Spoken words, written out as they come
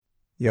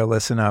Yo,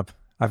 listen up.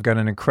 I've got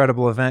an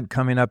incredible event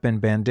coming up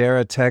in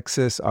Bandera,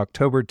 Texas,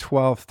 October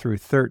 12th through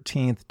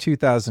 13th,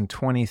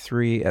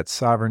 2023 at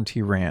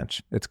Sovereignty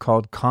Ranch. It's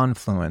called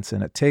Confluence,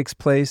 and it takes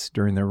place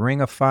during the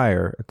Ring of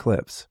Fire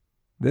eclipse.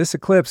 This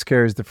eclipse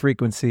carries the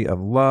frequency of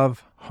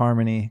love,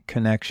 harmony,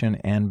 connection,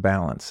 and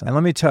balance. And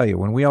let me tell you,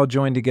 when we all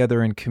join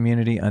together in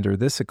community under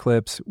this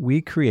eclipse, we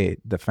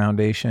create the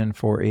foundation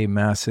for a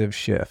massive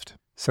shift.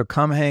 So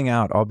come hang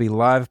out. I'll be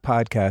live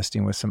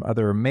podcasting with some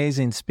other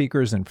amazing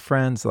speakers and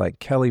friends like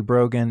Kelly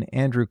Brogan,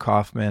 Andrew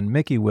Kaufman,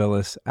 Mickey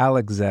Willis,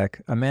 Alex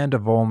Zeck, Amanda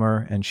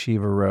Vollmer, and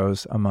Shiva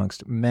Rose,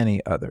 amongst many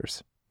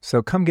others.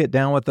 So come get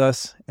down with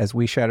us as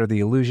we shatter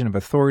the illusion of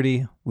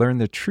authority, learn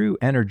the true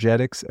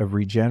energetics of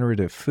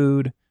regenerative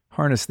food,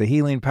 harness the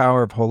healing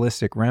power of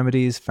holistic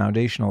remedies,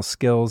 foundational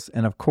skills,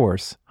 and of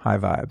course, high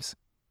vibes.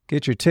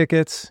 Get your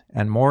tickets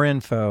and more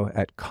info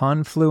at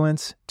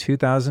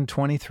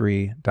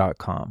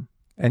confluence2023.com.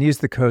 And use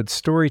the code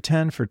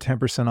STORY10 for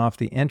 10% off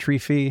the entry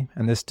fee.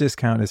 And this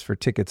discount is for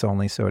tickets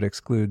only, so it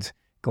excludes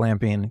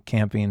glamping,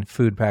 camping,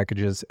 food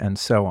packages, and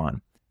so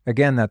on.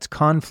 Again, that's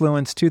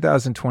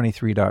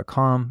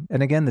confluence2023.com.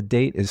 And again, the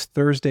date is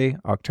Thursday,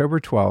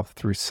 October 12th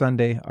through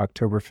Sunday,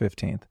 October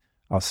 15th.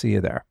 I'll see you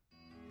there.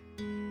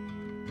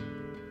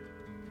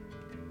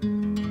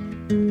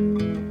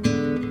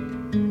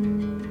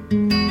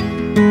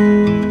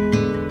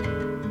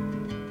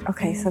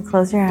 Okay, so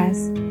close your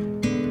eyes.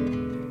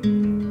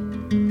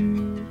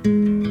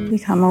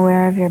 Become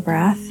aware of your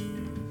breath.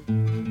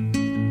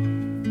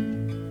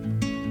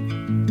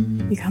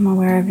 Become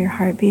aware of your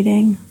heart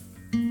beating.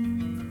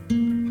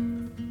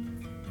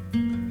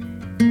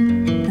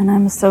 And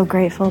I'm so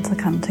grateful to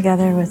come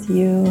together with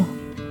you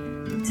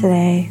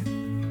today.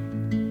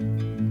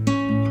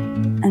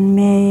 And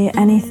may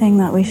anything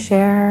that we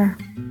share,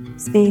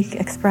 speak,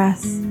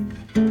 express,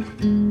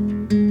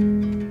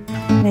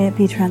 may it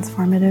be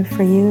transformative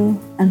for you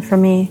and for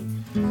me,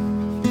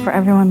 for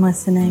everyone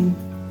listening.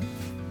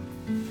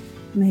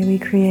 May we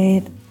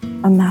create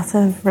a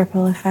massive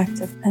ripple effect,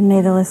 and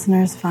may the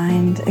listeners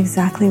find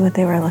exactly what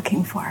they were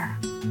looking for.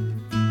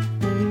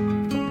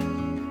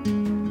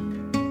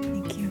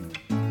 Thank you.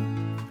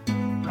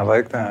 I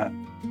like that.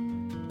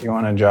 You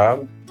want a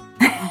job?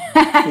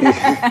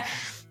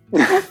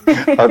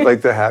 I'd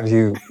like to have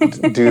you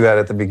do that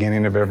at the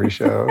beginning of every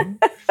show.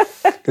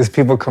 Because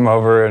people come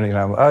over and,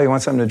 oh, you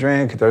want something to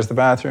drink? There's the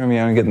bathroom,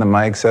 getting the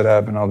mic set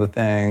up and all the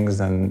things.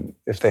 And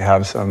if they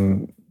have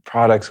some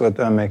products with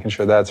them, making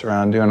sure that's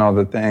around, doing all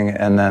the thing.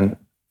 And then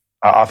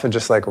I often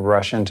just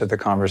rush into the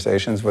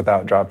conversations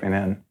without dropping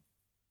in.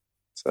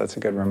 So that's a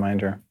good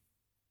reminder.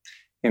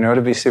 You know what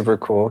would be super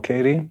cool,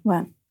 Katie?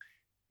 What?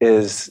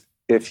 Is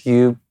if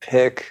you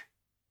pick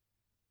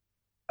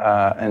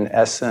an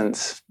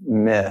essence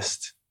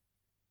mist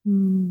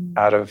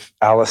out of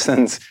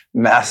Allison's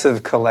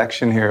massive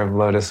collection here of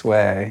Lotus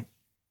Way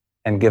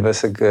and give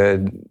us a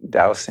good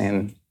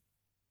dousing.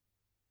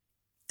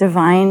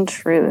 Divine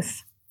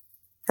truth.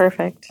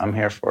 Perfect. I'm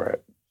here for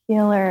it.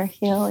 Healer,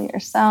 heal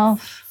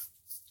yourself.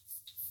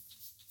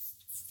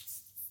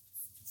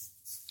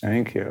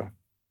 Thank you.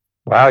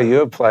 Wow,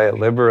 you apply it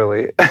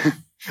liberally.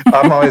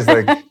 I'm always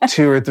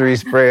 2 or 3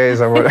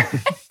 sprays. I want to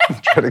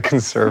try to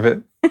conserve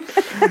it.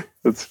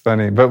 That's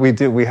funny. But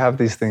we have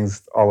these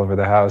things all over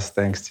the house,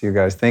 thanks to you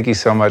guys. Thank you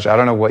so much. I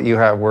don't know what you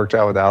have worked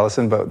out with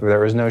Allison, but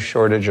there is no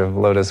shortage of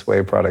Lotus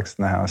Way products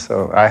in the house.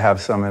 So I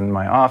have some in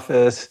my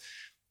office,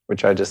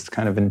 which I just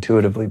kind of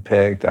intuitively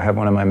picked. I have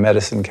one in my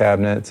medicine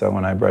cabinet, so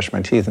when I brush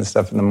my teeth and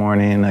stuff in the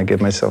morning, I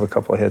give myself a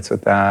couple of hits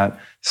with that.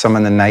 Some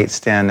in the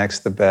nightstand next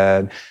to the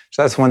bed.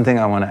 So that's one thing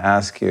I want to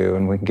ask you,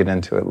 and we can get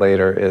into it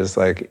later, is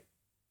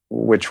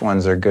which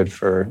ones are good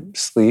for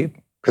sleep?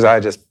 Because I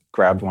just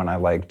grabbed one I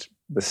liked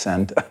the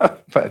scent of,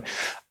 but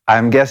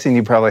I'm guessing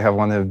you probably have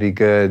one that would be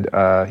good.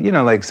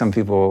 Some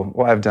people,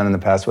 I've done in the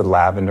past with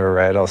lavender,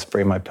 right? I'll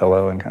spray my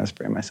pillow and kind of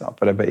spray myself,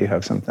 but I bet you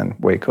have something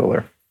way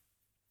cooler.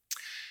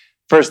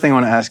 First thing I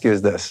want to ask you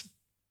is this.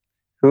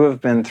 Who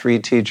have been 3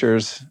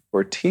 teachers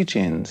or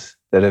teachings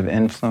that have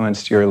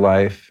influenced your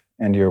life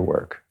and your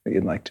work that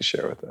you'd like to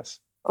share with us?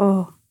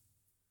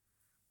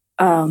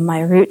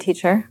 My root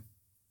teacher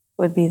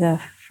would be the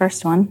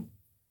first one.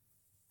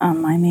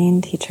 My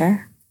main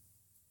teacher.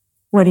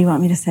 What do you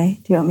want me to say?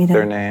 Do you want me to?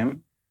 Their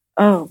name?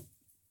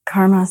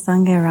 Karma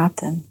Sangye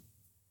Raptan.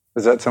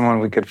 Is that someone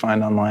we could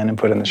find online and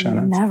put in the show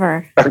notes?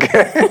 Never.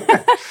 Okay.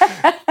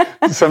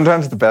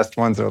 Sometimes the best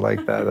ones are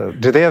like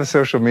that. Do they have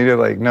social media?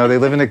 No, they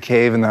live in a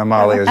cave in the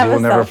Himalayas. You will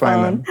never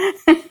find them.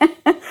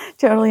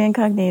 Totally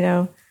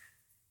incognito.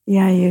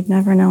 Yeah, you'd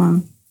never know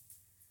them.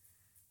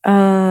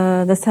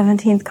 The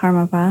 17th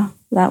Karmapa,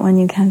 that one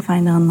you can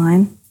find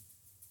online.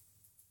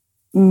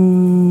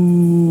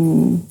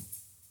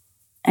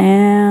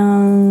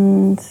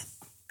 And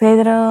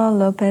Pedro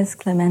Lopez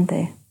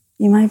Clemente.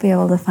 You might be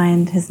able to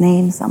find his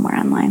name somewhere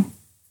online.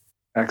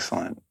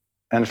 Excellent.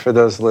 And for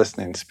those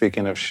listening,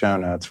 speaking of show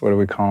notes, what are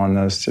we calling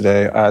those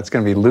today? It's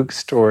going to be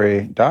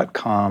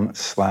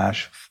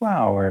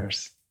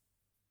lukestory.com/flowers.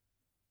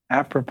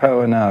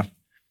 Apropos enough.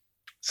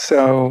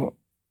 So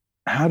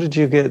how did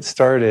you get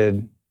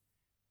started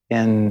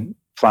in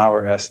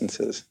flower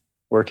essences,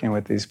 working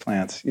with these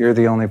plants? You're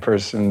the only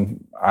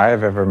person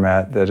I've ever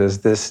met that is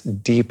this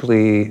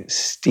deeply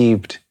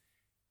steeped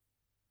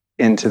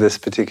into this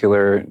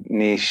particular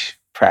niche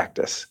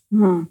practice.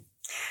 Mm-hmm.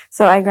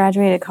 So I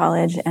graduated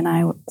college and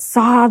I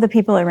saw the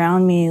people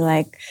around me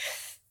like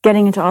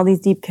getting into all these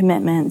deep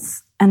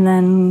commitments and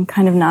then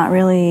kind of not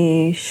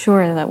really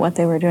sure that what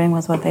they were doing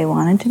was what they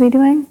wanted to be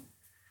doing.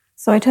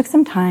 So I took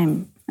some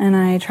time and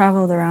I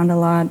traveled around a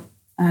lot.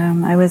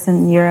 I was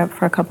in Europe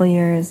for a couple of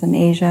years, in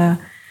Asia,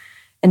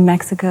 in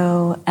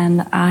Mexico,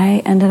 and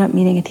I ended up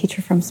meeting a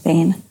teacher from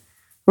Spain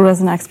who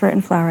was an expert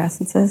in flower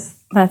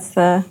essences. That's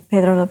the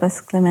Pedro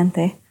Lopez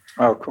Clemente.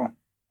 Oh, cool.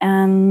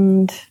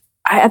 And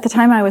at the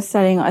time, I was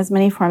studying as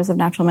many forms of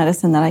natural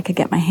medicine that I could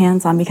get my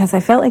hands on because I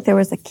felt like there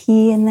was a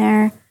key in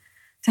there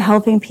to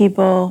helping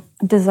people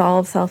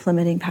dissolve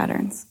self-limiting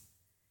patterns.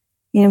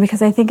 You know,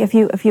 because I think if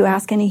you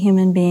ask any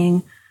human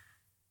being,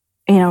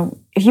 you know,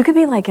 if you could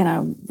be like in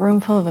a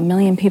room full of 1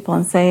 million people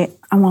and say,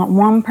 I want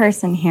one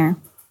person here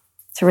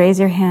to raise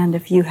your hand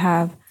if you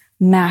have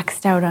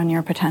maxed out on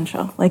your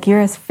potential. Like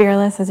you're as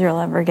fearless as you'll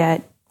ever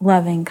get,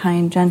 loving,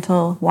 kind,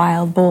 gentle,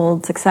 wild,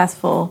 bold,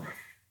 successful,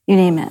 you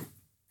name it,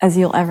 as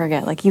you'll ever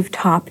get. Like you've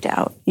topped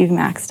out, you've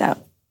maxed out.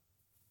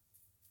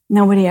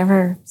 Nobody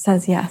ever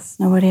says yes.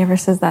 Nobody ever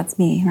says that's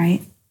me,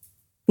 right?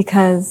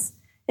 Because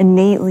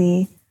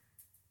innately,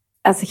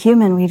 as a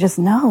human, we just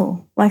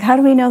know. Like, how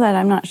do we know that?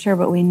 I'm not sure,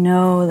 but we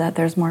know that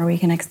there's more we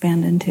can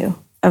expand into,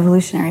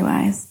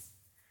 evolutionary-wise.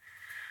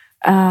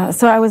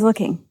 So I was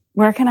looking,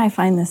 where can I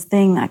find this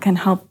thing that can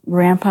help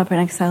ramp up and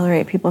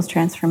accelerate people's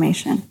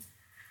transformation?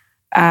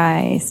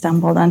 I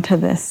stumbled onto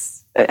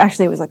this.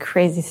 Actually, it was a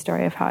crazy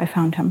story of how I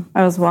found him.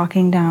 I was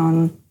walking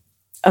down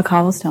a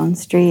cobblestone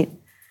street,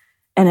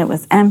 and it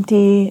was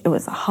empty. It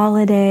was a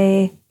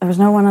holiday. There was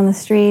no one on the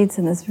streets,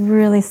 and this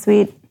really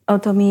sweet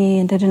Otomi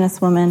indigenous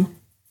woman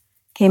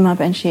came up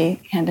and she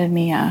handed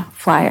me a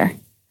flyer.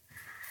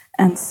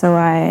 And so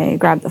I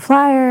grabbed the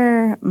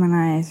flyer and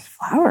I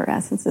flower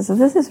essences. So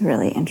this is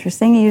really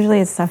interesting. Usually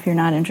it's stuff you're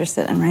not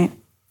interested in, right?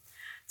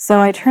 So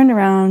I turned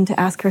around to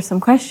ask her some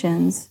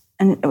questions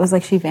and it was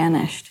like she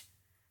vanished.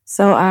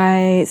 So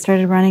I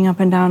started running up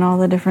and down all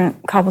the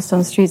different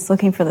cobblestone streets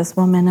looking for this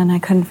woman and I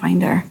couldn't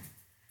find her.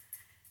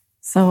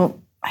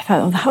 So I thought,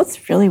 well,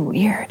 that's really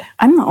weird.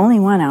 I'm the only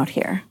one out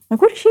here.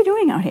 Like, what is she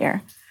doing out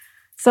here?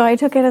 So I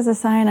took it as a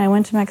sign. I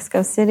went to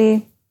Mexico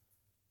City.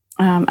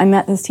 I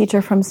met this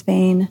teacher from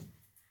Spain,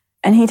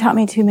 and he taught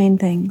me two main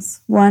things.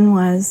 One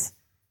was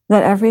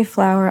that every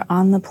flower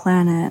on the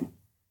planet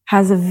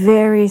has a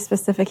very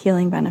specific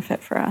healing benefit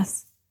for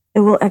us.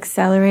 It will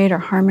accelerate or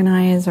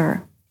harmonize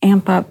or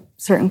amp up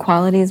certain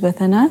qualities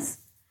within us,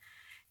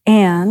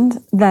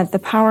 and that the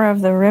power of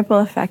the ripple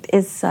effect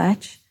is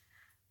such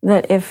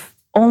that if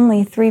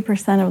only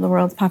 3% of the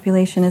world's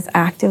population is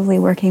actively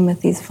working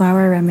with these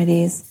flower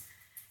remedies,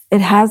 it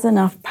has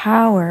enough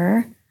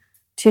power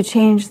to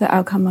change the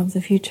outcome of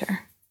the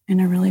future in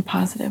a really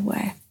positive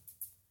way.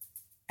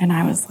 And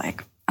I was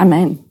like, I'm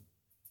in.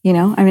 You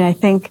know, I mean, I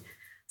think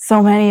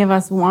so many of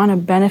us want to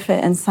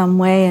benefit in some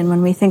way. And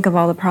when we think of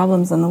all the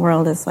problems in the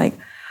world, it's like,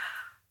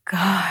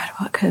 God,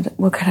 what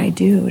could I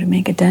do to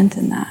make a dent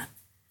in that?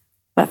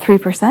 But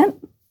 3%?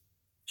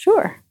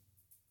 Sure.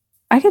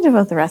 I could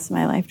devote the rest of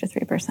my life to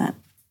 3%.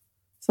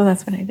 So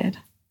that's what I did.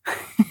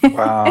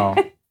 Wow.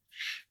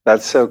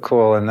 That's so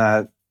cool. And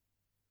that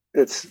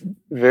it's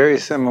very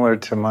similar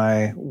to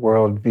my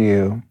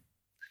worldview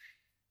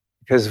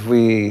because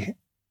we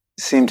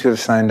seem to have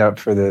signed up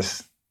for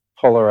this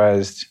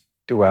polarized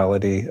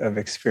duality of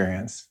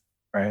experience,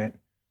 right?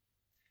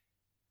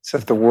 So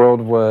if the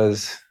world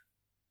was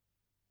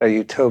a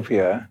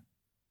utopia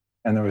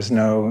and there was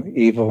no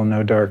evil,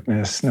 no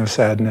darkness, no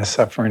sadness,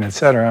 suffering,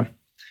 etc.,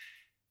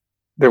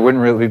 there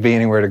wouldn't really be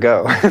anywhere to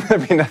go.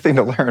 There'd be nothing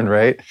to learn,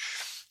 right?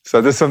 So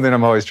this is something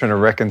I'm always trying to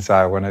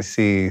reconcile when I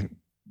see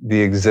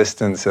the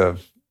existence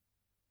of,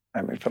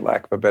 I mean, for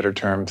lack of a better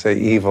term, say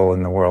evil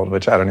in the world,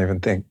 which I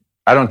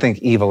don't think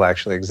evil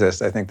actually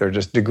exists. I think they're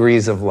just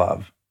degrees of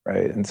love,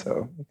 right? And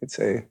so you could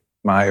say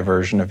my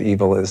version of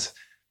evil is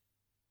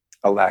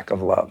a lack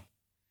of love.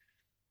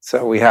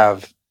 So we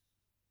have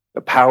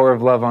the power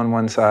of love on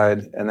one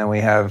side, and then we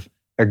have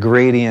a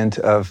gradient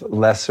of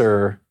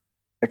lesser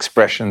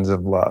expressions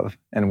of love,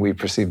 and we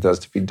perceive those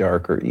to be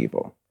dark or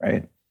evil,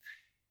 right?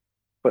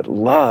 But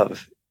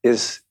love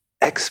is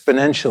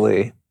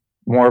exponentially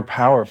more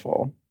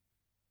powerful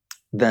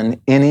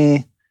than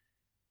any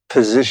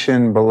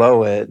position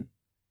below it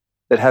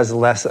that has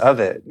less of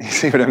it. You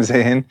see what I'm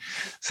saying?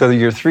 So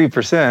your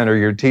 3% or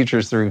your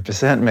teacher's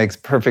 3% makes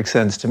perfect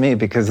sense to me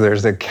because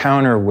there's a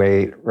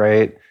counterweight,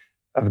 right?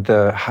 Of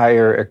the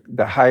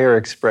higher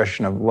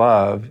expression of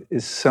love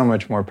is so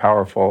much more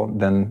powerful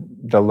than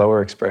the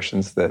lower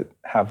expressions that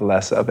have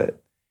less of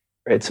it,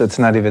 right? So it's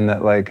not even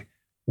that like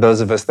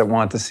those of us that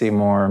want to see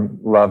more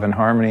love and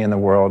harmony in the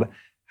world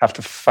have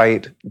to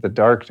fight the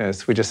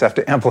darkness. We just have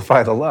to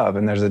amplify the love.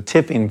 And there's a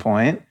tipping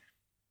point,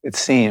 it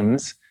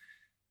seems,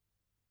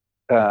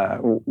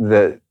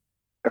 that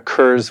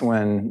occurs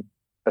when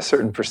a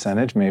certain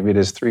percentage, maybe it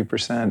is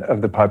 3%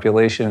 of the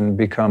population,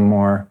 become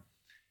more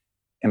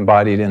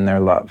embodied in their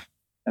love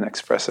and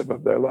expressive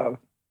of their love.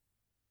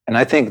 And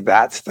I think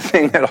that's the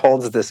thing that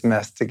holds this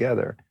mess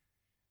together,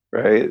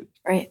 right?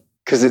 Right.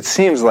 Because it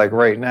seems like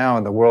right now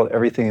in the world,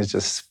 everything is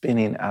just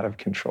spinning out of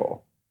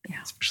control,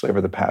 especially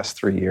over the past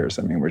 3 years.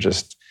 I mean, we're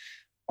just,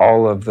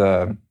 all of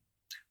the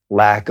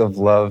lack of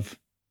love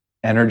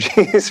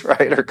energies,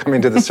 right, are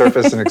coming to the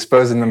surface and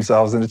exposing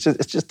themselves. And it's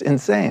just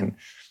insane.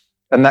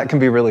 And that can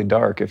be really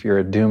dark if you're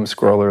a doom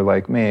scroller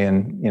like me.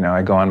 And,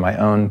 I go on my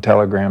own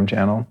Telegram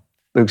channel,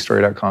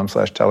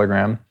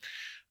 lukestory.com/Telegram,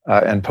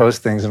 and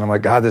post things. And I'm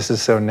like, God, this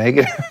is so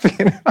negative,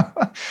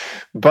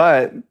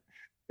 But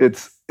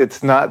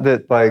it's not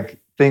that like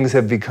things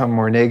have become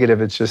more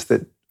negative. It's just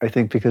that I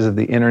think because of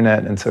the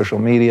internet and social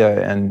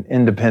media and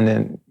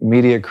independent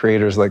media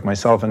creators like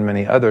myself and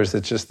many others,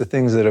 it's just the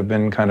things that have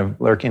been kind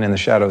of lurking in the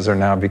shadows are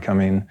now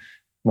becoming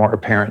more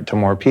apparent to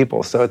more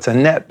people. So it's a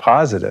net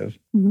positive.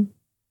 Mm-hmm.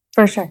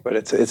 For sure. But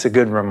it's a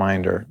good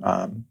reminder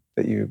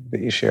that you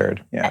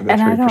shared. Yeah, the 3%.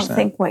 And I don't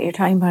think what you're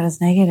talking about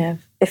is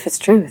negative if it's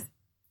truth.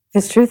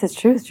 If it's truth, it's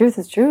truth. Truth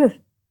is truth,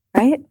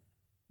 right?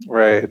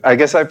 Right. I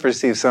guess I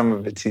perceive some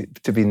of it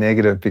to be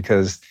negative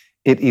because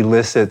it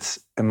elicits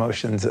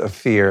emotions of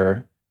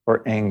fear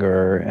or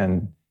anger,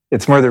 and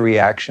it's more the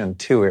reaction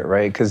to it,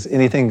 right? Because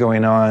anything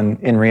going on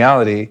in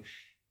reality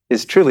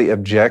is truly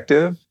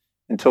objective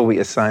until we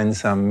assign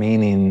some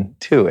meaning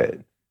to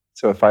it.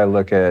 So if I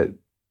look at,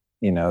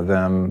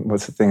 them,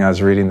 what's the thing I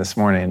was reading this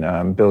morning?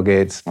 Bill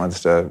Gates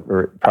wants to,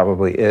 or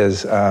probably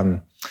is,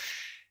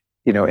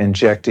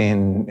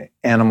 injecting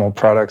animal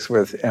products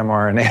with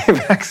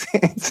mRNA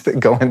vaccines that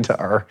go into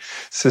our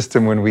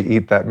system when we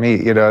eat that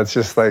meat. It's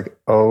just like,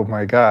 oh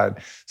my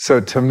God. So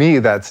to me,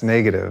 that's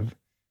negative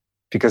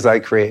because I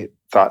create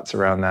thoughts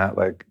around that.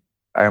 Like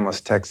I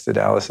almost texted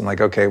Allison,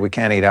 like, okay, we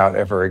can't eat out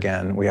ever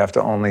again. We have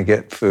to only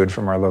get food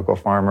from our local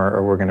farmer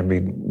or we're going to be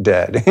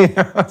dead.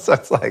 So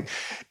it's like,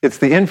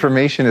 the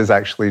information is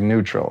actually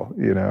neutral.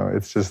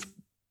 It's just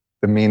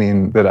the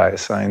meaning that I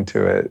assign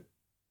to it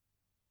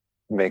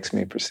makes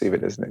me perceive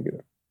it as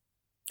negative.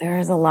 There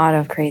is a lot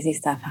of crazy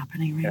stuff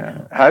happening right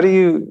now. How do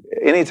you,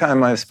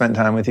 anytime I've spent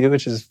time with you,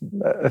 which is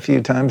a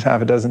few times,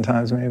 half a dozen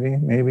times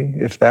maybe,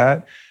 if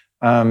that,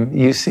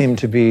 you seem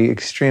to be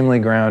extremely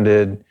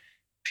grounded,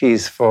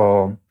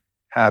 peaceful,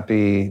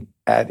 happy,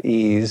 at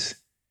ease.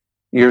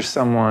 You're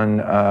someone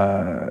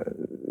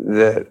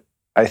that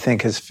I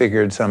think has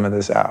figured some of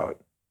this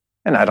out.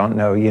 And I don't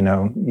know, you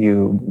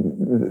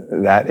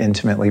that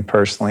intimately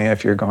personally,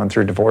 if you're going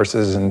through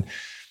divorces and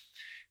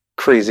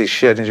crazy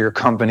shit in your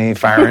company,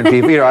 firing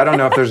people. I don't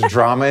know if there's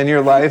drama in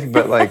your life,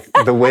 but like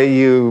the way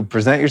you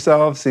present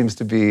yourself seems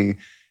to be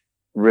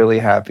really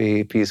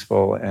happy,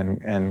 peaceful,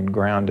 and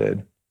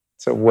grounded.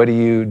 So what do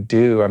you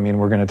do? I mean,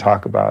 we're going to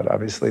talk about,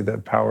 obviously, the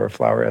power of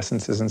flower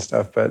essences and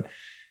stuff, but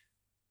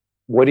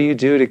what do you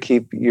do to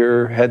keep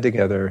your head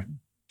together,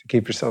 to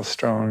keep yourself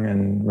strong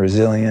and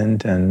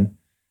resilient and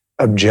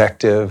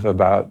objective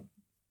about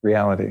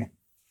reality?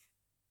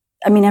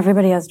 I mean,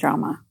 everybody has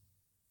drama.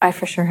 I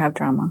for sure have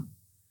drama.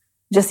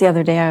 Just the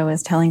other day, I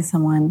was telling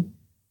someone,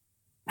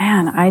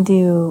 man, I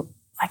do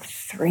like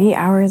 3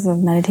 hours of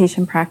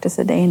meditation practice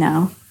a day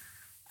now.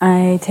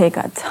 I take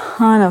a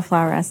ton of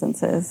flower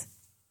essences.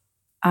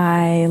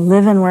 I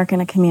live and work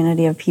in a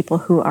community of people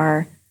who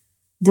are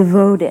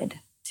devoted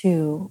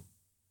to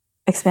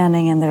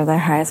expanding in their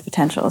highest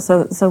potential.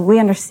 So we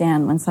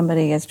understand when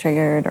somebody gets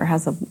triggered or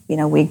has a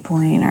weak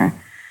point or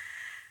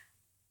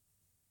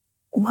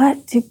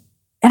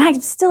and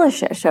I'm still a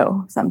shit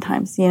show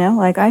sometimes,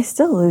 like I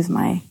still lose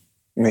my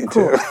Me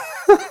too.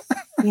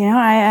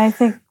 I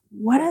think,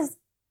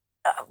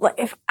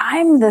 if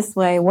I'm this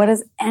way, what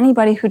is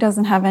anybody who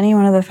doesn't have any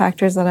one of the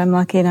factors that I'm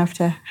lucky enough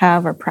to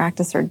have or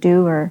practice or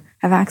do or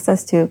have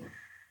access to,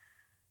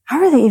 how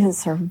are they even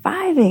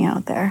surviving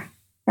out there,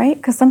 right?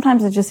 Because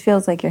sometimes it just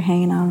feels like you're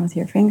hanging on with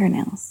your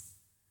fingernails.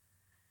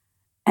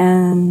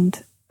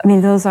 And I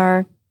mean, those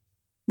are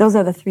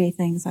the three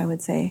things I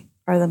would say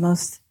are the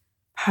most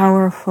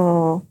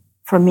powerful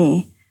for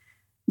me.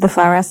 The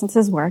flower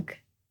essences work.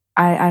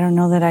 I don't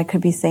know that I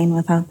could be sane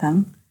without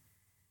them.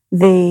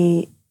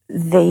 They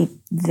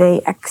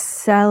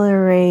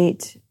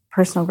accelerate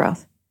personal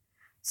growth.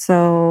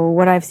 So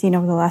what I've seen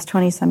over the last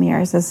 20 some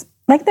years is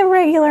like the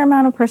regular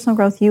amount of personal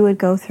growth you would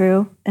go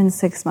through in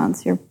 6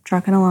 months. You're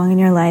trucking along in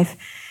your life.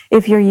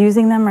 If you're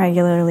using them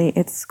regularly,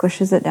 it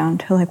squishes it down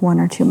to like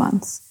 1 or 2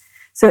 months.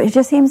 So it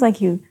just seems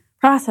like you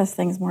process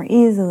things more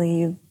easily.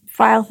 You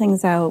file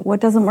things out. What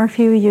doesn't work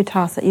for you, you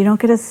toss it. You don't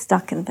get as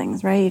stuck in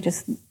things, right? You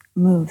just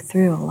move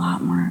through a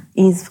lot more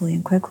easily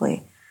and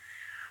quickly.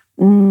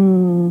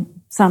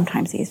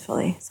 Sometimes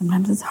easily.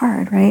 Sometimes it's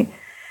hard, right?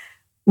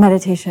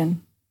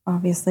 Meditation,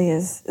 obviously,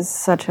 is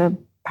such a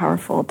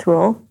powerful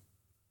tool.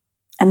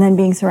 And then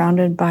being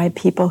surrounded by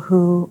people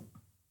who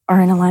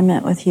are in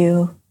alignment with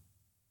you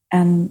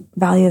and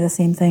value the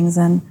same things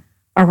and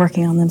are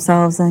working on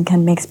themselves and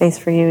can make space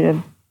for you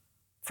to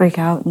freak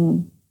out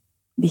and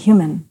be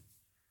human.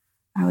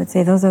 I would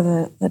say those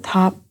are the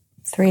top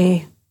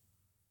 3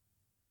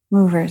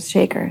 movers,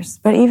 shakers.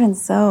 But even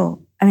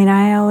so, I mean,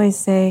 I always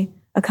say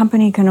a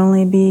company can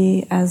only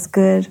be as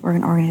good, or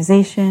an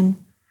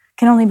organization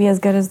can only be as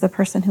good as the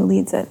person who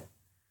leads it.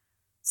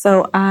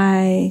 So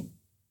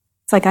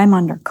it's like I'm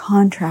under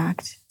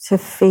contract to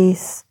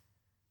face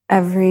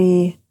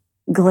every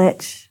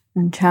glitch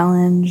and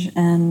challenge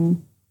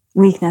and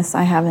weakness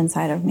I have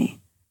inside of me,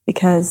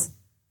 because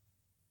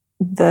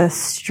the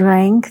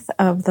strength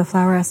of the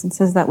flower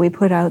essences that we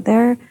put out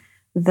there,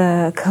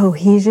 the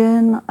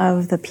cohesion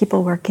of the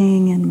people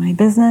working in my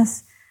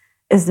business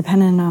is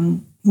dependent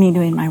on me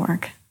doing my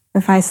work.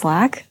 If I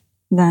slack,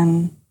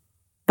 then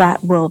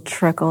that will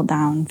trickle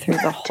down through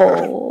the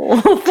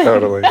whole thing.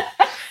 Totally.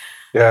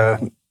 Yeah.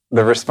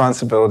 The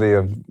responsibility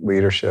of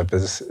leadership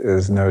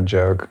is no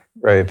joke,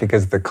 right?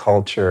 Because the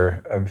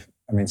culture of,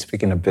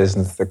 speaking of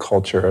business, the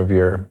culture of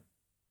your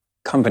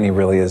company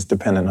really is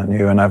dependent on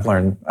you. And I've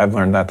learned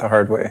that the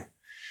hard way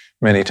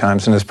many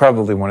times. And it's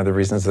probably one of the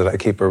reasons that I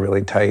keep a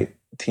really tight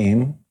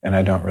team and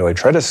I don't really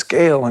try to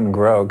scale and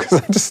grow,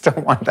 because I just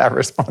don't want that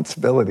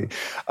responsibility.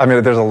 I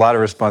mean, there's a lot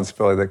of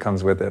responsibility that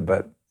comes with it,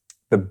 but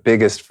the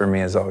biggest for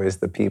me is always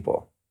the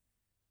people,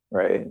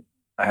 right?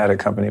 I had a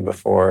company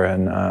before,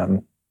 and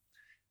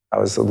I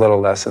was a little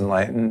less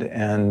enlightened,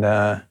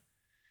 and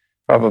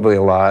probably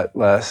a lot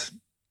less.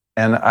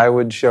 And I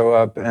would show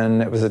up,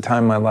 and it was a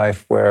time in my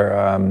life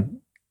where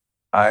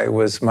I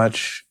was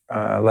much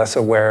less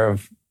aware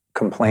of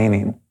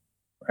complaining,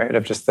 right?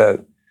 Of just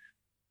the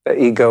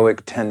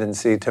egoic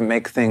tendency to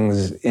make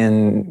things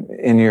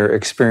in your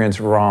experience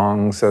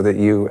wrong so that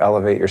you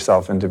elevate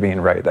yourself into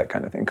being right, that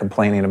kind of thing.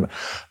 Complaining about,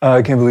 oh,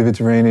 I can't believe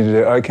it's raining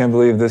today. I can't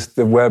believe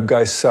the web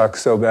guy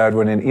sucks so bad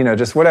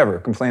just whatever,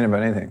 complaining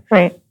about anything.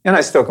 Right. And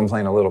I still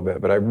complain a little bit,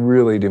 but I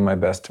really do my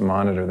best to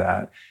monitor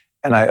that.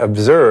 And I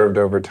observed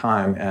over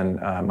time, and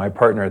my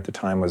partner at the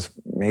time was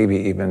maybe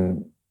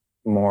even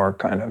more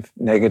kind of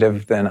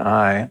negative than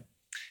I,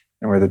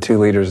 and we're the 2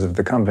 leaders of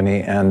the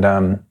company.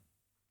 And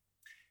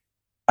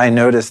I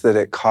noticed that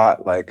it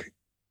caught like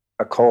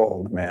a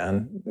cold,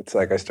 man. It's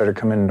like I started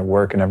coming into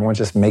work and everyone's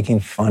just making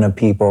fun of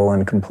people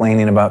and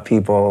complaining about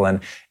people, and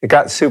it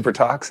got super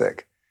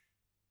toxic.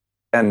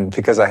 And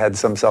because I had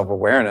some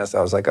self-awareness,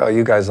 I was like, oh,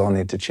 you guys all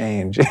need to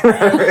change. And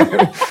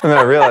then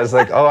I realized,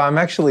 like, oh, I'm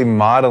actually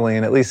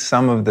modeling at least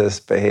some of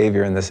this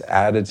behavior and this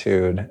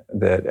attitude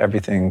that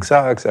everything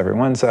sucks,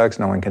 everyone sucks,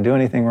 no one can do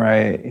anything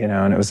right,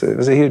 and it was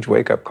a huge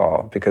wake-up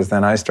call, because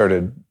then I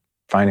started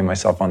finding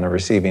myself on the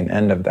receiving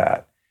end of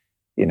that,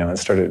 and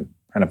started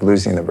kind of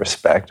losing the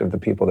respect of the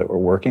people that were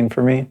working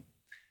for me,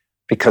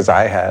 because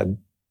I had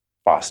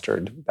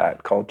fostered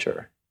that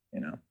culture,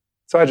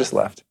 So I just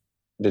left.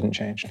 Didn't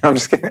change. No, I'm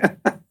just kidding.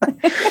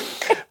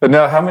 But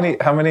no, how many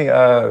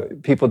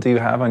people do you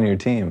have on your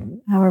team?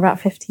 We're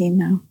about 15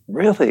 now.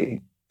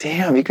 Really?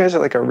 Damn, you guys are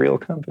like a real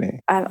company.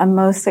 I'm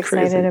most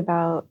excited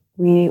about,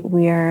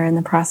 we are in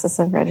the process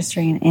of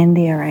registering in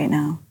India right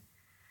now.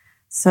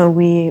 So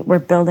we're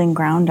building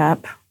ground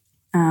up.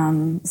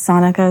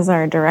 Sonika is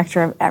our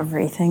director of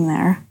everything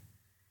there.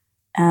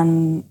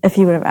 And if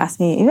you would have asked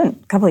me even a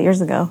couple of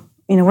years ago,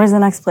 where's the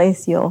next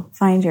place you'll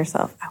find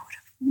yourself? I would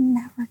have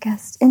never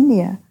guessed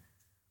India.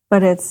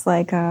 But it's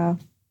like,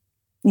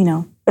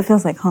 it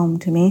feels like home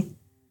to me.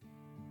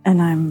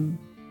 And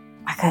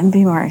I couldn't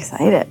be more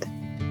excited.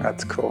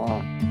 That's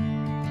cool.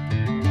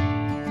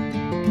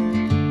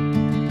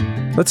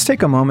 Let's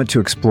take a moment to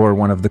explore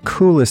one of the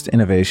coolest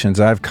innovations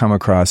I've come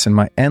across in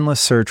my endless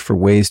search for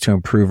ways to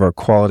improve our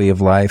quality of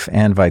life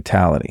and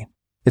vitality.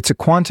 It's a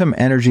quantum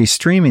energy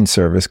streaming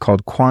service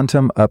called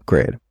Quantum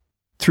Upgrade.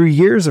 Through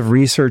years of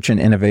research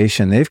and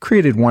innovation, they've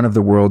created one of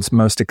the world's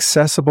most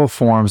accessible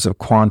forms of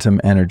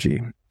quantum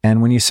energy. And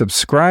when you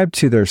subscribe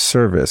to their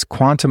service,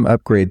 Quantum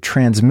Upgrade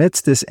transmits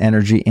this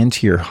energy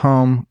into your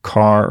home,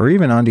 car, or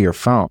even onto your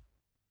phone.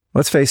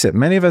 Let's face it,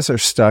 many of us are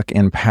stuck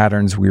in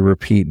patterns we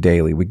repeat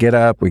daily. We get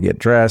up, we get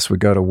dressed, we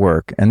go to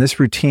work, and this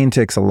routine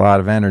takes a lot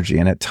of energy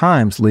and at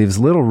times leaves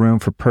little room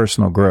for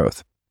personal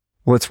growth.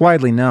 Well, it's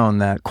widely known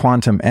that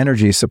quantum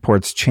energy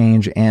supports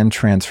change and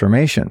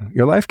transformation.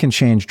 Your life can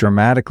change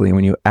dramatically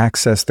when you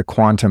access the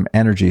quantum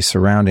energy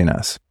surrounding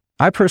us.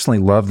 I personally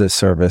love this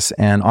service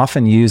and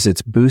often use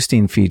its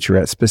boosting feature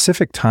at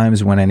specific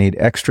times when I need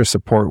extra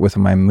support with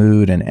my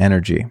mood and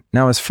energy.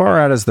 Now, as far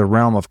out as the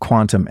realm of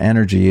quantum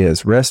energy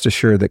is, rest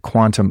assured that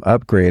Quantum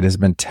Upgrade has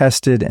been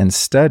tested and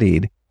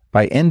studied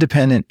by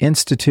independent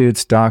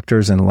institutes,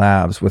 doctors, and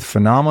labs with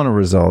phenomenal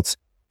results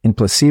in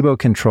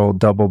placebo-controlled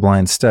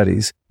double-blind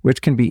studies,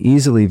 which can be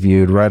easily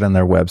viewed right on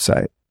their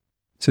website.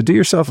 So do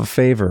yourself a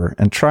favor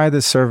and try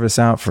this service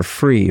out for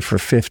free for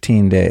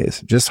 15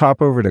 days. Just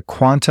hop over to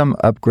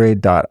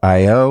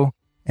quantumupgrade.io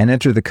and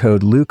enter the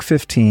code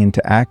Luke15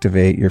 to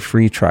activate your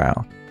free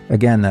trial.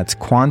 Again, that's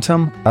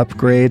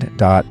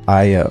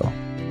quantumupgrade.io.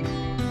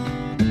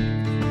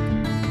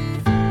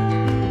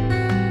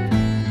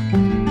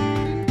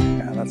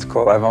 Yeah, that's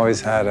cool. I've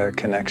always had a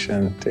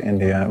connection to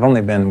India. I've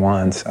only been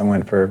once. I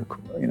went for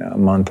a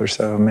month or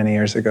so many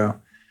years ago.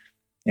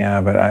 Yeah,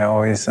 but I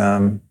always,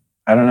 I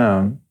don't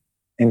know.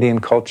 Indian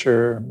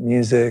culture,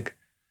 music,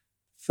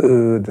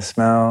 food, the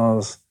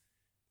smells.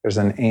 There's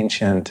an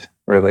ancient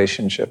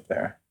relationship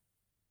there.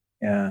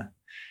 Yeah.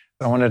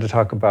 I wanted to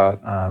talk about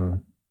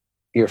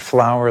your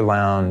flower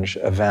lounge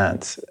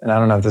events. And I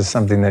don't know if this is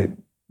something that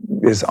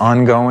is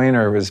ongoing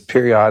or was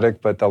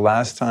periodic, but the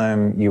last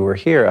time you were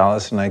here,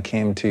 Alice and I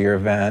came to your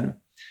event.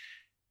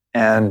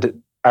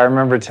 And I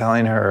remember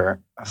telling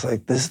her, I was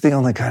like, this is the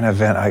only kind of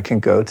event I can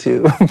go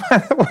to, by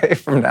the way,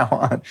 from now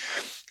on.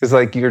 Because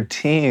like your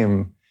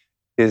team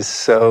is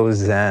so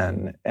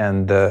zen,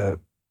 and the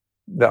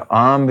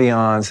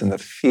ambiance and the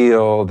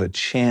feel, the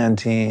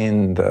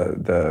chanting,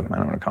 the I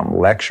don't want to call them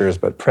lectures,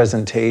 but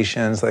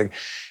presentations, like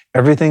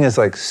everything is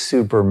like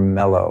super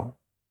mellow.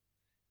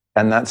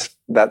 And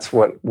that's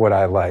what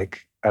I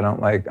like. I'm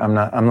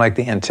like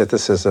the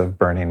antithesis of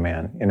Burning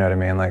Man. You know what I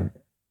mean? Like,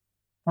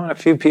 I want a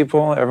few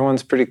people,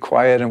 everyone's pretty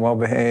quiet and well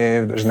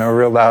behaved. There's no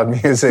real loud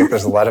music.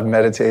 There's a lot of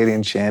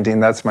meditating, chanting.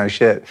 That's my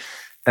shit.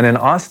 And in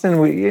Austin,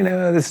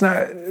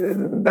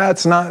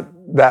 that's not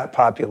that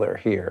popular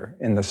here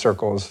in the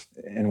circles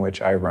in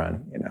which I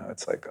run.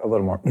 It's like a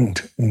little more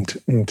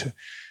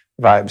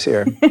vibes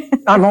here.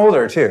 I'm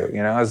older too.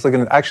 I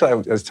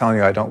was telling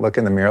you, I don't look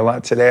in the mirror a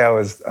lot. Today I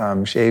was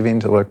shaving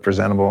to look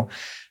presentable.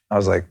 I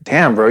was like,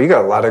 damn, bro, you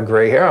got a lot of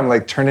gray hair. I'm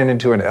like turning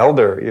into an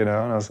elder, and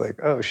I was like,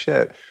 oh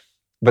shit.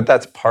 But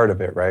that's part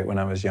of it, right? When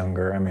I was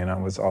younger,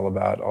 I was all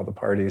about all the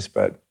parties,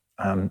 but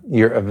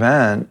your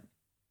event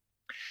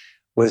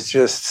was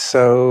just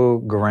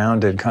so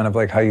grounded, kind of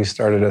like how you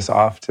started us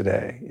off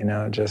today,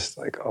 just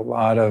like a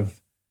lot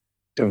of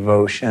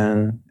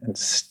devotion and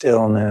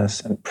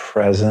stillness and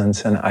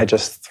presence. And I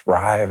just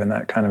thrive in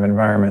that kind of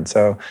environment.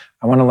 So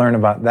I want to learn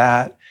about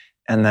that.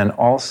 And then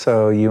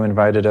also you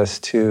invited us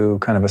to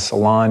kind of a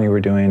salon you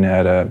were doing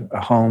at a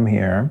home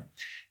here.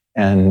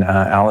 And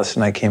Alice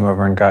and I came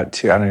over and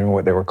got I don't even know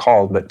what they were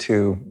called, but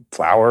 2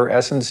 flower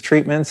essence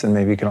treatments. And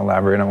maybe you can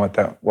elaborate on what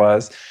that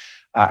was.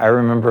 I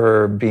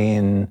remember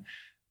being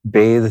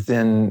bathed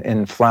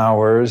in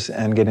flowers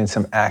and getting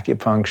some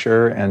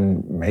acupuncture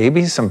and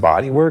maybe some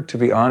body work. To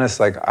be honest,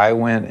 like I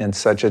went in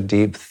such a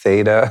deep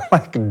theta,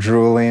 like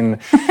drooling,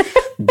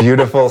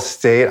 beautiful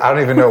state. I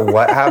don't even know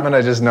what happened.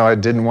 I just know I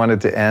didn't want it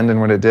to end. And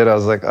when it did, I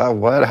was like, oh,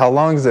 what? How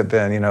long has it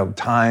been?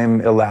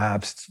 Time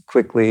elapsed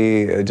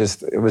quickly. It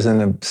was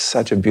in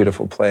such a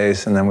beautiful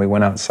place. And then we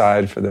went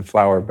outside for the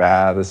flower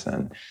baths,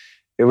 and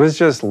it was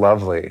just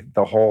lovely,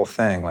 the whole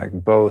thing, like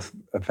both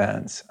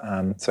events.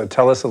 So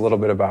tell us a little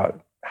bit about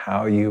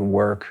how you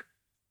work,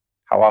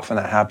 how often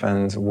that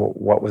happens,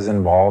 what was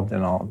involved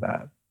in all of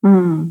that.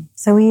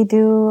 So we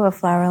do a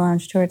flower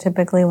lounge tour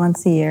typically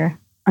once a year,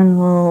 and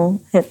we'll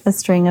hit a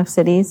string of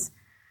cities.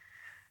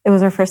 It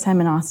was our first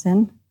time in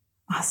Austin.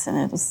 Austin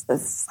is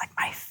like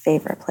my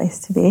favorite place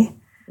to be.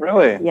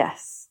 Really?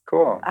 Yes.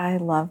 Cool. I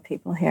love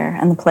people here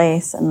and the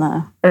place and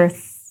the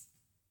earth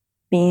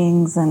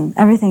beings and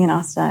everything in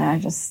Austin.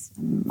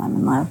 I'm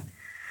in love.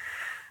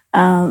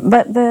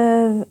 But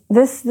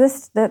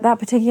that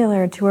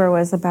particular tour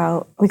was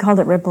about, we called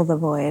it Ripple the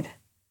Void.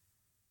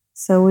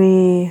 So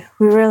we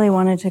really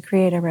wanted to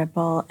create a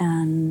ripple,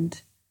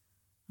 and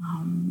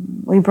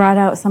we brought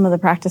out some of the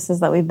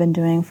practices that we've been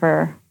doing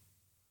for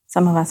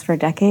some of us for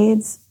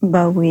decades,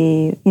 but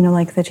we,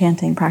 like the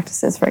chanting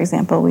practices, for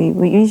example,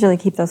 we usually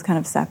keep those kind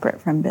of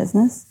separate from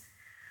business,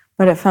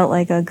 but it felt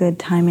like a good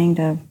timing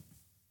to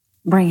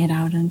bring it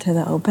out into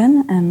the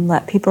open and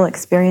let people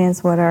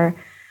experience what are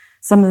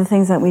some of the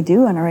things that we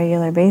do on a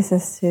regular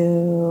basis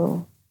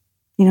to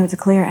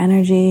clear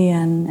energy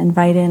and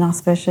invite in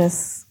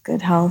auspicious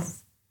good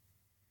health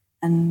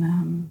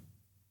and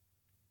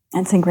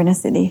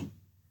synchronicity.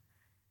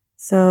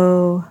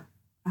 So,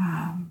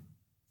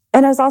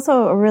 and it was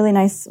also a really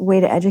nice way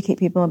to educate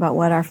people about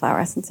what our flower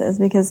essence is,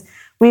 because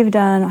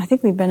I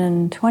think we've been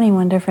in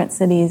 21 different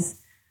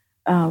cities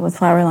with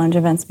flower lounge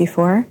events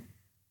before,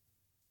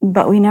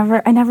 but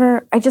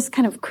I just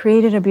kind of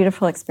created a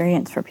beautiful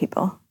experience for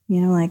people.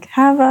 Like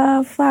have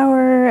a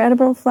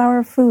edible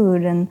flower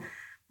food, and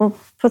we'll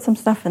put some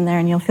stuff in there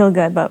and you'll feel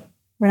good, but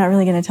we're not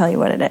really going to tell you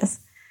what it is.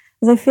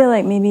 Because I feel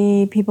like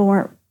maybe people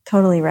weren't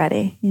totally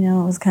ready. It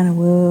was kind of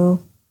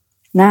woo.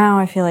 Now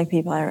I feel like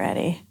people are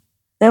ready.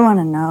 They want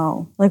to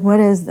know, like, what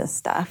is this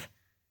stuff?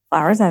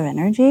 Flowers have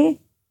energy?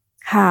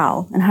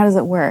 How? And how does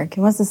it work?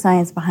 And what's the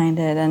science behind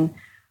it? And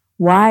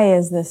why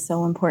is this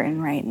so important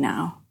right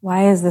now?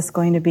 Why is this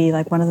going to be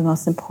like one of the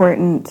most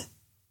important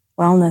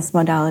wellness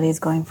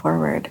modalities going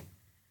forward?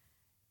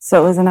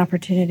 So it was an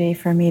opportunity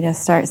for me to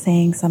start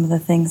saying some of the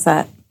things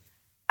that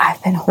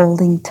I've been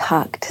holding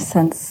tucked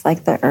since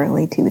like the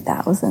early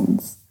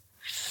 2000s.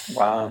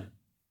 Wow.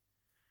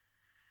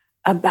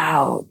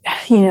 About,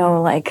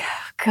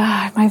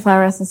 God, my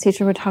flower essence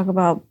teacher would talk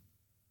about,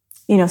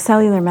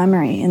 cellular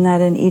memory, and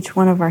that in each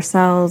one of our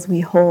cells, we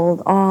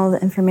hold all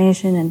the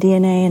information and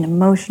DNA and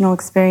emotional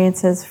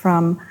experiences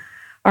from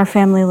our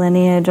family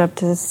lineage up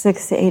to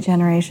 6 to 8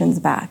 generations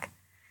back.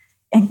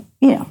 And,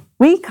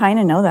 we kind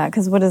of know that,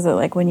 because what is it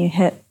like when you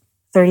hit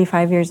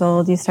 35 years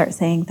old, you start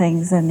saying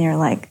things and you're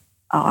like,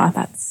 oh,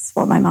 that's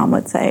what my mom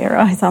would say, or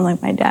oh, I sound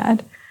like my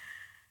dad.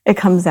 it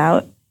comes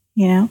out,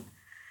 you know?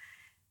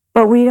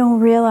 But we don't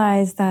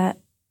realize that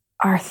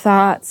our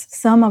thoughts,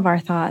 some of our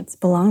thoughts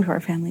belong to our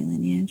family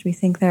lineage. We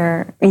think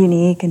they're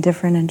unique and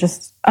different and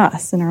just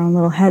us in our own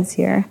little heads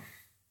here.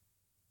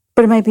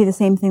 But it might be the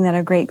same thing that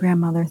a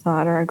great-grandmother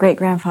thought or a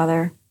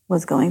great-grandfather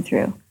was going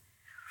through.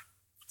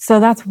 So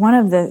that's one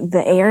of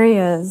the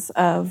areas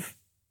of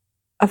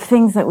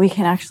things that we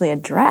can actually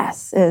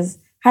address is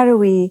how do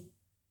we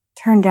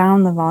turn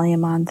down the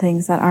volume on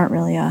things that aren't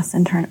really us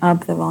and turn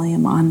up the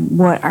volume on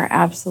what our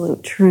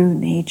absolute true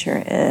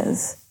nature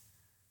is,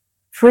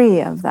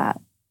 free of that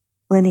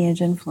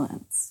lineage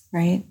influence,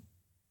 right?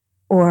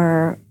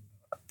 Or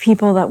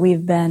people that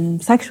we've been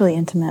sexually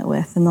intimate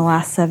with in the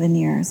last 7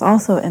 years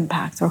also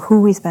impacts, or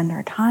who we spend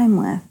our time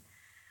with.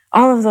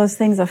 All of those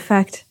things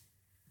affect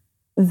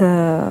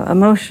the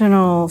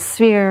emotional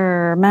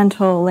sphere,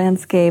 mental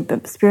landscape,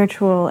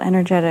 spiritual,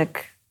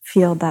 energetic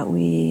field that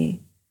we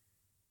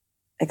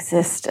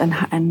exist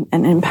and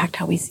impact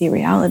how we see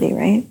reality,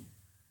 right?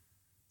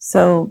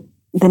 So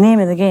the name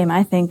of the game,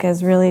 I think,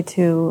 is really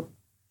to,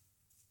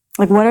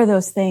 like, what are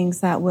those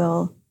things that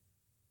will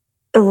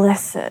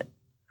elicit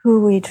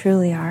who we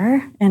truly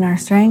are and our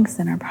strengths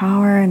and our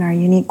power and our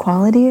unique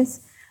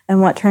qualities,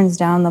 and what turns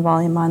down the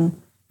volume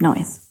on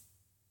noise.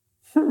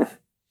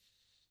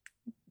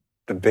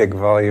 The big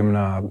volume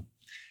knob.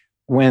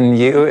 When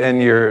you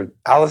and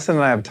Allison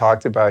and I have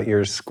talked about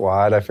your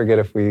squad, I forget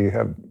if we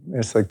have,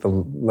 it's like the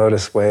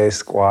Lotus Way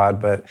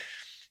squad, but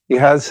you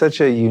had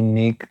such a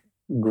unique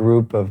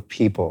group of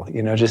people,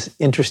 just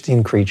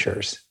interesting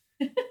creatures,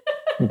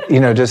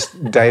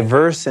 just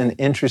diverse and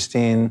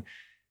interesting,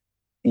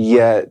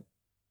 yet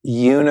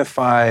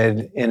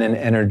unified in an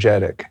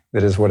energetic,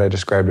 that is what I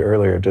described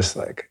earlier, just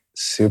like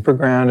super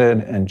grounded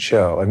and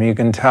chill. I mean, you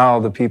can tell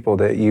the people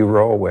that you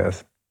roll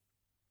with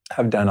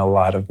have done a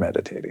lot of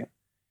meditating.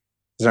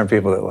 These aren't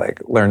people that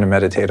like learned to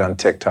meditate on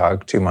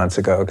TikTok 2 months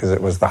ago because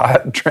it was the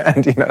hot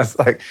trend. It's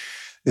like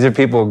these are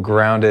people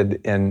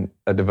grounded in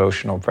a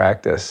devotional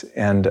practice.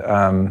 And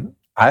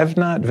I've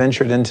not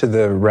ventured into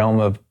the realm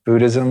of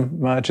Buddhism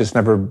much. It's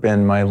never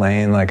been my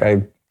lane. Like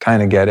I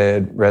kind of get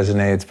it,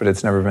 resonates, but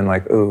it's never been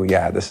like, oh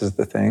yeah, this is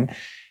the thing.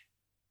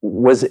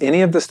 Was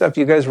any of the stuff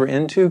you guys were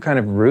into kind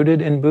of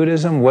rooted in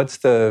Buddhism? What's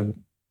the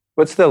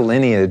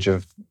lineage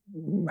of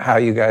how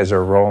you guys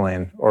are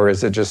rolling? Or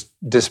is it just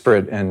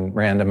disparate and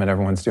random and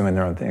everyone's doing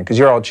their own thing? Because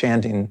you're all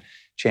chanting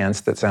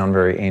chants that sound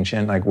very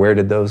ancient. Like, where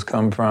did those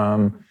come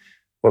from?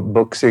 What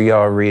books are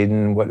y'all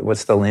reading?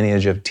 What's the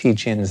lineage of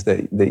teachings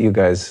that you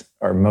guys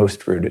are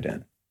most rooted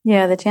in?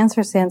 Yeah, the chants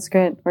are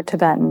Sanskrit or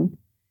Tibetan.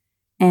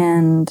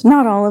 And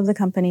not all of the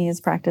company is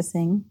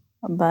practicing,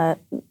 but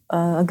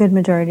a good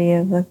majority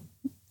of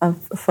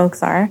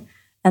folks are.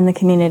 And the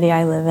community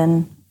I live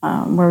in,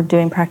 we're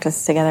doing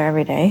practice together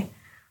every day,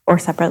 or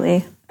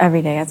separately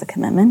every day as a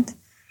commitment.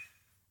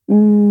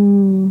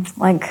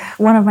 Like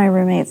one of my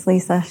roommates,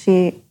 Lisa,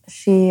 she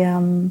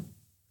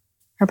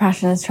her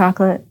passion is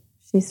chocolate.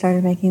 She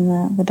started making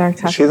the dark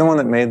chocolate. Is she the one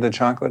that made the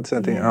chocolates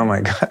at the end? Oh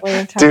my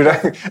God.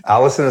 Dude,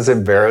 Allison was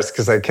embarrassed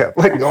because I kept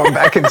like going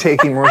back and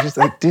taking more. She's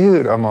like,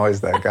 dude, I'm always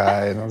that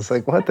guy. And I was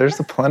like, what? There's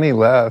plenty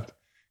left.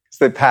 Because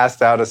they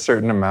passed out a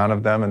certain amount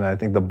of them. And I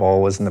think the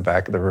bowl was in the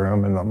back of the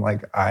room. And I'm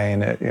like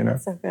eyeing it,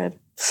 So good.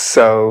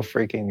 So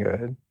freaking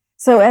good.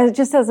 So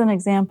just as an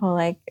example,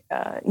 like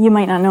you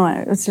might not know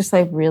it. It's just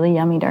like really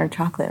yummy dark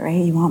chocolate,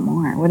 right? You want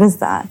more. What is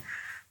that?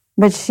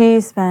 But she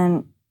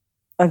spent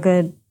a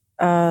good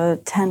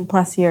 10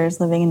 plus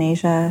years living in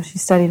Asia. She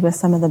studied with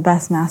some of the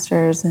best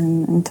masters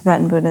in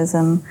Tibetan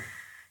Buddhism.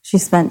 She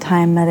spent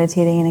time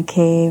meditating in a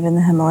cave in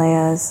the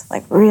Himalayas,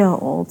 like real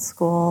old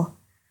school.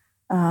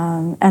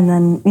 And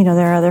then,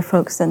 there are other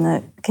folks in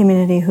the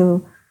community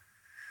who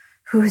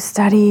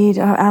studied,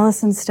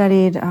 Allison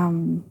studied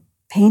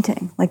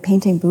painting, like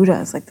painting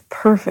Buddhas, like the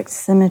perfect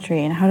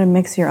symmetry and how to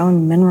mix your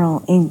own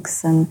mineral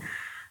inks. And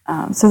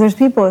so there's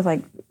people with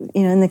like,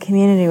 in the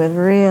community with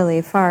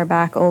really far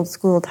back old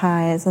school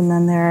ties, and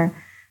then there are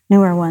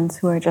newer ones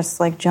who are just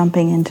like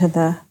jumping into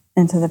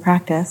the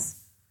practice.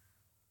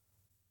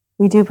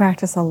 We do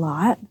practice a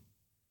lot.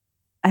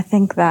 I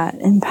think that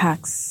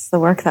impacts the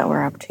work that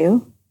we're up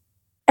to.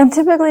 And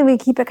typically we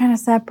keep it kind of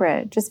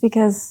separate just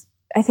because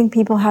I think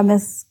people have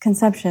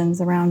misconceptions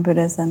around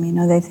Buddhism.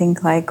 They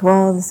think like,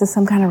 well, this is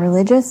some kind of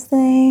religious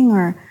thing,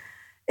 or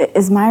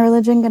is my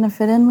religion going to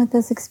fit in with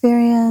this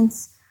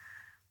experience?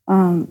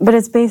 But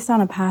it's based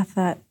on a path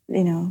that,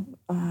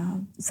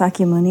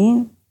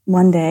 Sakyamuni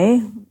one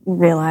day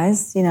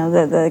realized,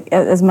 that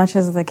as much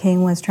as the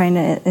king was in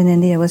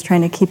India was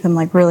trying to keep him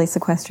like really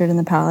sequestered in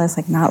the palace,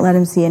 like not let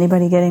him see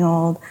anybody getting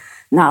old,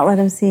 not let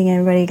him see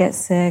anybody get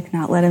sick,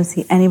 not let him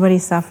see anybody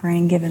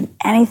suffering, give him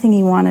anything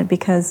he wanted,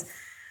 because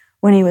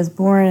when he was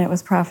born, it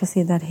was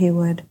prophesied that he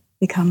would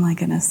become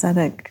like an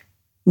ascetic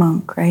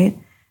monk, right?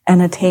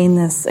 And attain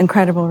this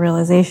incredible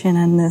realization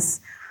and this,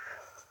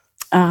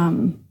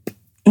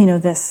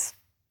 this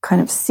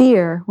kind of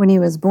seer, when he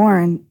was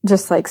born,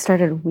 just like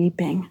started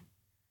weeping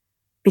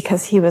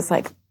because he was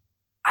like,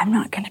 I'm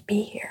not going to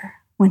be here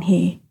when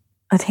he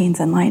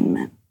attains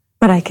enlightenment.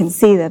 but I can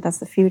see that that's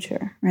the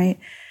future, right?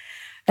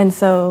 And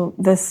so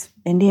this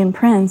Indian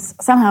prince,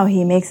 somehow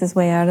he makes his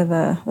way out of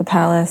the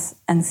palace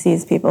and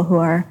sees people who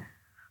are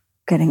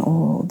getting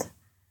old,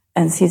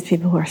 and sees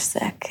people who are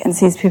sick, and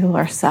sees people who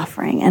are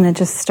suffering. And it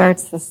just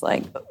starts this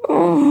like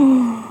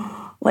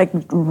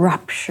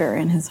rupture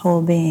in his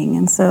whole being.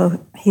 And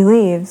so he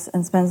leaves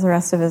and spends the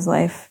rest of his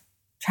life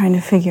trying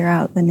to figure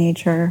out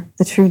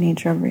the true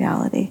nature of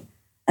reality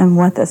and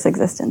what this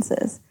existence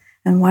is.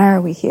 And why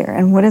are we here?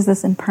 And what is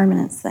this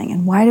impermanence thing?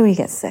 And why do we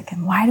get sick?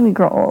 And why do we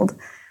grow old?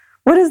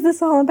 What is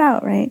this all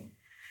about, right?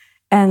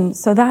 And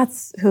so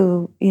that's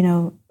who,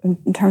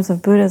 in terms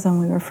of Buddhism,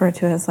 we refer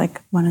to as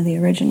like one of the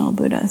original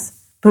Buddhas.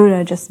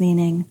 Buddha just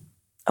meaning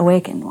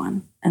awakened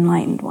one,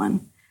 enlightened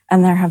one.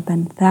 And there have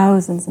been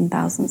thousands and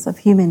thousands of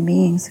human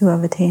beings who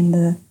have attained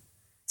the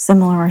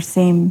similar or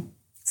same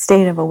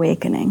state of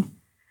awakening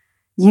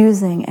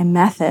using a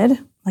method,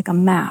 like a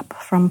map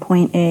from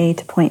point A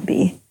to point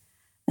B.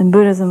 In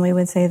Buddhism, we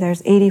would say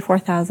there's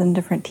 84,000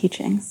 different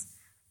teachings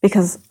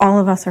because all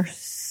of us are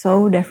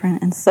so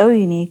different and so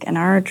unique, and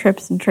our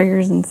trips and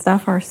triggers and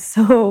stuff are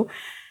so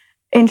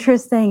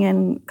interesting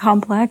and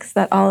complex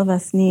that all of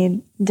us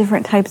need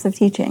different types of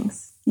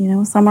teachings.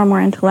 Some are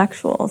more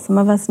intellectual. Some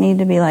of us need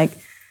to be like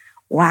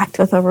whacked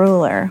with a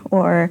ruler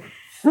or,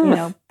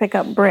 pick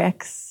up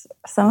bricks.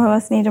 Some of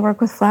us need to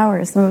work with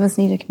flowers. Some of us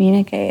need to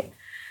communicate.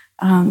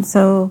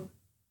 So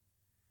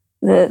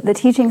the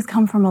teachings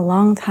come from a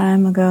long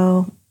time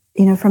ago.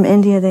 From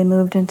India, they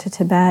moved into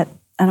Tibet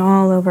and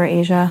all over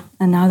Asia,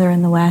 and now they're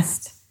in the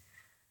West.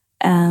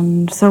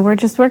 And so we're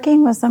just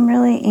working with some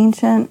really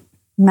ancient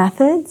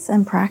methods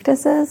and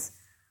practices.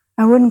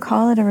 I wouldn't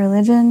call it a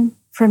religion.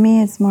 For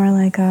me, it's more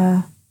like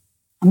a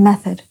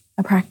method,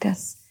 a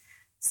practice,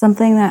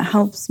 something that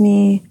helps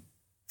me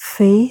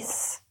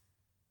face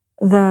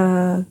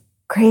the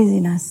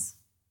craziness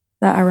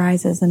that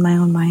arises in my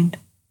own mind.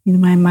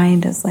 My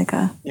mind is like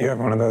You have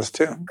one of those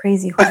too.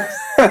 Crazy horse.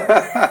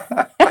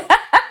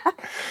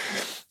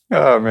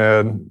 Oh,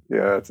 man.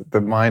 Yeah,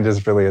 the mind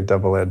is really a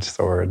double-edged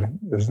sword,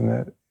 isn't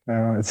it?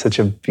 It's such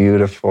a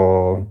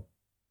beautiful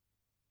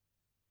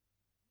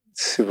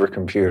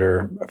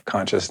supercomputer of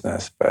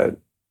consciousness, but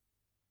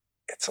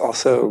it's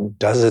also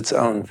does its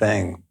own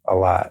thing a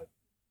lot.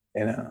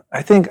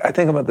 I think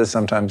about this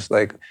sometimes,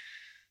 like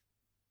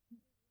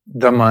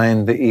the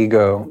mind, the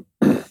ego.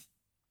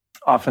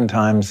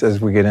 Oftentimes,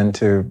 as we get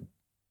into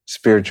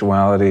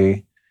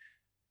spirituality,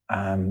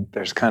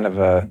 there's kind of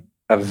a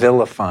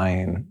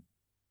vilifying.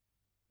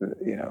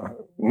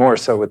 More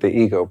so with the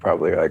ego,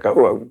 probably like, oh,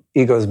 well,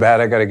 ego's bad,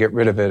 I got to get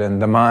rid of it.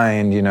 And the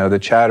mind, the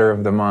chatter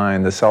of the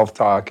mind, the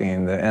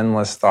self-talking, the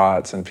endless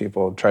thoughts, and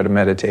people try to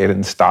meditate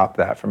and stop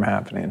that from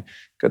happening.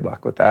 Good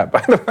luck with that,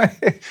 by the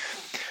way.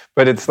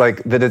 But it's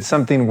like that it's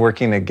something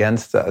working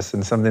against us,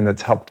 and something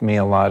that's helped me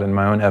a lot in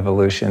my own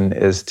evolution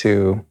is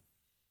to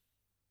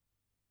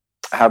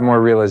have more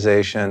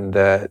realization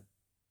that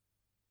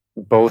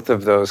both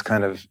of those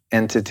kind of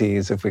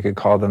entities, if we could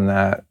call them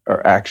that,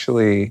 are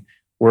actually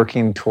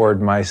working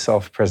toward my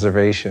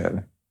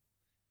self-preservation,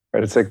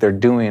 right? It's like they're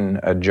doing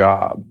a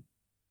job.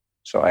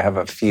 So I have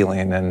a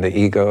feeling, and the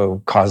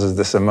ego causes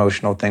this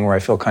emotional thing where I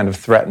feel kind of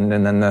threatened,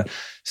 and then the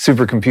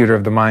supercomputer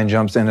of the mind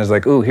jumps in and is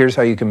like, ooh, here's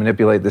how you can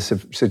manipulate this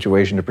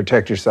situation to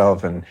protect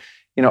yourself. And,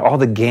 all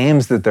the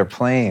games that they're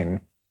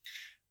playing,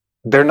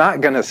 they're not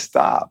going to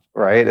stop,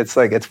 right? It's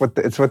like, it's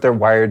what they're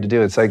wired to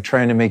do. It's like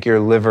trying to make your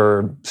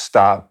liver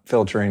stop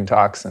filtering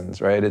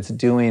toxins, right? It's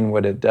doing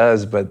what it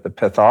does, but the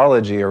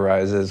pathology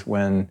arises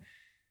when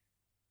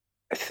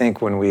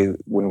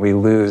we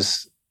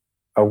lose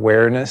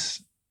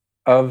awareness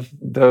of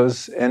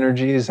those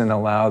energies and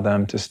allow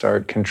them to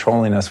start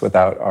controlling us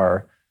without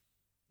our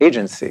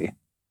agency.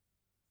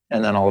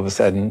 And then all of a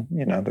sudden,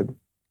 the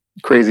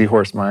crazy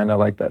horse mind, I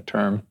like that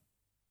term,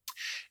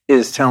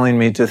 is telling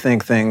me to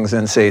think things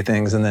and say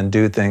things and then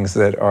do things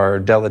that are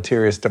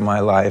deleterious to my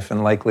life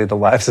and likely the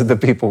lives of the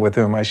people with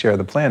whom I share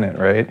the planet,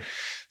 right?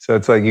 So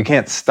it's like you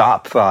can't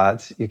stop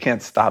thoughts, you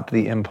can't stop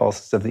the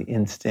impulses of the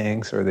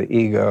instincts or the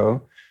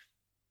ego,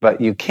 but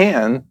you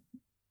can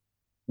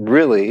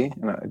really,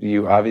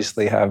 you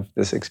obviously have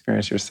this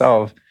experience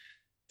yourself,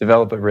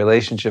 develop a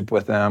relationship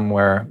with them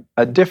where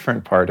a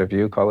different part of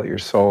you, call it your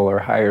soul or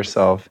higher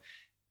self,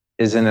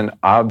 is in an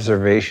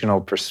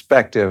observational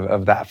perspective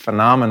of that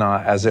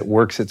phenomena as it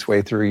works its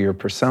way through your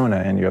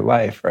persona in your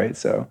life, right?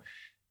 So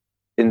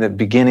in the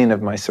beginning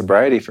of my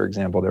sobriety, for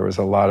example, there was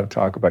a lot of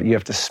talk about you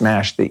have to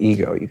smash the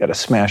ego. You got to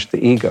smash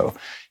the ego.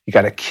 You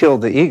got to kill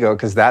the ego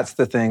because that's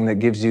the thing that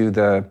gives you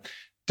the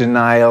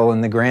denial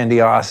and the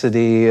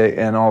grandiosity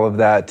and all of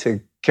that to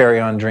carry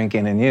on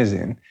drinking and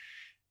using.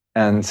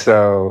 And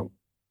so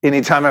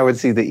anytime I would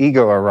see the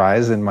ego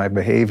arise in my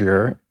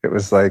behavior, it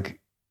was like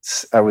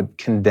I would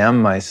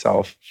condemn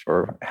myself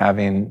for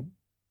having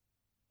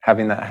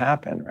that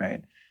happen,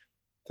 right?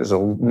 There's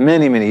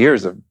many, many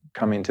years of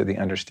coming to the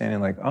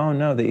understanding like, oh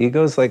no, the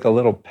ego's like a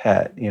little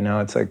pet,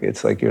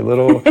 it's like your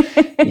little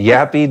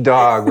yappy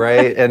dog,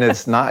 right? And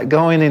it's not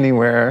going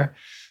anywhere.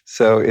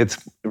 So it's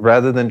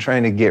rather than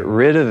trying to get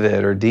rid of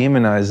it or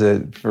demonize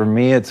it, for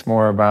me, it's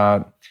more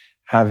about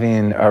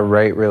having a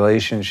right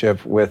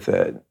relationship with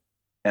it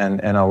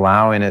and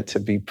allowing it to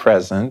be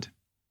present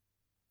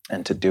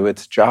and to do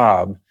its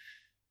job,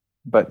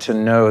 but to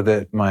know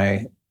that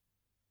my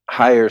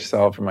higher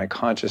self or my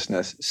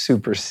consciousness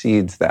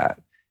supersedes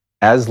that,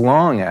 as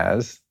long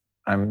as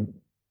I'm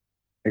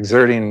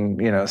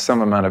exerting,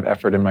 some amount of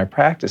effort in my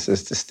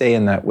practices to stay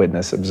in that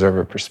witness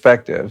observer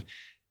perspective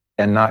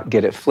and not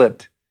get it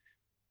flipped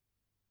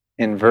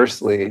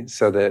inversely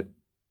so that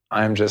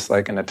I'm just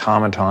like an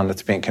automaton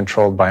that's being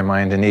controlled by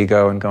mind and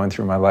ego and going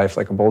through my life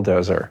like a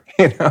bulldozer.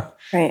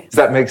 Right. Does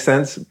that make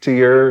sense to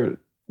your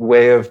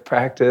way of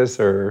practice?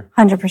 Or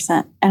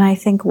 100%. And I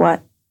think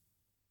what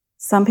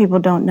some people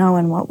don't know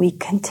and what we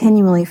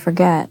continually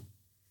forget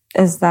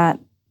is that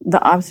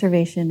the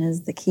observation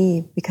is the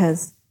key,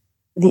 because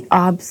the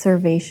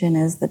observation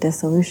is the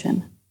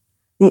dissolution.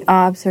 The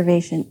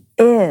observation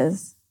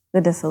is the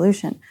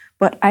dissolution.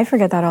 But I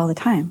forget that all the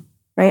time,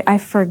 right? I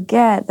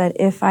forget that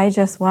if I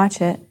just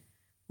watch it,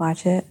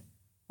 sit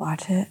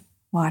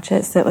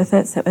with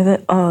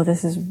it. Oh,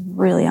 this is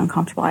really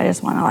uncomfortable. I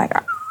just want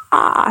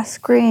to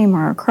scream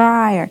or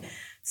cry, or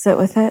sit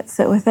with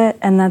it.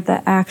 And that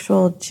the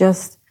actual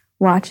just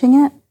watching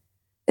it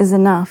is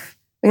enough.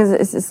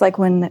 Because it's like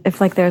if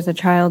there's a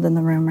child in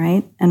the room,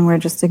 right? And we're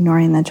just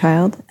ignoring the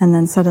child. And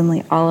then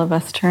suddenly all of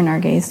us turn our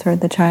gaze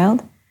toward the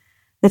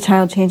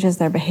child changes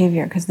their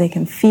behavior because they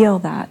can feel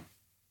the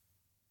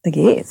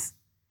gaze.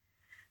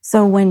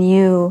 So when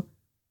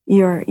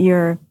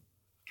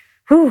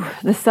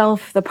the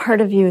self, the part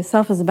of you,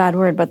 self is a bad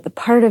word, but the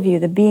part of you,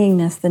 the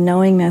beingness, the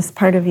knowingness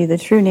part of you, the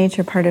true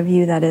nature part of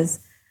you that is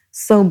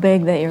so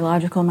big that your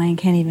logical mind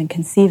can't even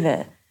conceive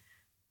it,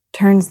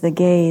 turns the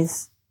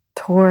gaze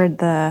toward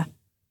the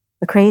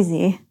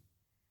crazy,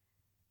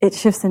 it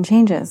shifts and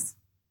changes.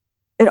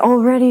 It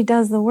already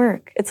does the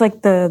work. It's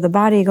like the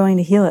body going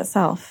to heal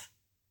itself.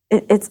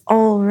 It's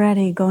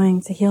already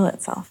going to heal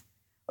itself.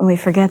 And we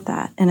forget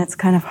that. And it's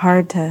kind of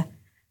hard to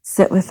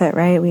sit with it,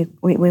 right? We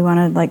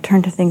want to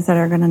turn to things that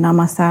are going to numb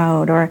us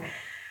out or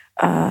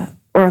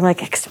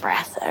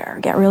express it or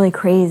get really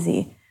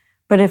crazy.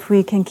 But if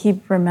we can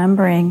keep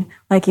remembering,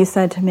 like you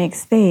said, to make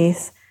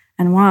space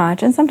and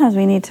watch, and sometimes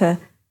we need to,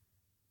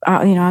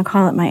 I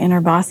call it my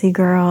inner bossy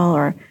girl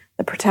or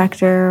the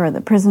protector or the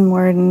prison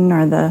warden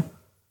or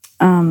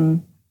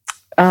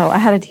I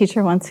had a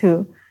teacher once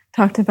who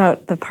talked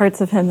about the parts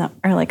of him that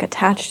are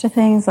attached to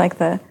things, like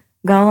the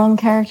Gollum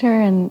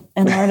character in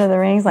Lord of the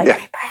Rings,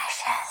 yeah.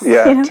 Precious.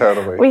 Yeah,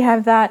 totally. We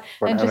have that.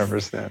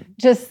 100%. And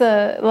just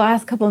the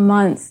last couple of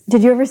months.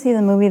 Did you ever see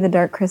the movie The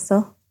Dark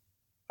Crystal?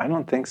 I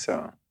don't think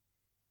so.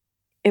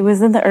 It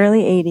was in the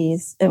early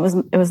 80s. It was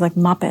like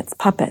Muppets,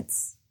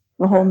 puppets,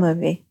 the whole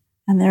movie.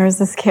 And there was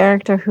this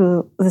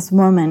this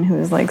woman who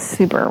was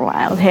super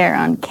wild hair,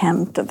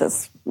 unkempt, with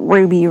this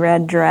ruby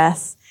red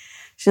dress.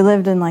 She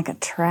lived in a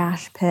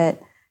trash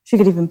pit. She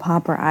could even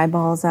pop her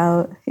eyeballs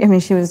out. I mean,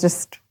 she was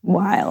just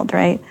wild,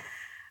 right?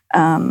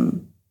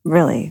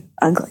 Really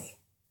ugly.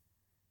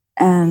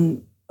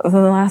 And for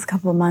the last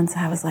couple of months,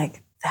 I was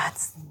like,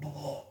 that's me.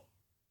 Oh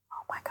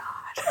my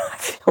God, I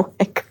feel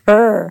like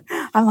her.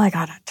 I'm on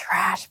a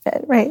trash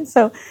pit, right?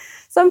 So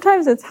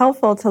sometimes it's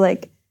helpful to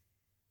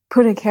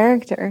put a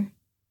character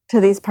to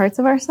these parts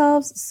of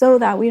ourselves so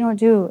that we don't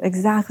do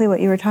exactly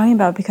what you were talking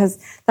about, because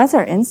that's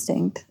our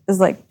instinct,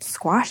 is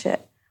squash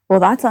it. Well,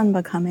 that's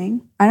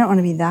unbecoming. I don't want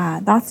to be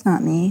that. That's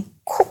not me.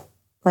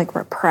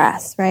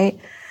 Repress, right?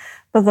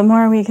 But the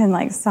more we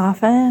can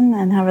soften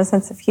and have a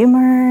sense of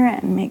humor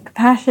and make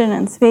compassion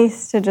and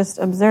space to just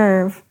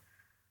observe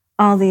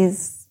all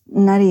these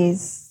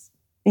nutcase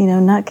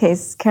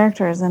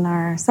characters in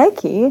our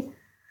psyche,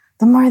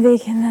 the more they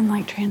can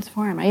then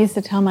transform. I used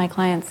to tell my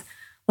clients,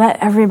 let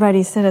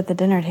everybody sit at the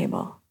dinner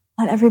table.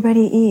 Let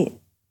everybody eat.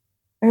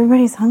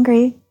 Everybody's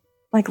hungry.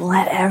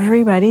 Let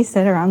everybody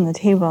sit around the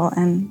table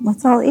and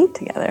let's all eat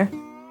together.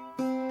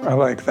 I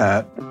like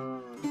that.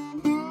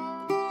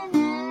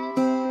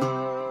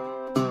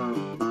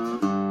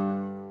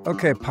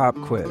 Okay, pop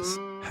quiz.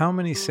 How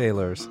many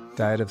sailors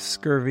died of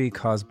scurvy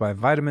caused by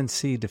vitamin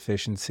C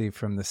deficiency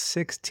from the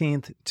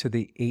 16th to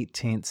the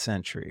 18th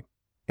century?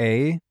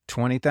 A,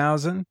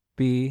 20,000,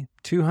 B,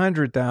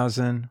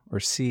 200,000, or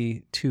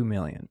C, 2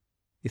 million?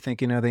 You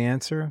think you know the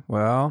answer?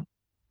 Well,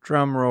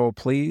 drum roll,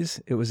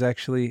 please. It was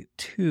actually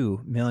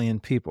 2 million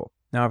people.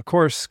 Now, of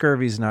course,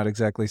 scurvy is not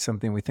exactly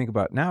something we think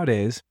about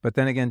nowadays, but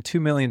then again, 2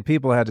 million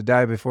people had to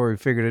die before we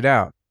figured it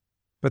out.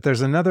 But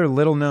there's another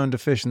little-known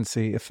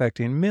deficiency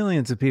affecting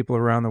millions of people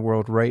around the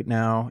world right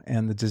now,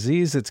 and the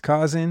disease it's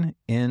causing?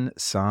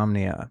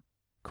 Insomnia.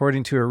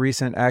 According to a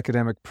recent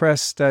academic press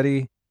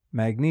study,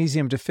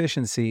 magnesium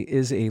deficiency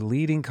is a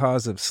leading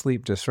cause of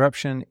sleep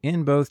disruption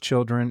in both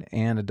children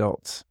and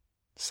adults.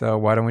 So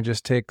why don't we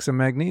just take some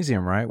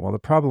magnesium, right? Well, the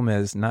problem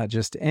is not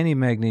just any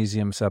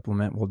magnesium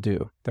supplement will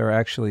do. There are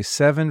actually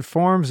 7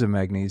 forms of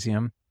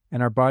magnesium,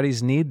 and our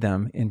bodies need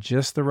them in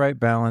just the right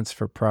balance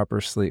for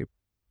proper sleep.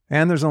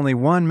 And there's only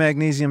one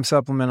magnesium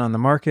supplement on the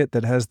market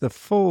that has the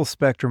full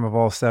spectrum of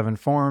all 7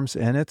 forms,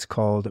 and it's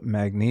called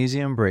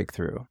Magnesium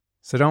Breakthrough.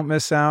 So don't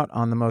miss out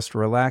on the most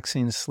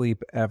relaxing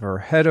sleep ever.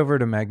 Head over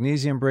to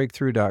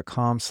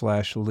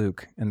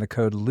magnesiumbreakthrough.com/Luke, and the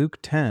code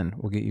Luke10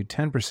 will get you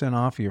 10%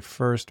 off your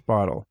first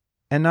bottle.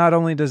 And not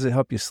only does it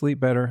help you sleep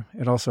better,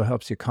 it also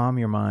helps you calm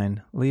your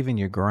mind, leaving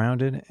you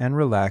grounded and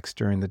relaxed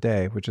during the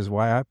day, which is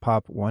why I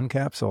pop 1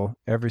 capsule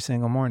every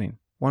single morning.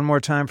 One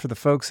more time for the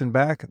folks in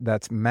back,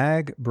 that's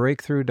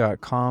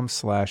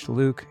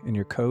magbreakthrough.com/Luke, and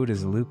your code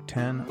is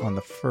Luke10 on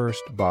the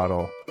first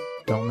bottle.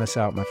 Don't miss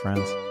out, my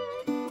friends.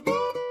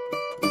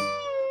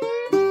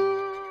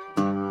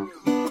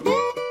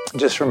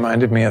 Just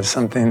reminded me of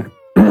something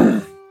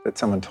that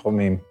someone told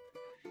me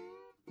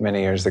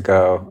many years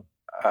ago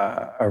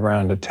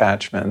around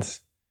attachments.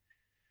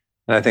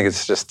 And I think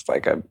it's just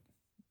like an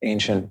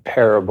ancient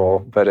parable,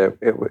 but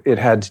it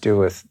had to do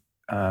with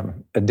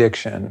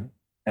addiction.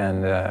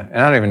 And I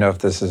don't even know if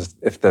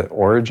the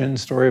origin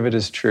story of it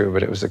is true,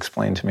 but it was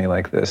explained to me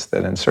like this,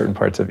 that in certain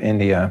parts of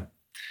India,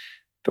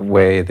 the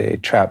way they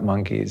trap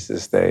monkeys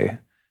is they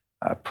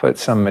put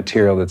some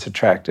material that's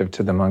attractive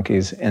to the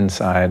monkeys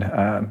inside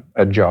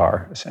a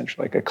jar,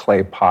 essentially like a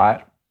clay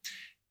pot.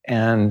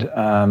 And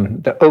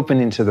the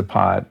opening to the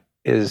pot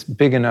is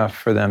big enough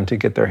for them to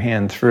get their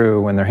hand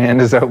through when their hand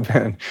is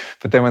open.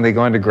 But then when they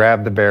go in to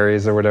grab the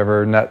berries or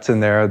whatever, nuts in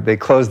there, they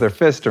close their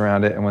fist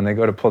around it. And when they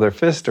go to pull their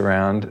fist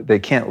around, they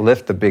can't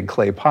lift the big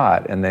clay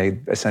pot, and they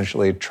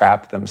essentially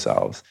trap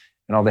themselves.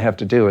 And all they have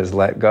to do is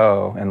let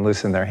go and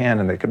loosen their hand,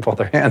 and they can pull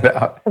their hand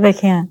out. They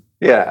can.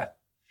 Yeah.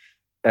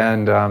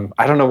 And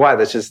I don't know why.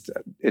 That's just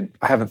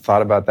I haven't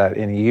thought about that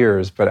in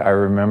years. But I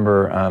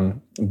remember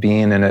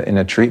being in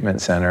a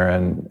treatment center,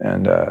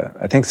 and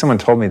I think someone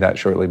told me that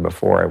shortly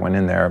before I went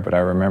in there. But I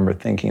remember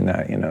thinking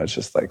that it's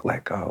just like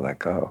let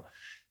go,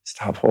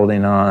 stop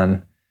holding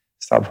on.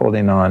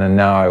 And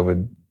now I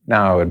would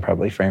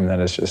probably frame that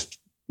as just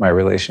my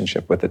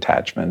relationship with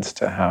attachments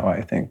to how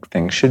I think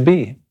things should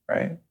be,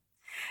 right?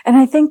 And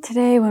I think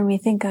today when we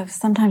think of,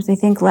 sometimes we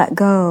think let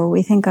go,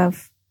 we think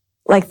of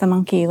like the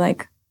monkey,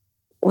 like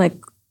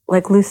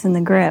loosen the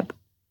grip.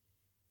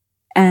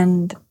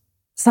 And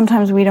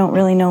sometimes we don't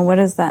really know what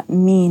does that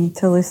mean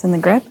to loosen the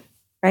grip,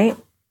 right?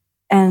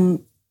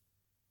 And,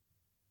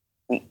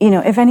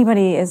 if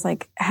anybody is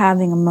like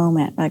having a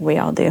moment, like we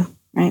all do,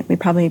 right?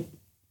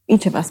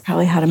 Each of us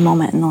probably had a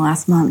moment in the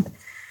last month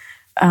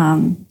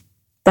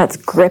that's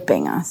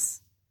gripping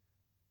us.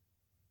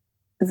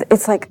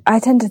 It's like, I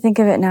tend to think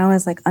of it now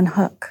as like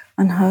unhook.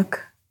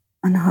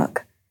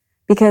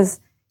 Because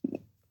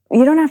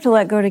you don't have to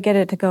let go to get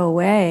it to go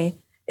away.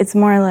 It's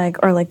more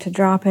like, or like to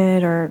drop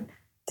it or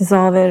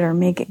dissolve it or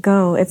make it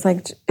go. It's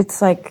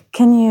like,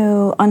 can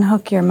you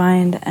unhook your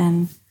mind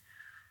and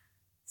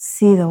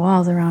see the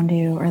walls around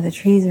you or the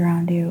trees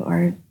around you?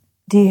 Or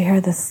do you hear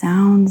the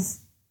sounds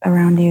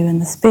around you in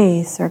the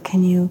space? Or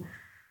can you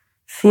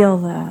feel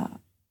the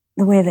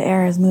way the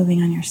air is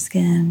moving on your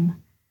skin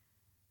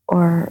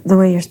or the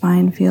way your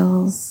spine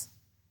feels?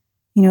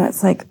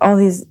 It's like all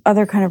these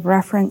other kind of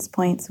reference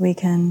points we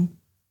can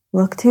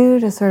look to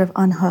sort of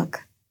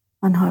unhook.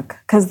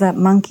 Because that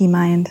monkey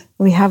mind,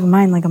 we have a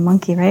mind like a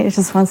monkey, right? It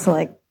just wants to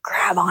like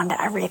grab onto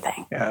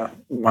everything. Yeah,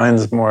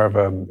 mine's more of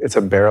it's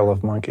a barrel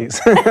of monkeys.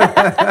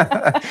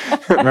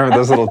 Remember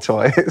those little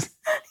toys?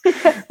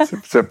 Yeah.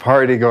 It's a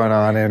party going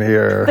on in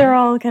here. They're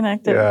all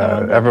connected.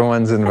 Yeah,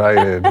 everyone's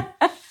invited.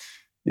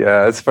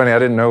 Yeah, it's funny. I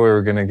didn't know we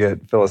were going to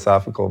get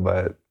philosophical,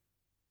 but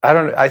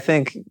I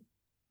think,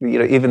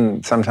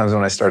 even sometimes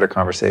when I start a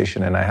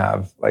conversation and I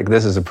have, like,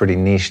 this is a pretty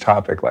niche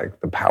topic,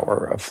 like the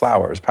power of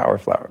flowers, flower.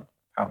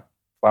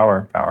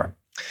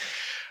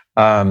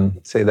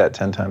 Say that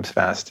 10 times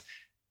fast.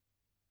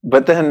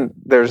 But then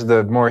there's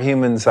the more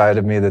human side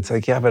of me that's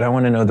like, yeah, but I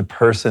want to know the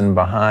person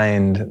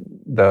behind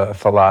the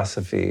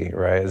philosophy,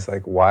 right? It's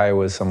like, why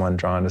was someone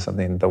drawn to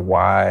something? The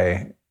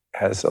why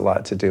has a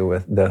lot to do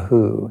with the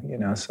who,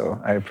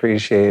 So I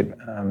appreciate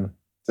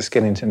just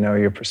getting to know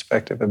your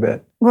perspective a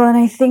bit. Well, and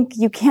I think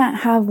you can't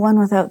have one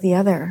without the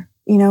other.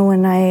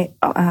 When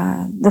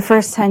the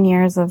first 10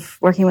 years of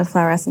working with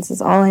flower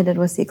essences, all I did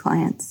was see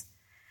clients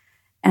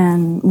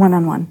and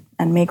one-on-one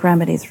and make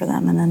remedies for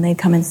them. And then they'd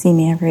come and see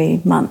me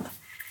every month.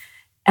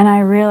 And I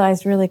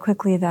realized really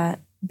quickly that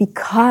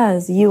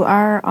because you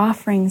are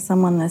offering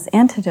someone this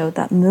antidote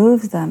that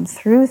moves them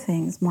through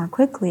things more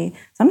quickly,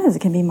 sometimes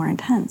it can be more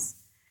intense.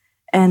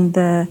 And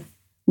the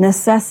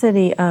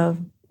necessity of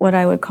what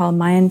I would call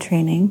mind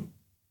training,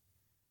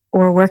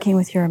 or working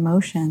with your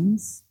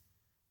emotions,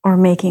 or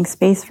making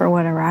space for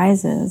what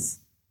arises,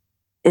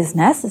 is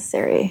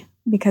necessary,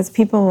 because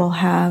people will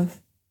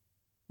have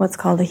what's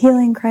called a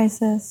healing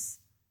crisis,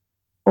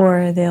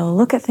 or they'll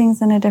look at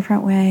things in a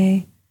different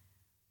way.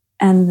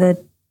 And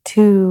the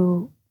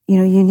two,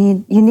 you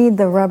need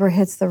the rubber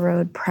hits the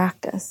road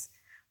practice.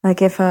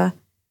 Like if a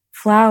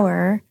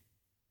flower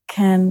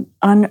can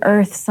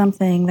unearth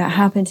something that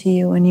happened to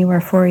you when you were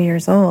 4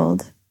 years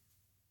old,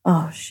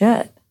 oh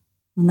shit,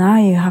 now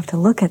you have to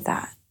look at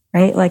that,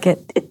 right? Like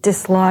it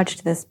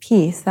dislodged this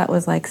piece that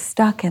was like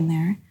stuck in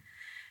there.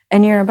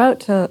 and you're about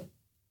to,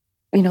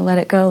 let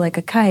it go like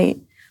a kite.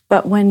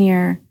 But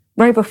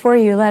right before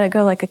you let it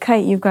go like a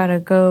kite, you've got to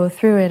go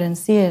through it and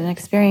see it and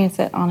experience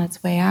it on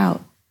its way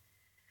out.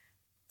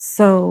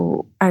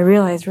 So I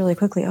realized really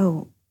quickly,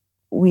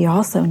 we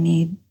also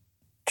need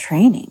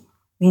training.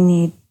 We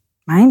need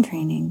mind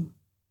training,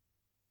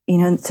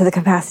 to the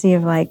capacity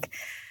of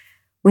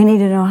we need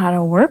to know how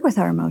to work with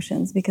our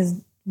emotions,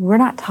 because we're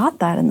not taught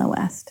that in the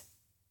West.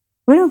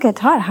 We don't get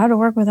taught how to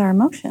work with our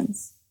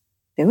emotions,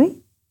 do we?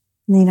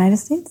 In the United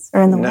States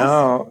or in the West?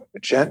 No,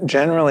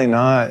 generally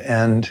not.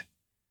 And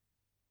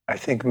I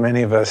think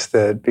many of us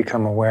that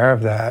become aware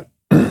of that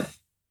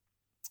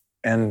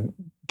and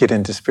get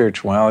into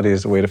spirituality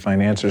as a way to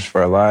find answers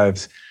for our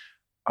lives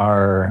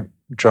are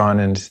drawn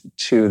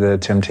into the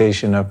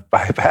temptation of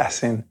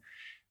bypassing,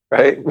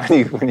 right?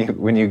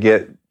 When you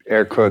get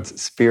air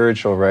quotes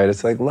spiritual, right?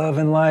 It's like love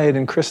and light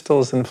and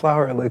crystals and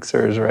flower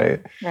elixirs,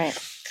 right?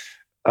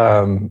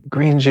 Right.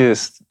 Green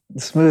juice,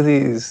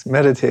 smoothies,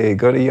 meditate,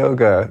 go to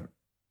yoga.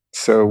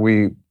 So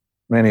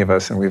many of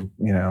us, and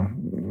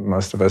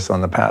most of us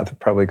on the path have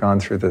probably gone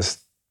through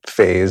this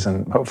phase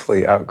and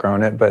hopefully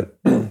outgrown it, but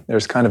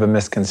there's kind of a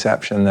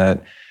misconception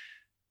that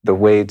the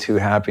way to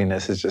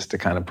happiness is just to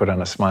kind of put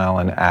on a smile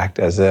and act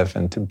as if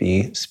and to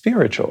be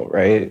spiritual,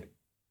 right?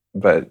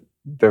 But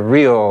the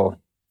real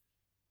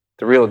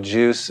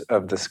juice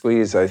of the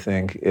squeeze, I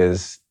think,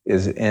 is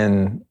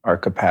in our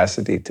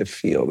capacity to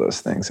feel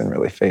those things and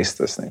really face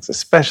those things,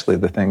 especially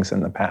the things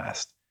in the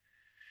past.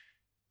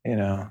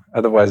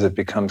 Otherwise it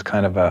becomes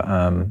kind of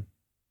a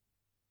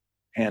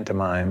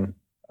pantomime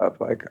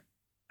of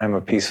I'm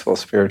a peaceful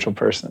spiritual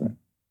person.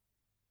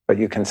 But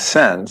you can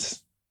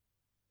sense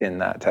in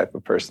that type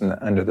of person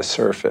that under the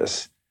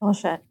surface,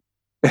 bullshit.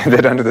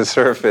 that under the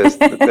surface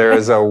that there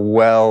is a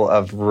well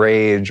of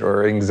rage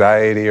or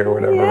anxiety or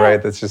whatever,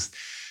 right? That's just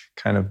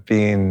kind of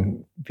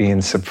being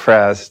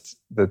suppressed.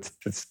 That's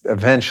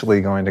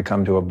eventually going to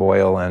come to a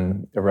boil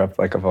and erupt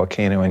like a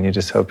volcano, and you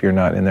just hope you're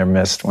not in their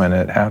midst when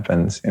it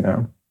happens,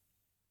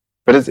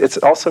 But it's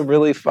also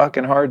really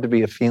fucking hard to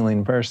be a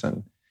feeling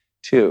person,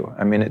 too.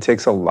 I mean, it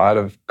takes a lot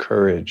of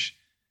courage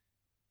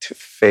to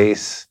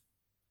face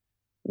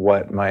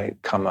what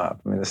might come up.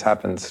 I mean, this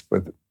happens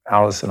with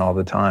Allison all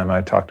the time.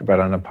 I talked about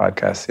it on a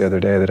podcast the other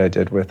day that I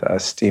did with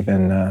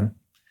Stephen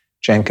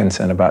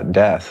Jenkinson about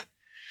death.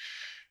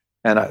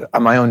 And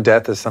my own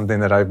death is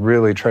something that I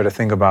really try to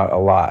think about a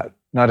lot,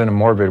 not in a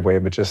morbid way,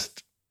 but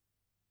just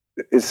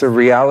it's a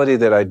reality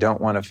that I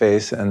don't want to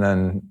face. And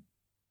then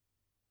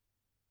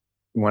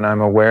when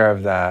I'm aware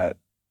of that,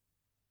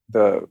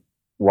 the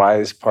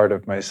wise part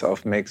of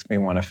myself makes me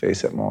want to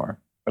face it more.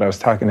 But I was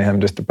talking to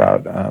him just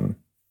about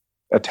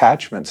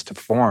attachments to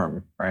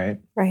form, right?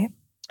 Right.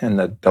 And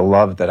the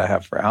love that I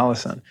have for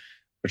Allison,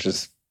 which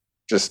is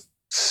just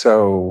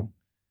so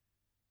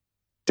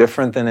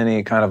different than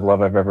any kind of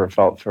love I've ever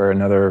felt for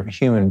another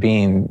human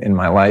being in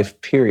my life,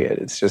 period.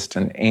 It's just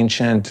an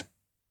ancient,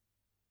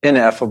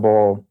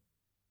 ineffable,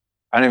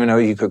 I don't even know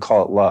you could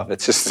call it love.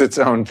 It's just its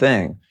own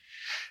thing.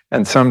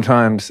 And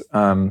sometimes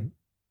I'll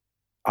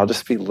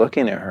just be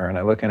looking at her and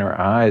I look in her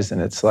eyes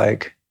and it's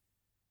like,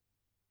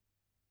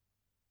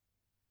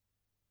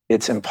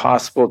 it's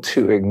impossible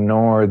to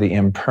ignore the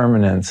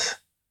impermanence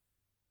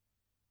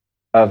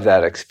of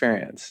that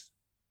experience,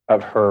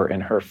 of her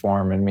in her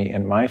form and me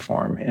in my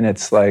form. And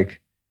it's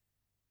like,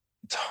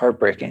 it's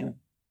heartbreaking.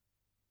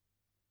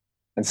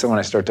 And so when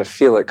I start to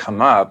feel it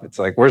come up, it's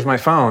like, where's my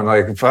phone?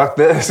 Like, fuck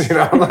this,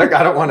 I'm like,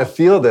 I don't want to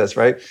feel this,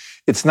 right?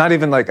 It's not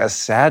even like a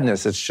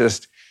sadness. It's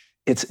just,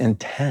 it's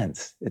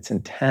intense. It's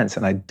intense.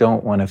 And I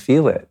don't want to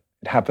feel it.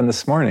 It happened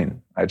this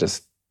morning.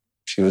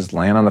 She was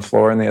laying on the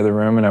floor in the other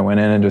room and I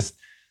went in and just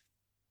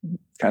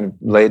kind of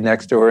laid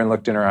next to her and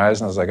looked in her eyes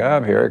and I was like,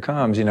 here it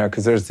comes,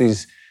 because there's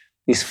these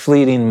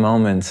fleeting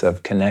moments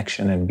of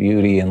connection and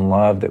beauty and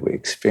love that we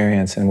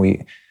experience.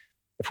 And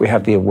if we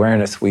have the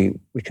awareness, we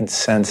can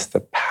sense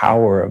the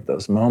power of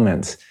those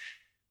moments.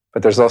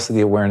 But there's also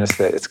the awareness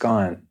that it's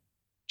gone,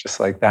 just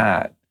like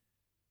that.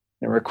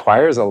 It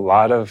requires a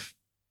lot of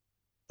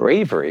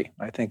bravery,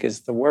 I think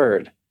is the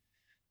word,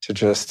 to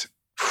just,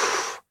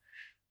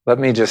 let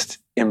me just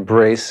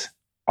embrace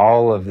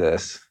all of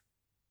this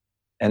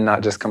and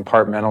not just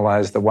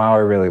compartmentalize wow, I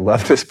really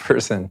love this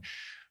person,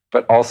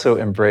 but also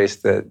embrace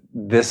that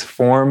this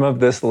form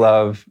of this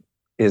love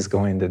is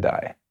going to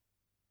die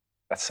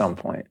at some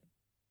point,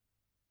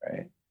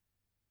 right?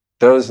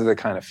 Those are the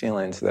kind of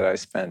feelings that I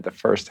spent the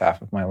first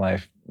half of my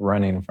life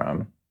running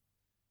from,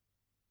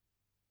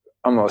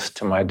 almost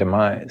to my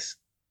demise.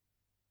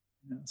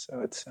 So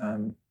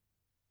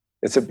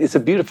it's a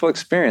beautiful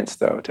experience,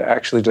 though, to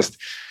actually just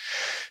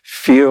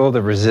feel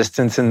the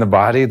resistance in the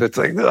body that's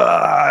like,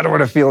 I don't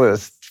want to feel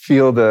this.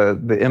 Feel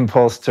the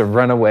impulse to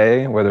run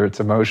away, whether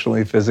it's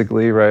emotionally,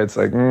 physically, right? It's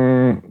like,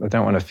 I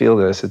don't want to feel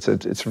this.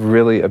 It's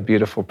really a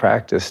beautiful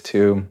practice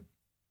to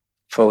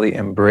fully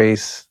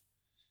embrace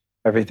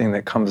everything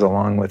that comes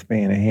along with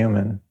being a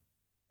human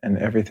and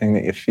everything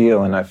that you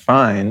feel. And I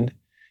find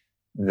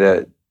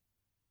that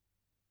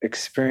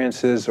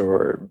experiences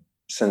or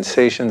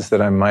sensations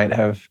that I might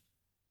have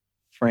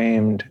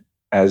framed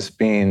as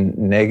being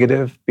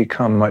negative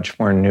become much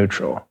more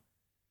neutral.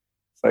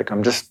 It's like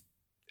I'm just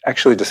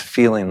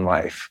feeling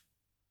life,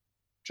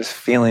 just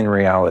feeling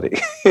reality,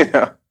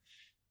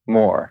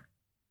 more,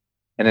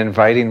 and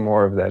inviting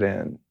more of that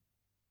in.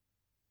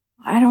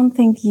 I don't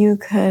think you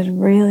could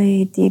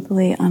really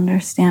deeply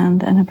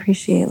understand and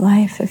appreciate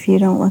life if you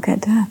don't look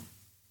at death.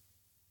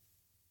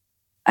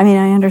 I mean,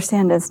 I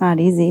understand it's not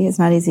easy. It's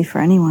not easy for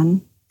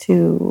anyone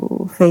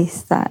to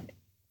face that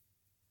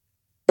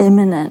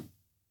imminent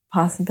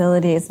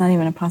possibility. It's not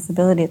even a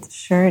possibility, it's a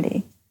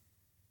surety.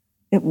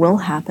 It will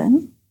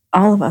happen.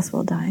 All of us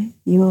will die.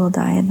 You will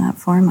die in that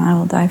form. I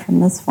will die from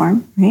this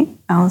form, right?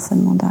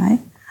 Allison will die.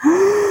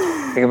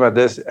 Think about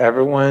this.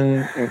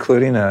 Everyone,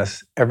 including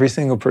us, every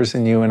single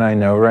person you and I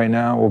know right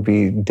now will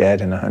be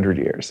dead in 100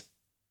 years.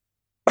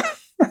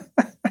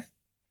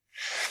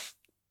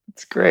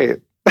 It's great.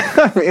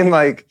 I mean,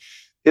 like,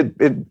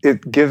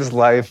 it gives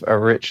life a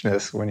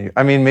richness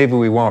maybe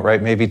we won't,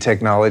 right? Maybe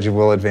technology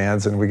will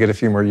advance and we get a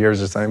few more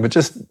years or something, but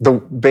just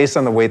based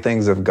on the way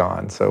things have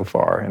gone so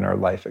far in our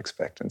life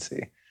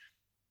expectancy.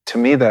 To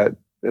me, that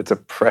it's a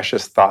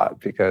precious thought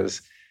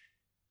because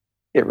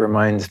it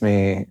reminds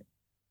me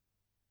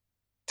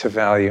to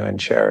value and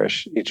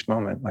cherish each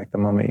moment, like the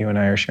moment you and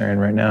I are sharing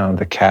right now,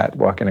 the cat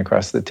walking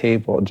across the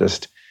table,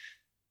 just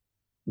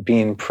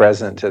being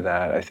present to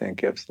that, I think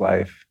gives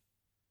life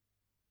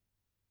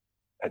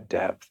a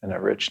depth and a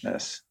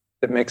richness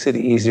that makes it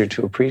easier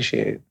to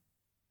appreciate.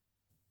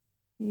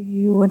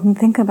 You wouldn't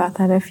think about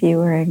that if you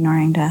were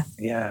ignoring death.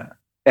 Yeah.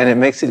 And it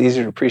makes it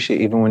easier to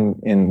appreciate even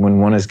when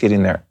one is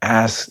getting their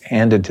ass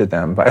handed to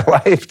them by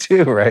life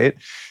too, right?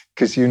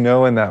 Because in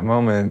that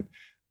moment,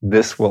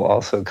 this will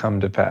also come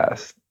to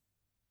pass.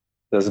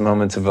 Those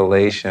moments of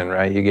elation,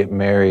 right? You get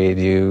married,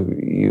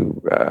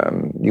 you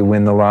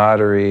win the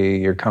lottery,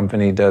 your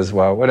company does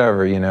well,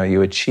 whatever,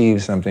 you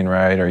achieve something,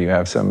 right? Or you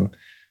have some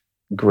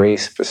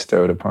grace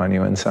bestowed upon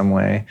you in some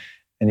way,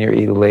 and you're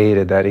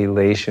elated. That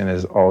elation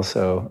is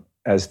also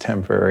as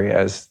temporary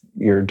as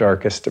your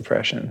darkest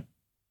depression.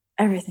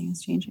 Everything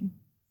is changing.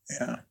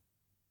 Yeah.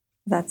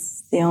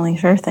 That's the only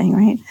sure thing,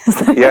 right?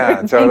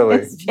 Yeah, totally.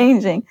 It's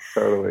changing.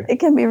 Totally.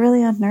 It can be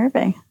really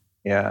unnerving.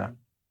 Yeah.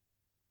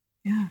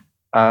 Yeah.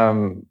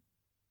 All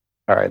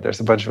right,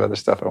 there's a bunch of other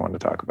stuff I want to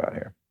talk about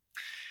here.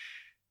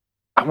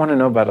 I want to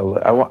know about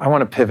I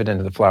want to pivot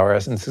into the flower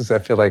essences. I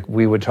feel like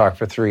we would talk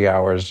for 3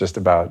 hours just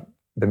about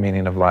the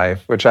meaning of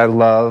life, which I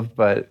love,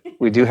 but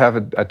we do have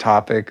a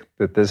topic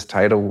that this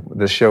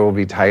show will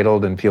be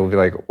titled, and people will be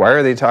like, why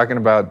are they talking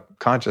about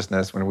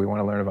consciousness when we want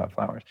to learn about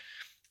flowers?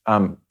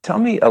 Tell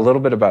me a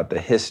little bit about the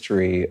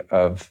history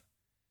of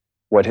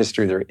what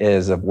history there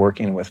is of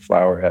working with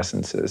flower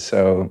essences.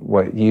 So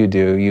what you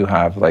do, you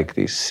have like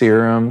these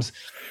serums.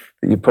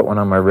 You put one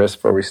on my wrist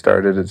before we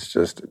started. It's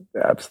just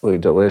absolutely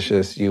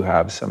delicious. You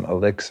have some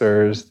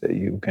elixirs that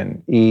you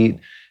can eat,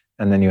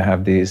 and then you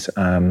have these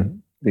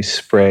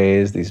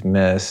sprays, these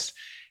mists.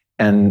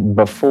 And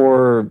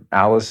before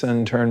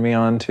Allison turned me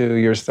on to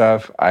your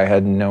stuff, I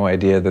had no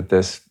idea that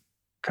this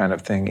kind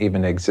of thing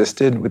even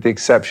existed, with the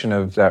exception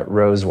of that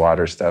rose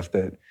water stuff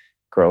that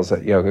girls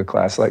at yoga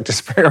class like to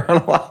spray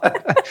around a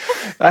lot.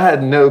 I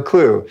had no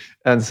clue.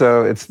 And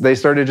so they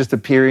started just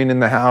appearing in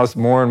the house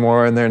more and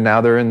more, and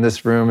now they're in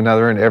this room, and now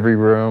they're in every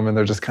room, and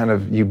they're just kind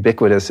of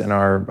ubiquitous in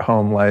our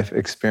home life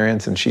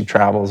experience, and she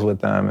travels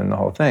with them and the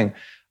whole thing.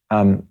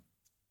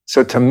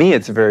 So to me,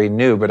 it's very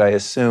new, but I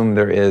assume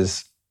there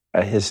is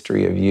a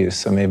history of use.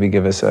 So maybe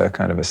give us a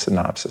kind of a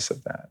synopsis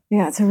of that.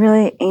 Yeah, it's a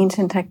really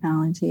ancient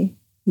technology.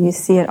 You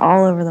see it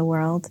all over the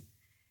world.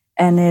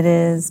 And it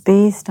is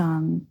based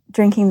on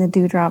drinking the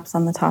dewdrops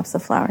on the tops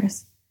of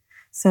flowers.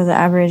 So the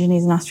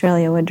Aborigines in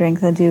Australia would drink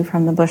the dew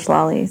from the bush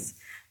lollies.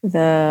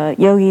 The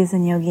yogis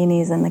and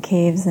yoginis in the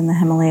caves in the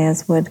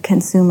Himalayas would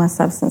consume a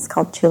substance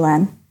called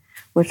chulen,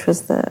 which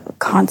was the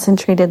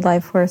concentrated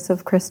life force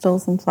of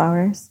crystals and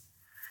flowers.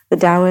 The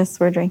Taoists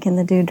were drinking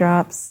the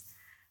dewdrops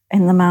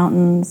in the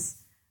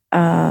mountains.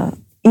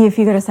 If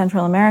you go to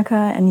Central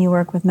America and you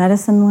work with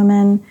medicine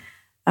women,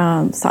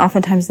 so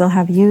oftentimes they'll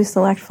have you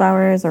select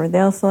flowers, or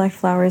they'll select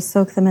flowers,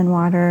 soak them in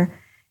water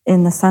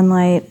in the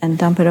sunlight and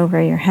dump it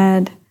over your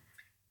head.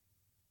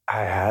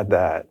 I had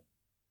that.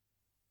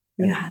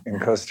 In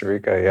Costa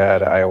Rica,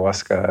 at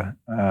ayahuasca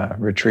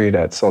retreat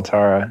at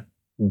Soltara.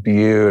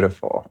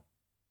 Beautiful.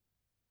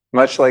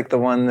 Much like the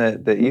one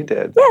that you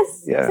did.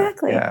 Yes, yeah,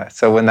 exactly. Yeah.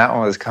 So when that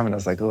one was coming, I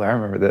was like, oh, I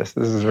remember this.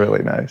 This is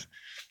really nice.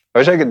 I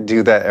wish I could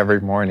do that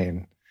every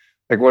morning.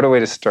 Like, what a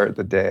way to start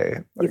the day.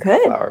 Like you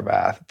could. A flower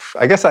bath.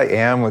 I guess I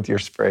am with your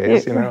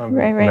sprays, right.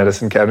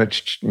 Medicine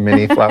cabinet,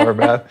 mini flower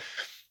bath.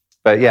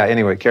 But yeah,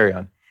 anyway, carry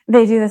on.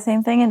 They do the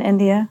same thing in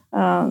India.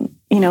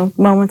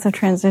 Moments of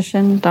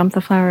transition, dump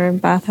the flower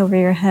bath over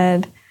your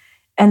head.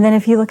 And then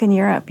if you look in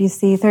Europe, you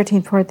see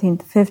 13th,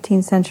 14th,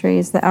 15th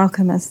centuries, the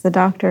alchemists, the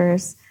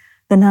doctors,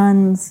 the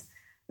nuns,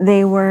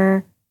 they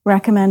were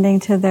recommending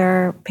to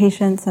their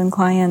patients and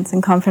clients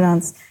and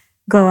confidants,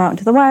 go out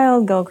into the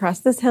wild, go across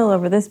this hill,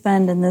 over this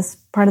bend in this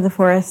part of the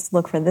forest,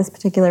 look for this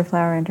particular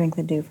flower and drink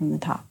the dew from the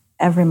top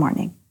every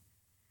morning.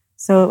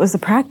 So it was a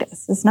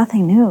practice. It's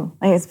nothing new.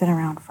 Like, it's been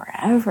around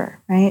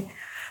forever, right?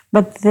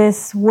 But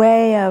this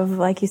way of,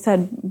 like you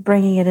said,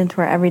 bringing it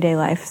into our everyday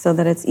life so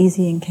that it's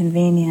easy and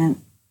convenient,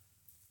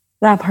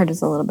 that part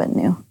is a little bit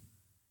new.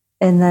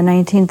 In the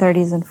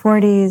 1930s and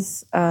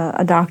 40s,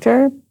 a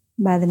doctor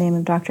by the name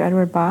of Dr.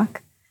 Edward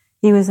Bach,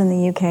 he was in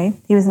the UK.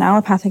 He was an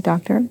allopathic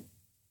doctor.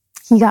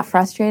 He got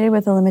frustrated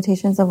with the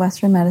limitations of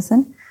Western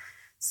medicine.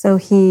 So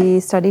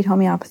he studied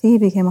homeopathy. He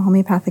became a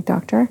homeopathic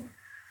doctor.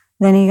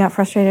 Then he got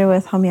frustrated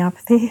with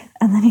homeopathy,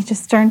 and then he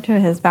just turned to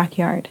his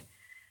backyard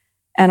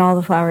and all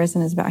the flowers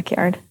in his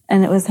backyard.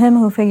 And it was him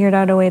who figured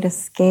out a way to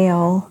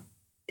scale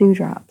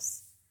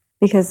dewdrops.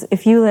 Because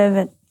if you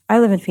I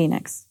live in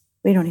Phoenix.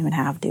 We don't even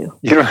have dew.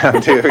 You don't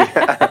have dew,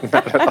 yeah.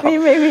 Not at all. I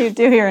mean, maybe you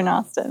do here in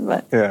Austin,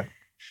 but yeah.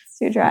 It's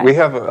too dry. We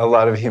have a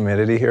lot of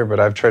humidity here, but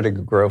I've tried to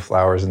grow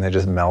flowers and they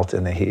just melt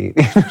in the heat.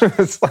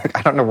 It's like,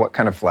 I don't know what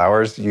kind of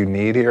flowers you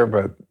need here,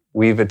 but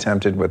we've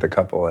attempted with a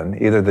couple,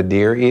 and either the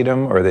deer eat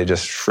them or they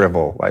just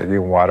shrivel. Like,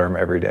 you water them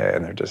every day,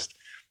 and they're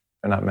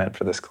not meant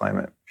for this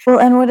climate. Well,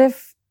 and what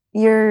if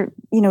your,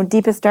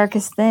 deepest,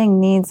 darkest thing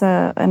needs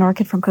an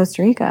orchid from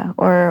Costa Rica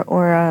or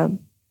a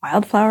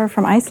wildflower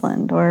from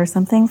Iceland or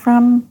something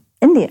from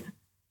India?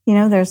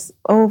 There's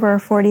over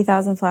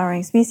 40,000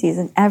 flowering species,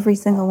 and every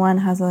single one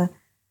has a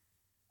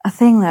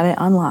thing that it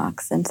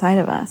unlocks inside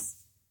of us.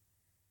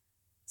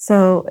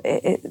 So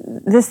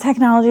this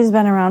technology has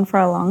been around for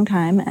a long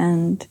time,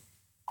 and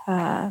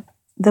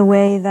the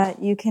way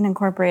that you can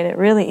incorporate it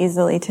really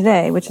easily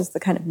today, which is the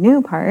kind of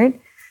new part,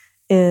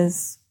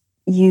 is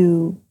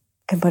you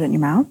can put it in your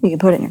mouth, you can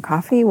put it in your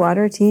coffee,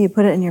 water, tea, you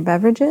put it in your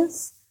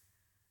beverages,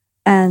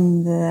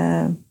 and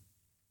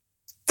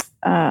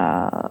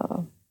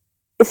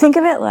think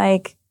of it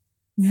like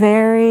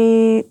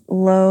very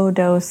low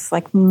dose,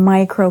 like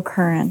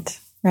microcurrent,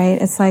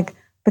 right? It's like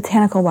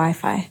botanical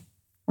Wi-Fi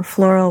or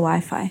floral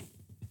Wi-Fi,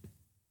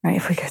 right?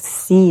 If we could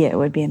see it, it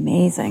would be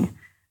amazing.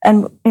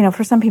 And,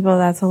 for some people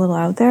that's a little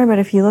out there, but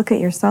if you look at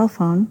your cell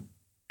phone,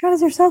 how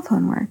does your cell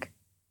phone work?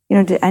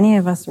 Do any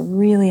of us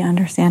really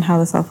understand how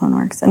the cell phone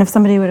works? And if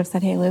somebody would have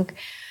said, hey, Luke,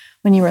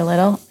 when you were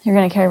little, you're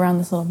going to carry around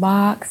this little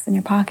box in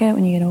your pocket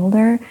when you get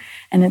older,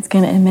 and it's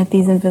going to emit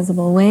these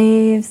invisible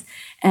waves,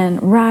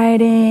 and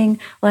riding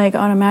like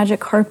on a magic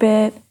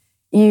carpet,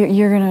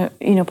 you're going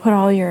to, put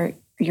all your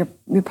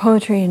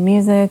poetry and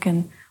music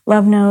and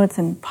love notes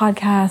and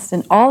podcasts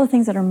and all the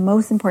things that are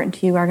most important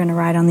to you are going to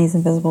ride on these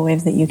invisible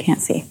waves that you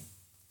can't see.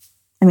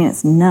 I mean,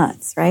 it's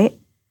nuts, right?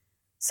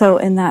 So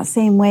in that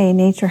same way,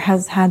 nature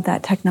has had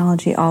that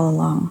technology all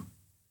along.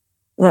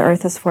 The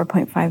Earth is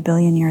 4.5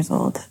 billion years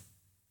old.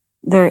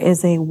 There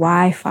is a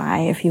Wi-Fi,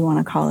 if you want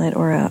to call it,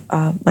 or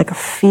a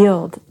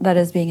field that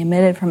is being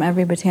emitted from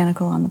every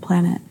botanical on the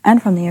planet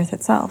and from the Earth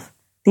itself.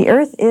 The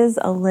Earth is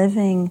a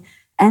living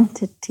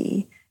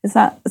entity. It's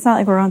not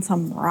like we're on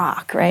some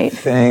rock, right?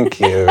 Thank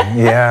you.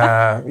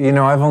 Yeah.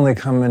 I've only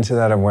come into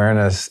that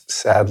awareness,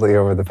 sadly,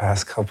 over the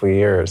past couple of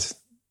years,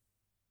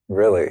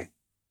 really,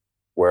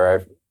 where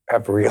I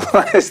have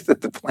realized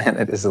that the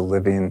planet is a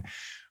living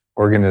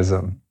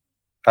organism.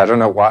 I don't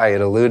know why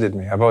it eluded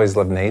me. I've always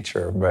loved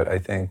nature, but I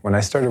think when I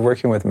started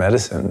working with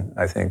medicine,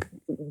 I think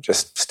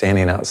just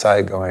standing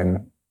outside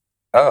going,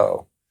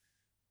 oh,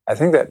 I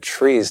think that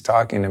tree is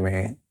talking to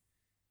me,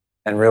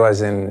 and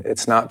realizing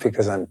it's not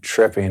because I'm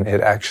tripping.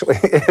 It actually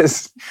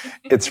is.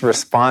 It's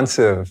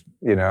responsive.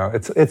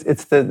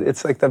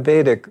 It's like the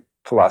Vedic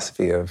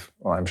philosophy of,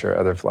 well, I'm sure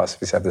other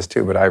philosophies have this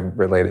too, but I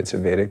relate it to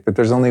Vedic, that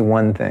there's only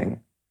one thing,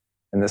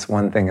 and this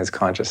one thing is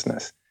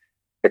consciousness,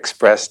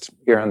 expressed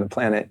here on the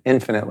planet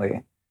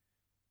infinitely.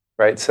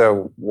 Right?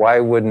 So why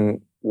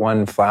wouldn't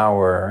one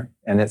flower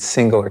and its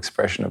single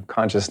expression of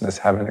consciousness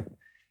have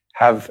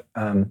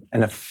an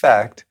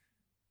effect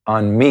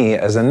on me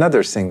as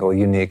another single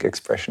unique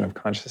expression of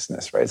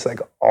consciousness? Right? It's like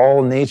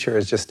all nature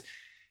is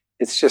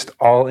it's just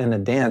all in a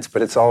dance,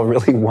 but it's all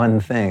really one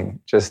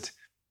thing. Just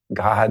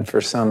God, for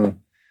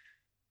some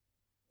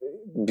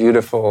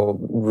beautiful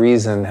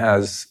reason,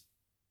 has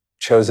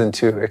chosen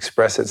to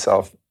express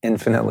itself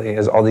infinitely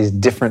as all these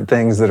different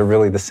things that are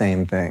really the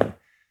same thing.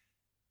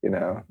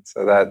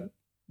 So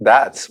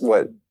that's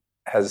what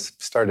has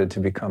started to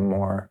become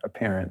more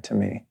apparent to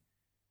me.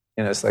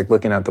 It's like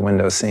looking out the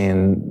window,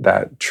 seeing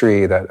that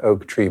tree, that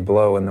oak tree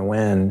blow in the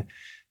wind.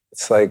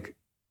 It's like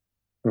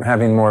I'm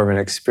having more of an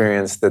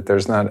experience that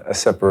there's not a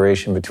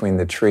separation between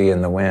the tree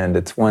and the wind.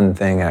 It's one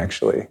thing,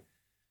 actually,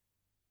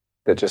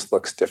 that just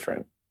looks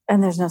different.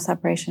 And there's no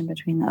separation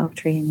between the oak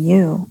tree and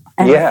you.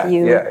 And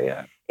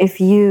Yeah. If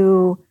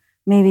you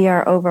maybe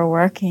are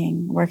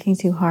working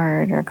too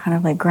hard, or kind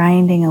of like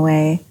grinding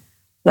away,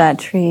 that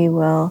tree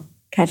will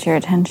catch your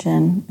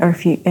attention, or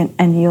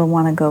and you'll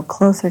want to go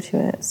closer to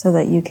it so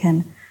that you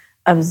can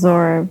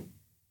absorb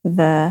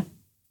if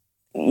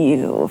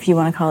you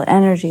want to call it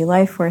energy,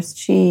 life force,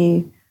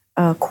 chi,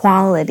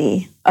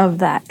 quality of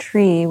that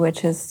tree,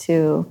 which is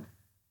to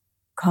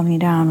calm you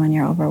down when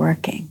you're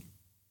overworking.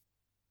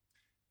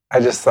 I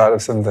just thought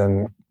of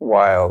something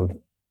wild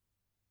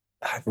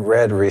I've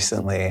read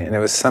recently, and it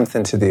was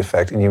something to the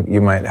effect, and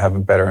you might have a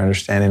better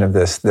understanding of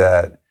this,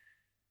 that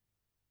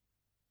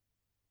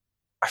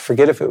I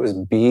forget if it was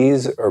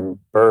bees or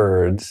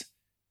birds,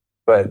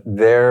 but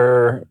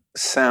their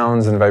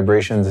sounds and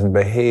vibrations and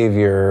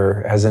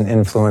behavior has an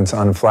influence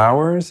on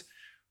flowers,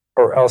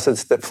 or else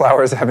it's that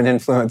flowers have an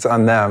influence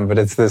on them. But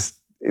it's this,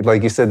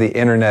 like you said, the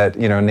internet,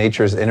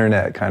 nature's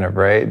internet kind of,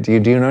 right? Do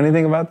you know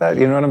anything about that?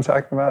 You know what I'm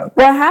talking about?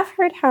 Well, I have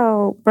heard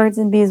how birds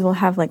and bees will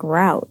have like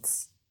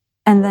routes.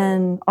 And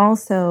then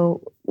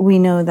also we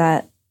know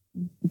that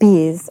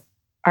bees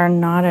are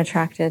not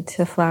attracted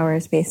to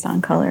flowers based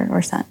on color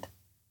or scent,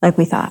 like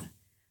we thought.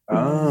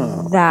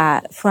 Oh.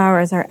 That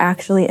flowers are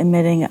actually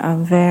emitting a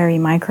very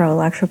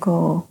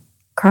microelectrical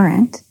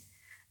current,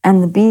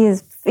 and the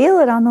bees feel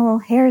it on the little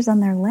hairs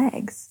on their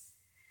legs.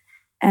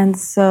 And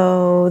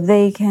so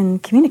they can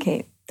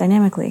communicate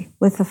dynamically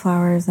with the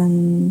flowers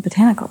and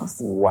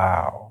botanicals.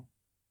 Wow.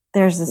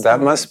 There's this.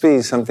 That must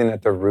be something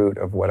at the root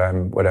of what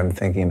I'm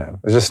thinking of.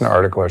 It was just an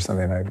article or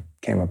something I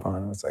came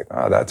upon. I was like,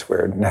 oh, that's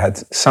weird. And it had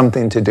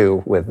something to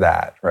do with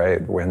that,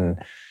 right?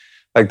 When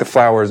like the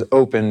flowers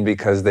open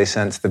because they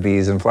sense the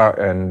bees and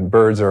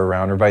birds are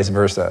around, or vice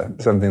versa,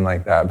 something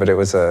like that. But it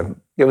was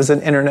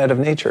an internet of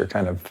nature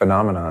kind of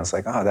phenomenon. It's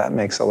like, oh, that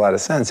makes a lot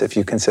of sense if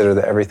you consider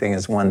that everything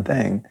is one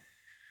thing.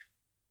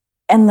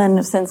 And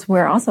then since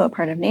we're also a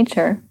part of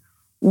nature,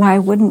 why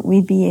wouldn't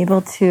we be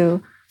able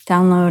to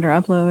download or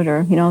upload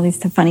or, all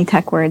these funny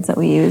tech words that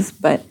we use,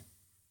 but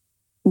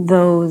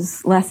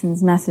those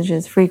lessons,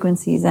 messages,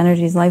 frequencies,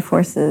 energies, life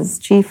forces,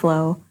 chi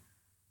flow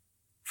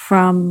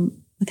from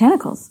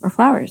botanicals or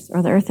flowers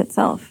or the earth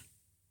itself?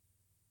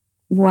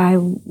 Why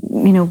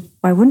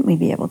wouldn't we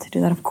be able to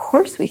do that? Of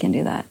course we can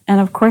do that. And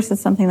of course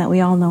it's something that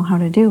we all know how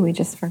to do. We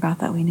just forgot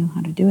that we knew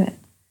how to do it.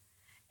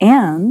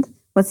 And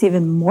what's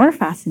even more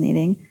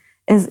fascinating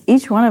is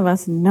each one of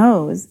us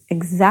knows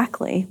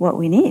exactly what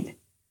we need.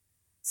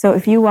 So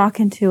if you walk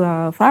into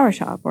a flower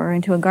shop or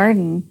into a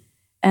garden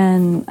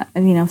and,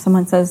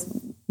 someone says,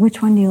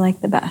 which one do you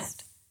like the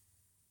best?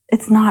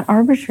 It's not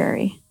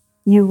arbitrary.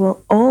 You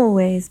will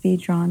always be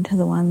drawn to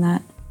the one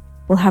that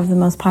will have the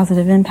most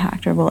positive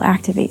impact or will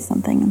activate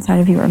something inside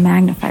of you or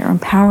magnify or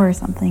empower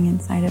something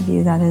inside of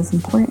you that is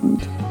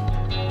important.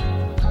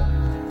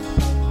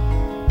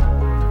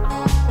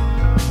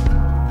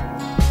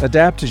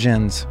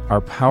 Adaptogens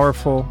are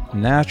powerful,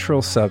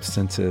 natural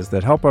substances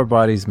that help our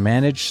bodies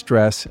manage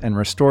stress and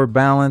restore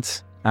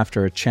balance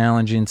after a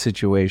challenging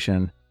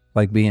situation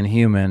like being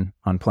human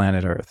on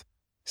planet Earth.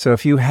 So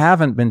if you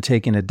haven't been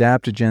taking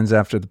adaptogens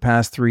after the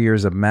past 3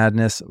 years of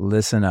madness,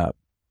 listen up.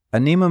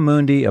 Anima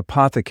Mundi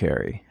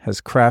Apothecary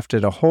has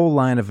crafted a whole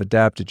line of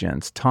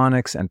adaptogens,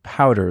 tonics, and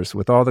powders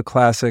with all the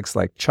classics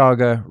like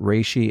chaga,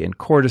 reishi, and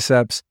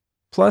cordyceps,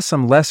 plus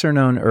some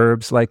lesser-known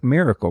herbs like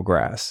miracle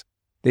grass.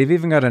 They've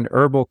even got an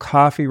herbal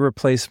coffee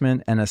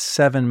replacement and a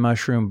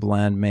 7-mushroom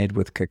blend made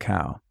with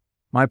cacao.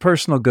 My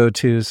personal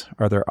go-tos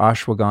are their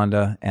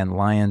ashwagandha and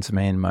lion's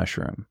mane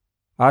mushroom.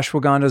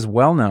 Ashwagandha is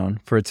well known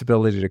for its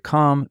ability to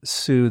calm,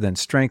 soothe, and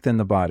strengthen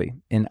the body.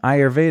 In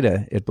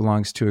Ayurveda, it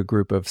belongs to a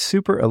group of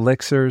super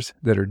elixirs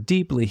that are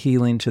deeply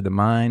healing to the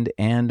mind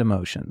and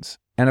emotions.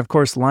 And of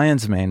course,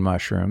 lion's mane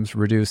mushrooms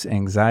reduce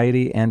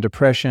anxiety and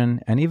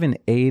depression and even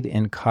aid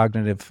in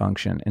cognitive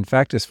function. In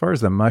fact, as far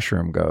as the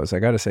mushroom goes, I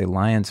got to say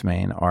lion's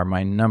mane are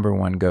my number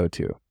one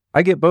go-to.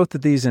 I get both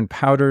of these in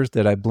powders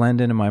that I blend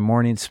into my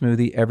morning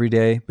smoothie every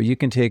day, but you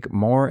can take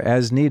more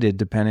as needed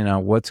depending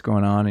on what's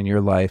going on in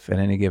your life at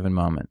any given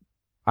moment.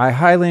 I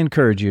highly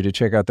encourage you to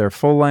check out their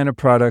full line of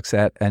products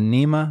at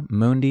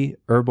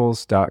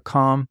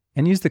animamundiherbals.com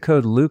and use the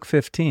code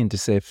Luke15 to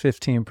save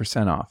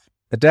 15% off.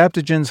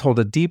 Adaptogens hold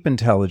a deep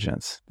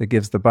intelligence that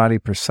gives the body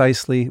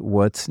precisely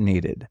what's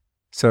needed.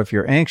 So if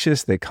you're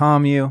anxious, they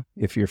calm you.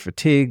 If you're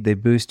fatigued, they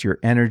boost your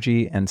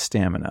energy and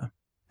stamina.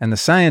 And the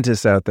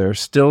scientists out there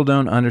still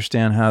don't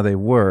understand how they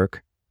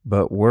work,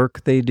 but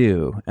work they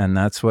do, and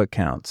that's what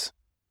counts.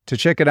 To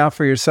check it out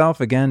for yourself,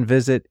 again,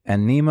 visit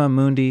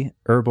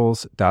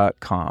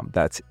animamundiherbals.com.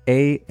 That's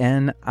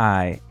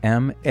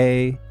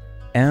ANIMAMUNDI,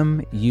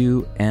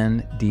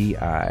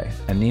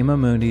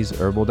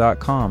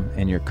 animamundisherbal.com,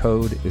 and your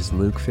code is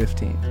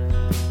Luke15.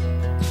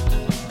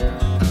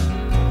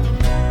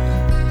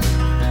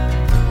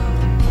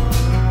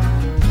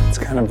 It's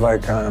kind of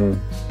like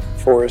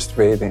forest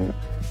bathing.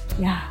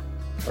 Yeah.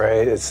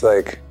 Right? It's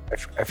like,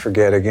 I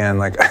forget again,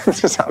 like I'm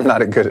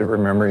not good at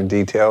remembering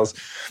details,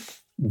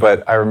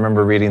 but I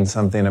remember reading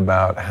something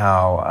about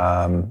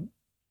how,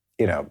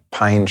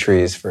 pine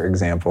trees, for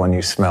example, and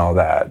you smell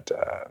that,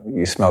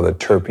 you smell the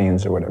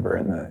terpenes or whatever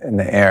in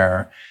the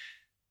air,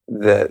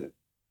 that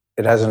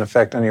it has an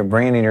effect on your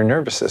brain and your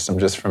nervous system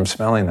just from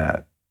smelling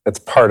that. That's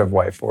part of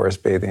why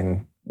forest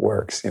bathing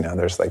works.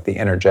 There's like the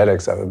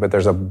energetics of it, but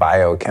there's a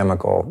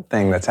biochemical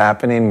thing that's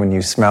happening when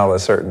you smell a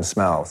certain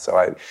smell. So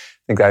I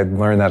think I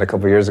learned that a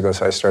couple of years ago.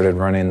 So I started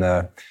running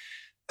the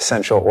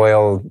essential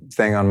oil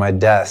thing on my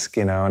desk,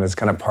 and it's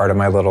kind of part of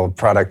my little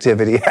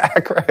productivity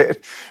hack, right?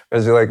 I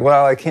was like,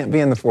 well, I can't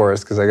be in the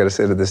forest because I got to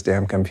sit at this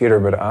damn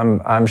computer, but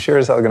I'm sure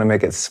as hell going to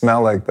make it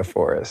smell like the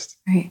forest.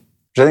 Right.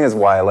 Which I think is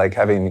why I like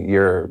having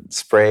your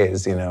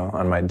sprays,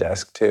 on my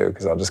desk too,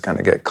 because I'll just kind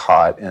of get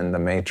caught in the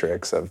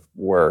matrix of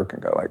work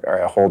and go like, all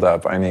right, hold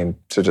up, I need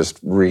to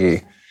just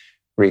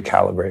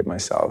recalibrate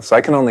myself. So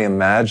I can only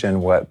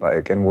imagine what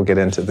and we'll get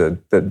into the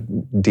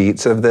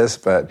deets of this,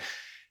 but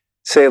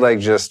say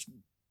just,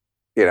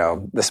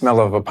 the smell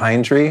of a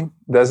pine tree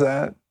does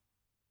that.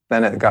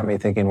 Then it got me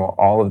thinking, well,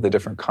 all of the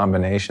different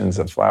combinations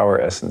of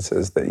flower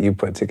essences that you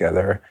put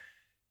together,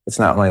 it's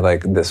not only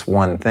this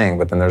one thing,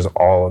 but then there's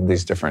all of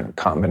these different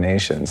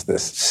combinations,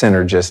 this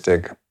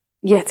synergistic.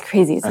 Yeah, it's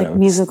crazy. It's like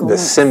musical. The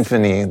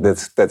symphony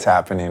that's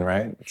happening,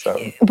 right?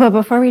 So, but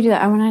before we do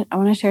that, I want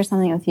to share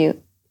something with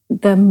you.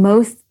 The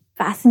most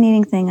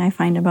fascinating thing I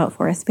find about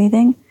forest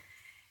bathing,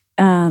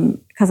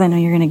 because I know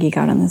you're going to geek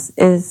out on this,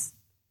 is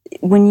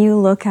when you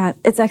look at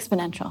it's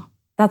exponential.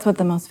 That's what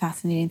the most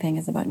fascinating thing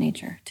is about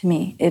nature. To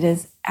me, it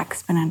is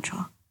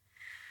exponential.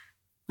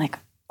 Like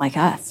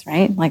us,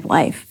 right? Like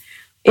life.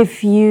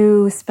 If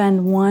you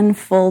spend one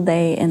full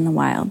day in the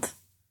wild,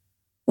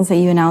 let's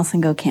say you and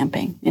Allison go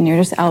camping and you're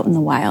just out in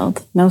the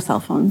wild, no cell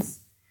phones,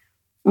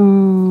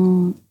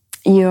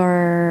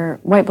 your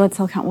white blood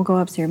cell count will go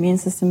up, so your immune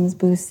system is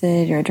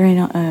boosted, your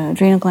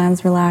adrenal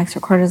glands relax,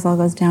 your cortisol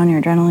goes down,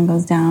 your adrenaline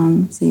goes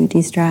down, so you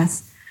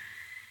de-stress.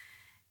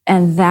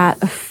 And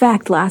that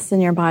effect lasts in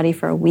your body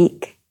for a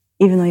week,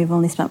 even though you've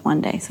only spent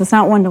one day. So it's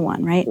not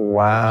one-to-one, right?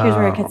 Wow. Here's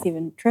where it gets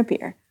even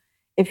trippier.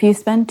 If you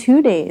spend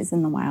 2 days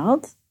in the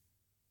wild,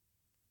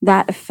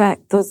 that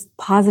effect, those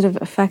positive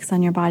effects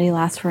on your body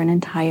last for an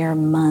entire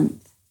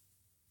month.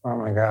 Oh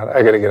my God,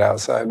 I got to get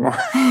outside more.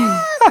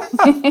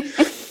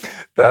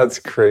 That's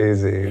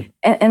crazy.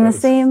 And the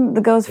same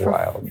goes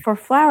for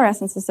flower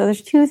essences. So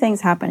there's two things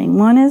happening.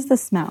 One is the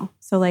smell.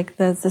 So like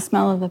the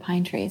smell of the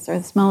pine trees or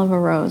the smell of a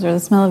rose or the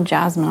smell of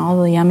jasmine,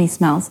 all the yummy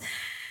smells.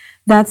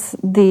 That's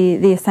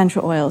the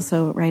essential oils.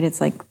 So, right,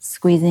 it's like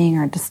squeezing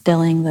or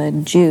distilling the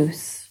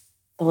juice,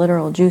 the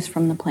literal juice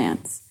from the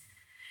plants.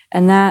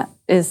 And that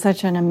is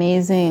such an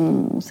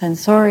amazing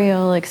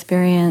sensorial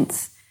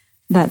experience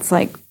that's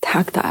like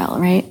tactile,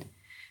 right?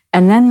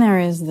 And then there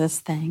is this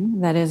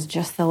thing that is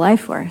just the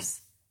life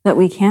force that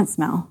we can't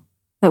smell,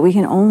 that we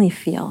can only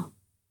feel.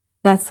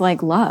 That's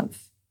like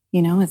love.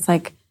 It's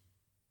like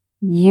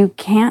you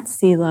can't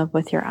see love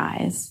with your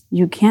eyes.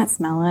 You can't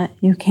smell it.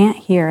 You can't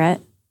hear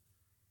it.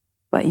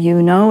 But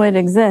it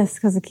exists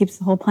because it keeps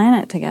the whole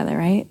planet together,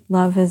 right?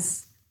 Love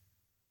is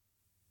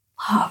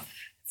love.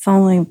 It's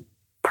only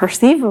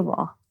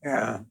perceivable.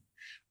 Yeah.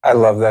 I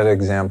love that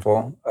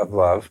example of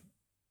love.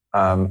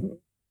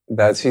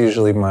 That's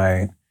usually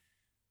my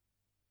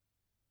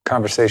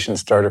conversation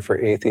starter for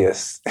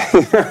atheists.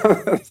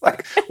 It's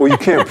like, well, you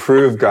can't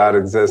prove God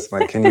exists.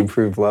 Like, can you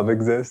prove love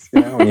exists?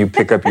 When you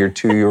pick up your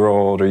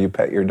 2-year-old or you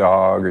pet your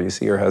dog or you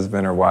see your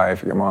husband or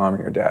wife or your mom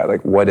or your dad,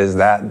 like, what is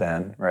that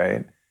then,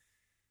 right?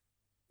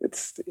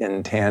 It's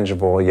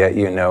intangible, yet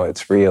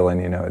it's real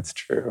and it's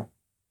true.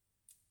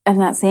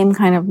 And that same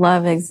kind of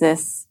love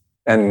exists.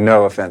 And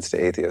no offense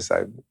to atheists.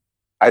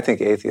 I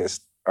think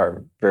atheists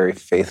are very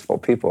faithful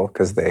people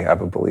because they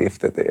have a belief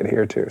that they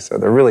adhere to. So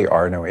there really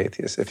are no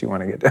atheists if you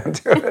want to get down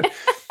to it.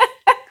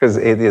 Because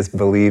atheists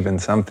believe in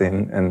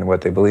something, and what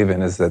they believe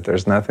in is that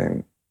there's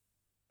nothing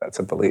that's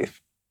a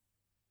belief.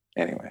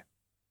 Anyway,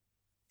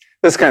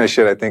 this kind of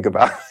shit I think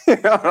about,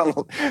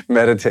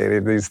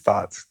 meditating, these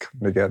thoughts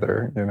come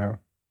together,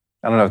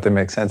 I don't know if they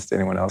make sense to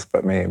anyone else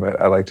but me,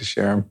 but I like to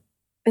share them.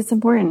 It's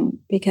important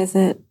because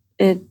it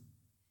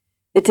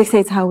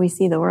dictates how we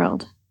see the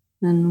world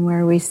and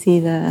where we see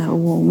the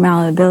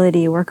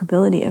malleability,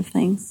 workability of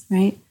things,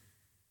 right?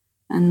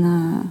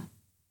 And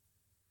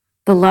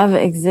the love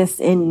exists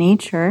in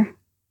nature.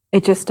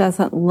 It just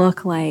doesn't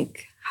look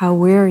like how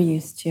we're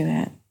used to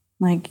it.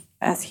 Like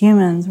as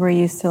humans, we're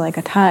used to like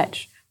a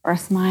touch or a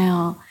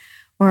smile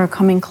or a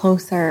coming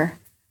closer,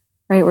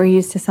 right? We're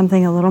used to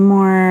something a little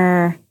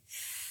more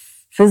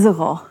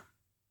physical.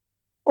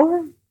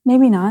 Or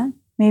maybe not.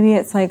 Maybe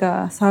it's like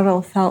a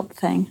subtle felt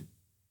thing.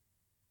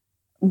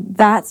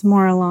 That's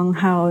more along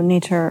how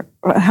nature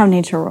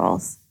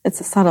rolls. It's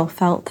a subtle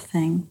felt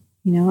thing.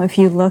 If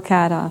you look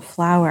at a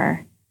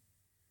flower,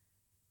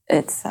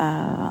 it's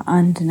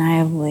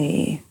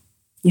undeniably,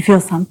 you feel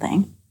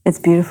something. It's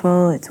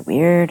beautiful, it's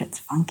weird, it's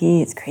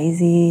funky, it's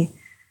crazy,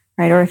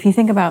 right? Or if you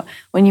think about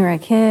when you were a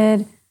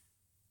kid,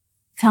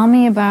 tell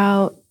me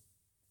about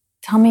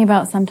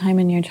some time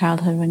in your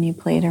childhood when you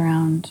played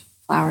around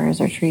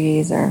flowers or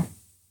trees, or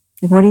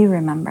what do you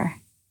remember?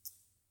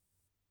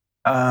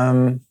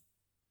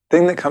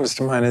 Thing that comes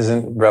to mind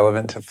isn't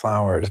relevant to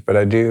flowers, but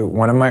I do.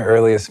 One of my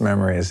earliest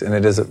memories, and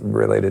it is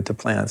related to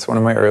plants. One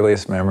of my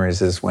earliest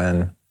memories is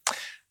when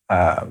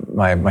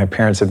my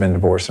parents had been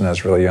divorced when I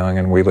was really young,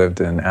 and we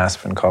lived in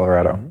Aspen,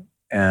 Colorado.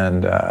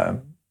 And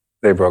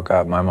they broke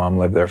up. My mom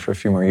lived there for a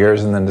few more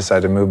years, and then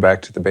decided to move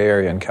back to the Bay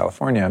Area in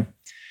California.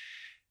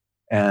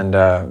 And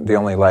the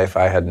only life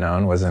I had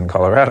known was in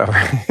Colorado,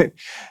 right?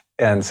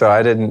 And so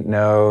I didn't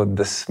know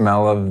the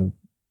smell of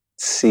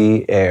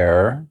sea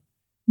air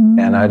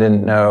And I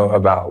didn't know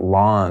about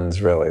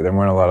lawns, really. There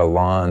weren't a lot of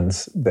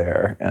lawns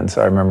there. And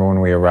so I remember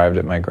when we arrived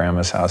at my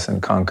grandma's house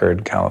in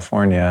Concord,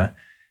 California,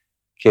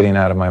 getting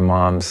out of my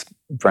mom's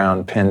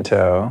brown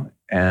Pinto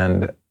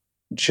and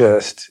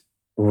just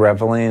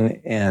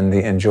reveling in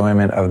the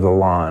enjoyment of the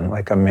lawn,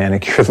 like a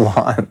manicured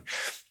lawn.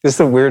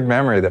 Just a weird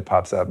memory that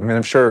pops up. I mean,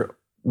 I'm sure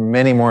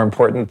many more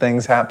important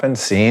things happened.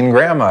 Seeing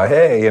grandma,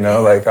 hey,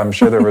 like I'm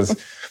sure there was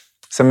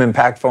some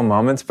impactful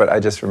moments, but I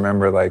just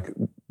remember like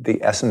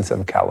the essence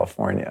of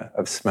California,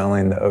 of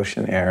smelling the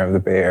ocean air of the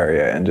Bay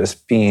Area and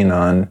just being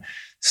on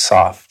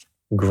soft,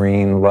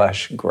 green,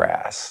 lush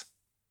grass.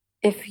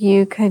 If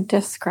you could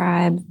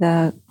describe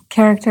the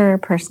character,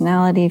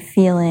 personality,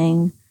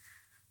 feeling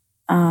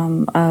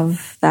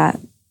of that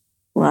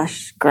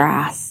lush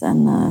grass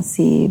and the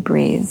sea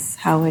breeze,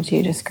 how would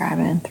you describe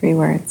it in 3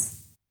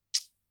 words?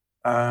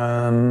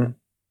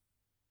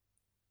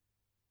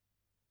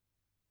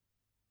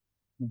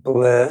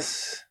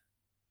 Bliss,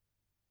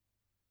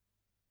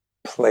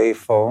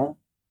 playful,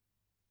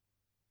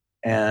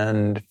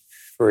 and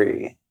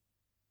free.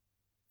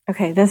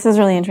 Okay, this is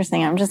really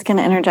interesting. I'm just going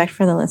to interject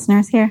for the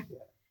listeners here.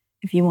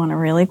 If you want a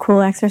really cool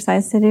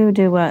exercise to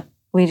do what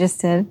we just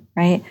did,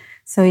 right?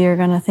 So you're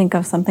going to think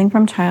of something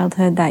from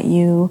childhood that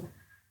you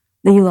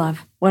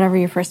love, whatever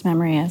your first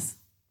memory is.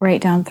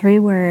 Write down 3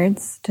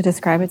 words to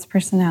describe its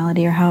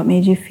personality or how it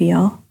made you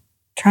feel.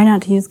 Try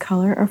not to use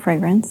color or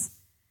fragrance.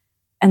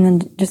 And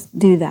then just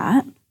do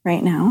that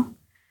right now.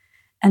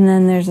 And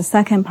then there's a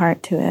second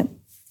part to it.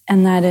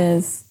 And that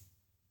is,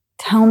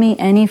 tell me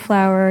any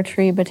flower,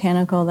 tree,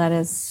 botanical that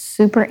is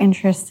super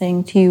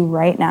interesting to you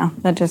right now.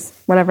 That just,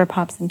 whatever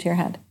pops into your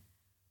head.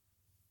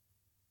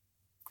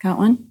 Got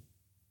one?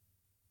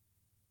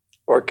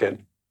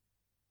 Orchid.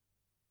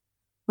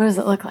 What does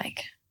it look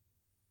like?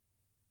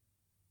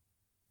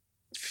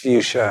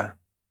 Fuchsia.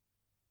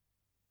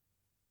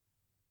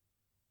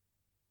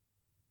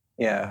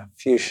 Yeah,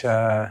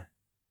 fuchsia.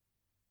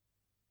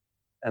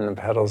 And the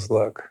petals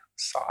look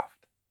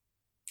soft.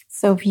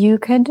 So if you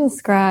could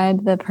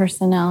describe the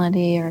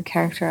personality or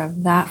character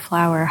of that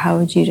flower, how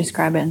would you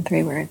describe it in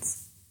 3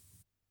 words?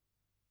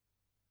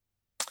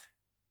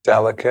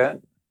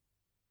 Delicate,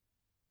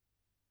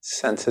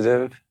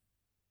 sensitive.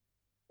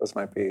 Those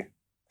might be the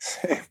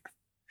same.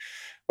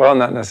 Well,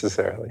 not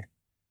necessarily.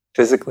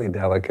 Physically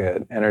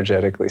delicate,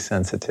 energetically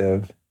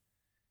sensitive,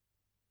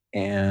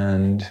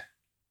 and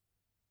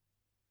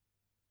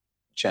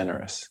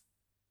generous.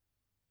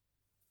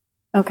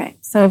 Okay,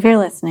 so if you're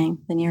listening,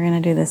 then you're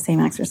going to do the same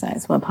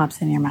exercise. What pops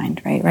in your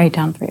mind, right? Write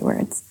down 3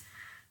 words.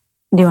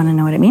 Do you want to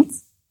know what it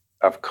means?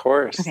 Of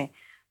course. Okay,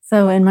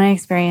 so in my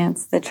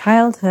experience, the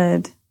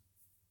childhood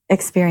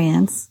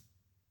experience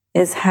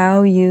is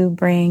how you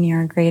bring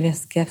your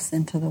greatest gifts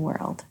into the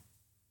world.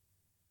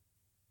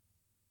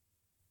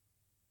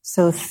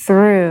 So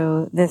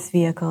through this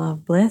vehicle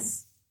of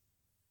bliss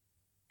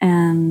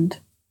and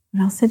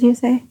what else did you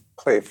say?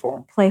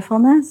 Playful.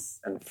 Playfulness.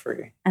 And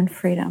free. And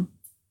freedom.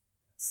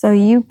 So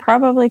you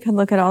probably could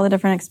look at all the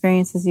different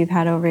experiences you've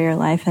had over your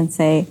life and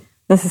say,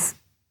 this is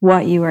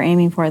what you were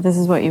aiming for. This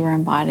is what you were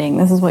embodying.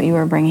 This is what you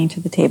were bringing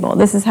to the table.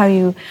 This is how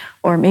you,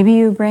 or maybe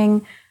you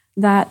bring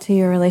that to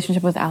your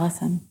relationship with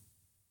Allison,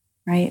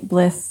 right?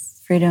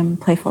 Bliss, freedom,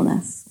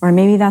 playfulness. Or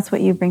maybe that's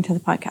what you bring to the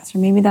podcast. Or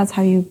maybe that's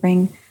how you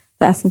bring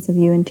the essence of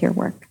you into your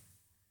work.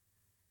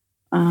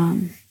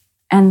 And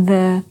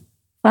the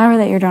flower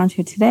that you're drawn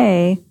to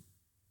today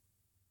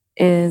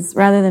is,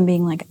 rather than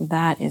being like,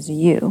 that is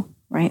you,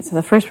 right? So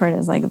the first word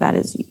is like, that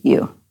is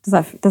you. Does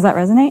that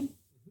resonate?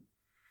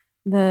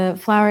 The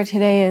flower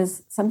today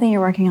is something you're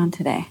working on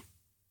today.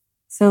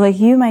 So like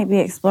you might be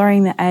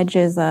exploring the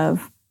edges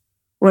of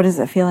what does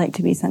it feel like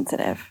to be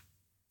sensitive?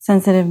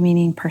 Sensitive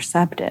meaning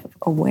perceptive,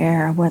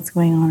 aware of what's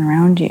going on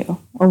around you,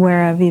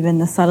 aware of even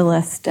the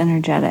subtlest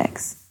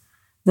energetics,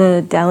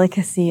 the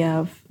delicacy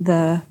of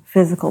the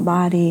physical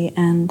body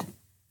and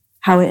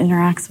how it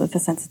interacts with the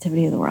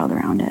sensitivity of the world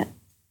around it.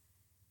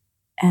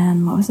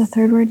 And what was the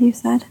third word you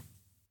said?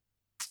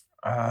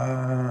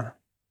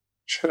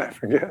 Should I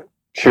forget?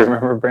 Do you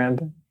remember,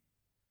 Brandon?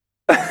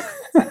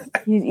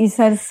 You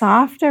said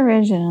soft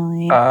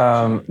originally.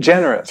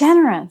 Generous.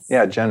 Generous.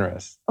 Yeah,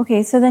 generous.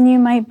 Okay, so then you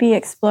might be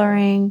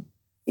exploring,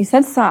 you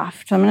said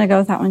soft, so I'm going to go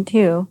with that one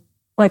too.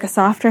 Like a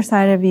softer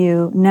side of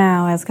you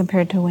now as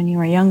compared to when you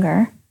were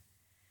younger.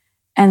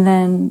 And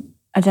then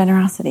a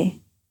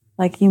generosity.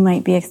 Like you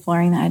might be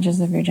exploring the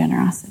edges of your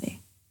generosity.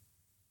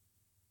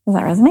 Does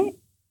that resonate?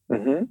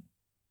 Mm-hmm.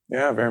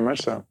 Yeah, very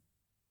much so.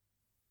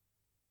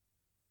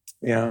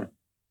 Yeah.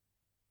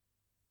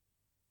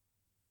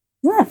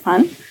 Isn't that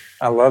fun?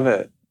 I love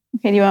it.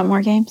 Okay, do you want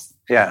more games?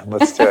 Yeah,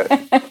 let's do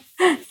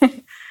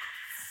it.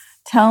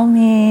 Tell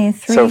me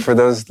 3. So for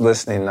those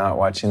listening, not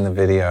watching the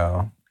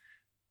video,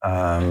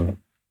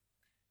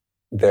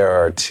 there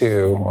are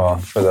 2, well,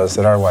 for those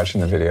that are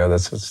watching the video,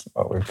 this is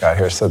what we've got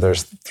here. So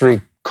there's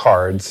 3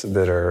 cards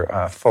that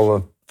are full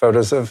of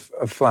photos of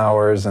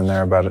flowers, and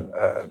they're about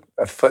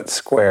a foot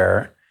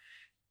square.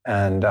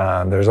 And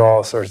there's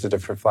all sorts of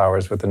different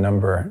flowers with a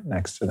number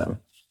next to them.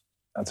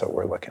 That's what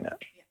we're looking at.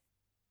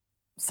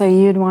 So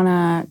you'd want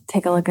to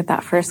take a look at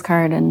that first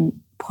card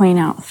and point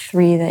out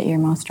 3 that you're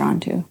most drawn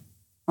to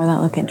or that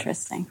look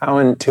interesting. How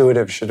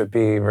intuitive should it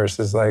be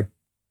versus like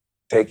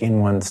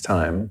taking one's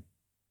time?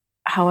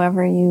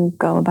 However you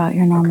go about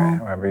your normal. Okay,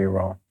 however you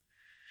roll.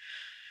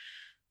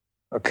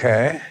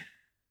 Okay.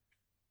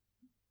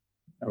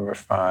 Number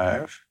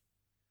 5.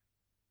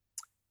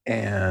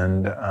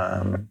 And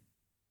let's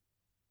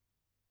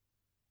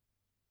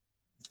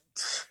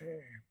see.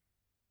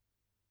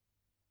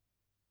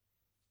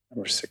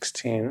 Number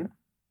 16.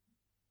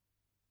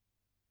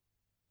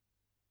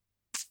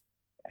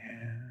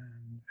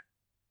 And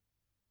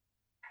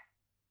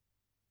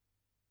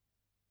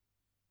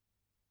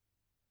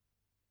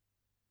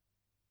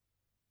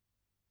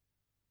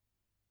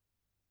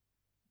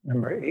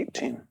number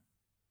 18.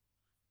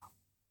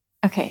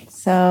 Okay,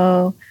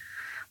 so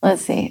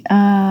let's see.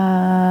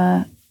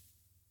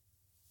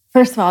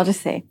 First of all, I'll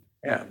just say,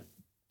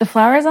 the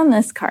flowers on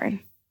this card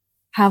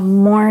have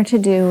more to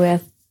do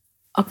with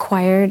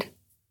acquired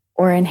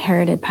or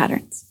inherited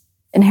patterns.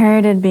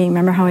 Inherited being,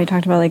 remember how we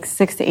talked about like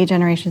 6 to 8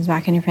 generations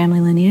back in your family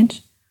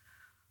lineage?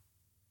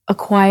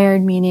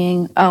 Acquired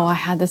meaning, I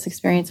had this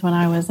experience when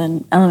I was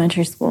in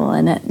elementary school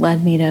and it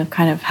led me to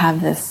kind of have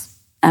this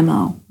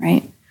MO,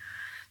 right?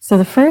 So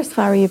the first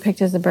flower you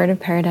picked is the bird of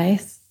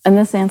paradise. And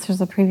this answers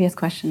the previous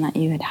question that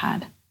you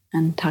had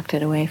and tucked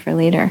it away for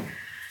later.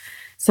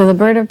 So the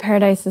bird of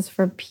paradise is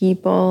for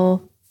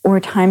people or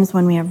times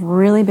when we have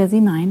really busy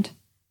mind,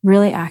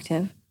 really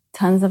active,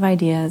 tons of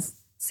ideas,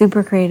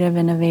 super creative,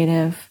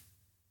 innovative,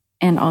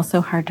 and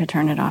also hard to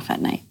turn it off at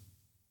night.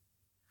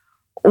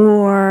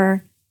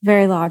 Or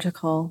very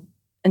logical,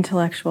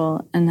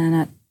 intellectual, and then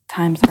at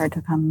times hard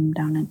to come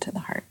down into the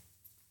heart.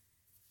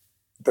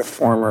 The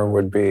former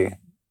would be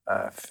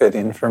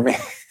fitting for me.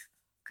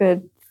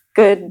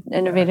 Good,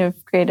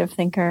 innovative, creative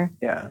thinker.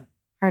 Yeah.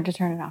 Hard to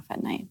turn it off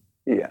at night.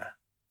 Yeah.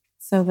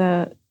 So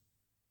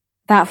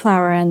that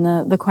flower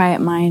and the quiet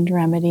mind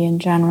remedy in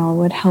general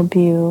would help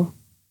you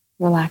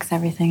relax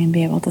everything and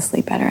be able to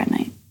sleep better at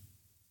night.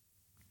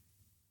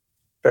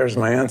 There's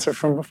my answer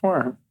from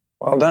before.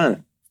 Well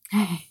done.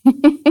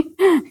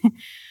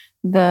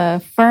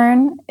 The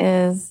fern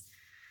is,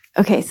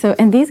 okay, so,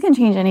 and these can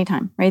change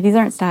anytime, right? These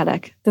aren't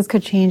static. This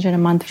could change in a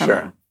month from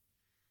now.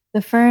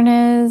 The fern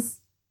is,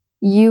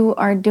 you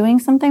are doing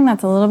something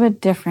that's a little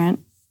bit different,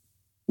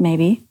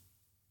 maybe,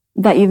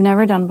 that you've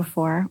never done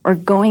before, or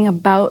going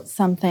about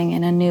something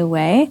in a new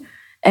way.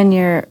 And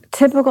your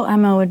typical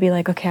MO would be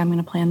like, okay, I'm going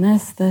to plan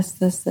this,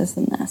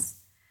 and this.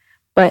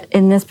 But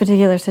in this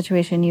particular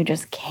situation, you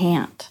just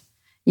can't.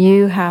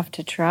 You have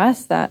to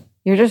trust that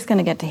you're just going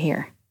to get to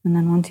here. And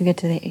then once you get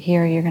to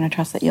here, you're going to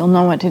trust that you'll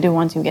know what to do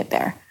once you get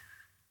there.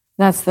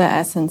 That's the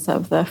essence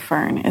of the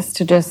fern, is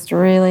to just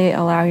really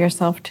allow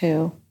yourself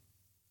to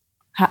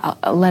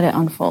let it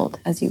unfold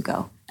as you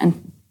go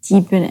and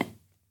deepen it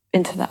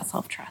into that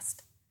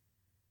self-trust.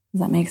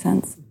 Does that make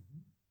sense?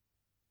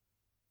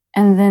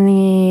 And then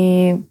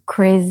the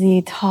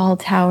crazy tall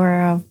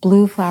tower of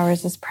blue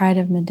flowers is Pride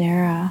of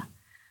Madeira.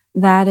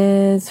 That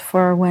is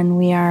for when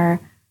we are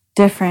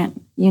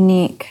different,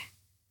 unique,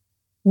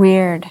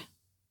 weird,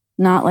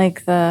 not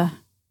like the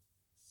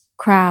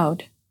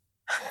crowd.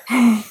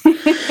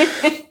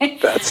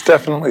 That's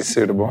definitely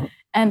suitable.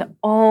 And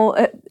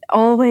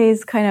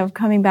always kind of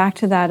coming back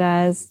to that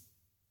as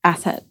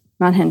asset,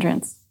 not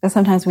hindrance. Because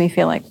sometimes we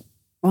feel like,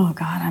 oh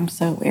God, I'm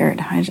so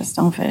weird. I just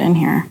don't fit in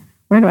here.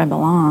 Where do I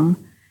belong?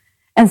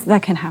 And so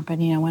that can happen,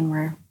 when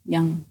we're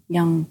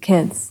young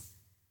kids.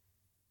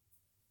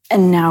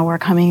 And now we're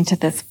coming to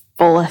this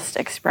fullest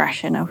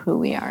expression of who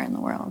we are in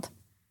the world.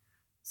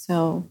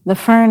 So the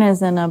fern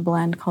is in a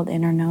blend called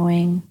Inner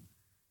Knowing.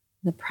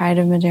 The Pride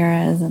of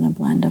Madeira is in a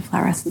blend of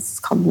flower essence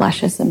called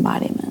Luscious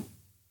Embodiment.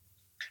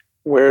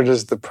 Where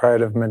does the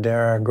Pride of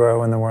Madeira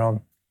grow in the world?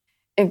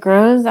 It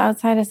grows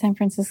outside of San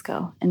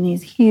Francisco in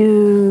these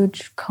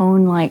huge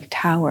cone-like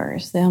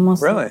towers. They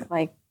almost look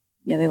like,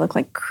 they look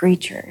like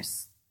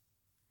creatures.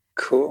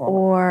 Cool.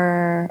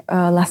 Or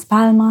Las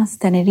Palmas,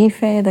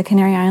 Tenerife, the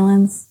Canary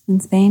Islands in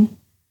Spain.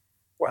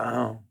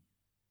 Wow.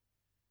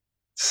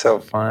 So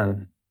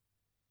fun.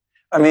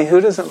 I mean,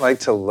 who doesn't like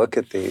to look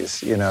at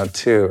these,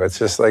 too? It's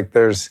just like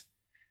from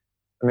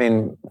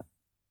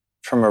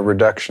a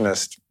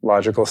reductionist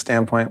logical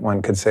standpoint,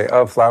 one could say,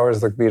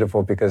 flowers look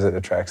beautiful because it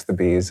attracts the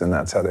bees and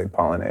that's how they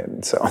pollinate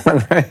and so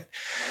on, right?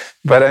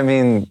 But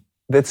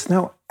it's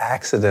no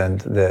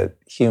accident that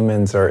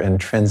humans are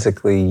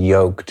intrinsically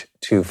yoked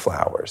to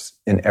flowers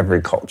in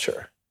every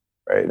culture,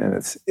 right? And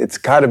it's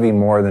got to be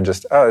more than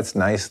just, it's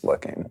nice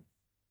looking.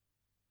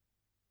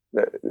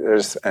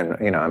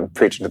 I'm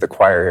preaching to the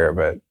choir here,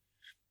 but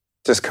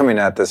just coming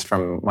at this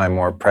from my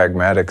more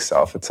pragmatic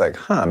self, it's like,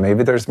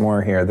 maybe there's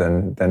more here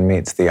than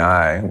meets the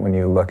eye when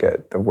you look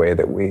at the way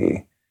that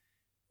we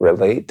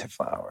relate to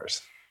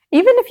flowers.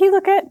 Even if you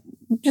look at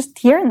just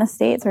here in the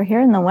States or here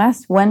in the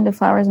West, when do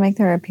flowers make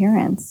their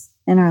appearance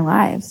in our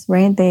lives,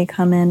 right? They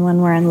come in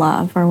when we're in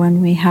love or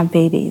when we have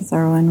babies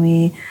or when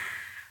we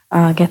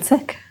get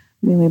sick.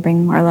 We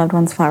bring our loved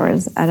ones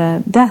flowers at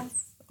a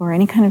death or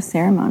any kind of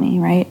ceremony,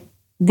 right?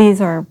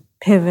 these are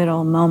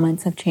pivotal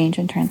moments of change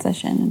and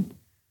transition.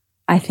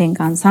 I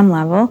think on some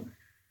level,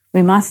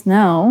 we must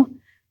know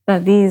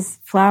that these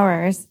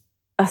flowers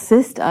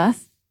assist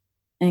us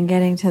in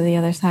getting to the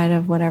other side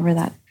of whatever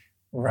that.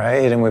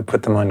 Right, and we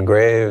put them on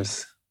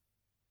graves.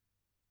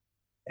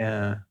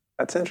 Yeah,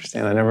 that's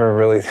interesting. I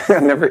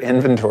never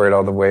inventoried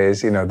all the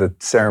ways, the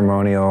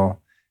ceremonial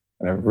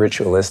kind of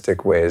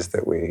ritualistic ways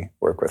that we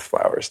work with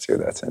flowers too.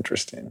 That's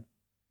interesting.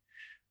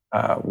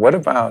 What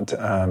about,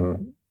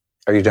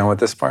 are you done with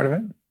this part of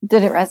it?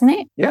 Did it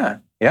resonate? Yeah,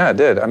 it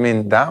did. I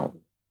mean, that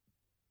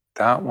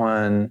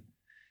one,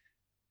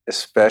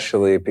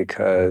 especially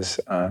because,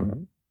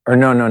 no,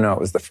 it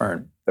was the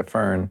fern. The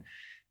fern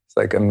is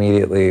like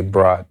immediately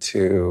brought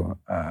to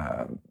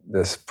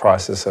this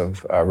process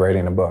of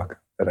writing a book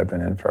that I've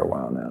been in for a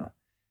while now.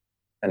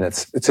 And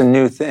it's a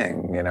new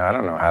thing, I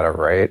don't know how to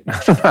write.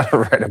 I don't know how to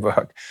write a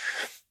book.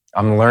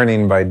 I'm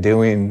learning by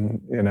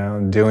doing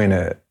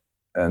it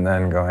and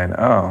then going,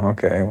 oh,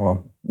 okay,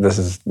 well,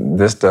 this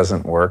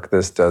doesn't work,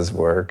 this does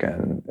work,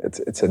 and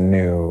it's a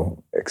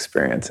new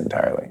experience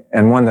entirely.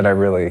 And one that I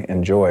really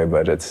enjoy,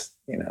 but it's,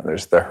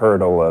 there's the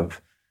hurdle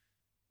of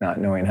not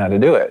knowing how to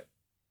do it,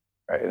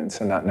 right? And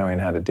so not knowing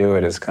how to do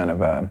it is kind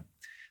of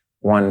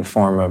one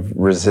form of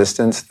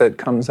resistance that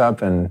comes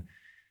up and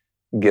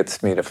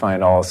gets me to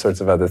find all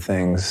sorts of other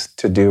things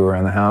to do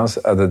around the house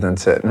other than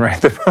sit and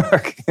write the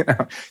book.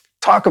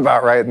 Talk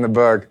about writing the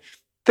book,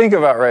 think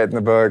about writing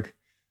the book,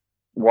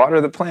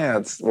 water the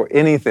plants, or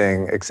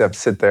anything except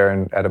sit there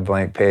and at a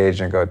blank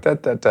page and go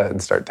da-da-da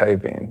and start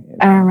typing.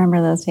 I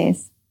remember those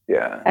days.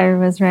 Yeah. I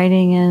was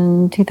writing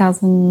in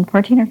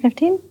 2014 or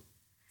 15.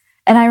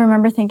 And I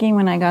remember thinking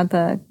when I got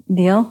the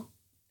deal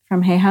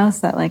from Hay House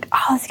that this is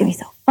going to be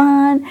so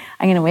fun.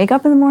 I'm going to wake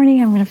up in the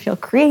morning, I'm going to feel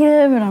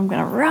creative, and I'm going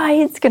to write.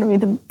 It's going to be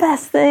the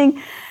best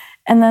thing.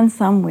 And then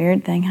some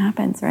weird thing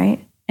happens,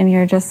 right? And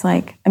you're just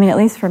at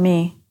least for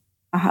me,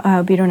 I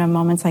hope you don't have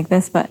moments like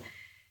this, but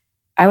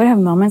I would have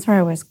moments where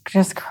I was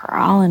just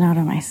crawling out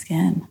of my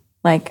skin,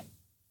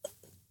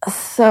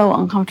 so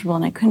uncomfortable,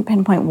 and I couldn't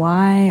pinpoint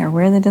why or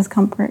where the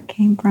discomfort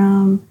came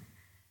from.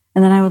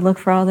 And then I would look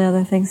for all the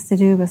other things to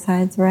do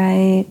besides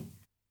write.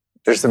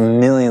 There's a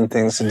million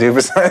things to do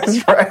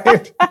besides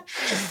write.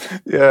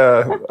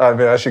 Yeah, I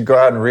mean, I should go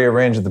out and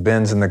rearrange the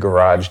bins in the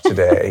garage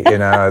today.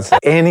 It's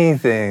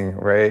anything,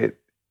 right?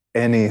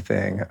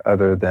 Anything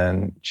other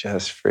than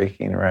just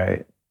freaking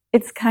write.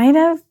 It's kind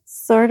of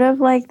sort of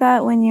like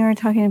that when you were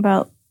talking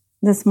about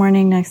this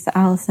morning next to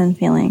Allison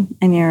feeling,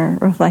 and you're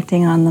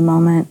reflecting on the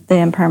moment, the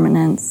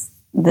impermanence,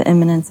 the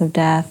imminence of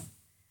death.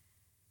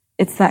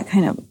 It's that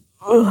kind of,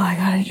 I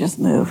gotta just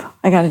move.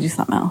 I gotta do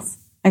something else.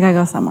 I gotta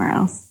go somewhere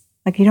else.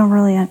 We don't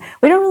really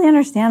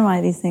understand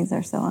why these things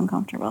are so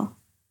uncomfortable.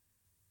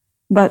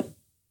 But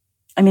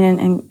I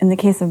mean, in the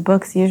case of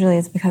books, usually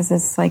it's because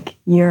it's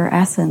your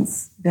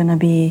essence gonna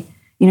be,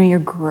 your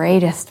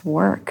greatest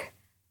work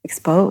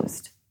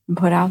exposed and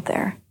put out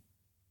there.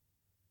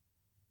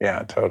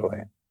 Yeah,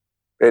 totally.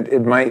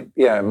 It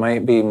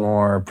might be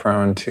more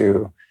prone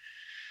to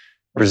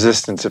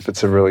resistance if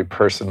it's a really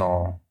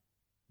personal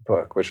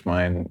book, which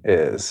mine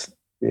is.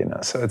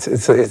 So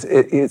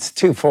it's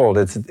twofold.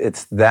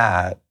 It's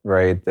that,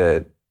 right,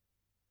 that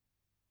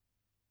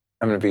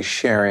I'm going to be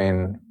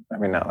sharing. I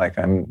mean, not like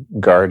I'm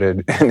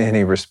guarded in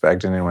any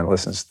respect, and anyone who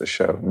listens to the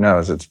show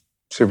knows it's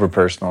super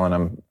personal,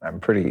 and I'm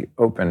pretty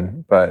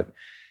open. But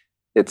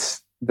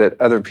it's that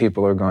other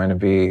people are going to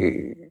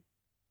be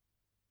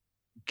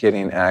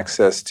getting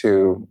access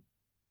to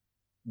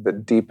the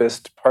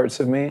deepest parts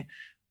of me,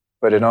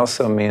 but it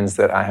also means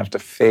that I have to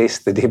face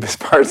the deepest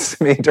parts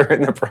of me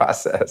during the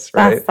process,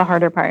 right? That's the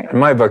harder part. And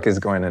my book is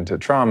going into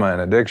trauma and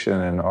addiction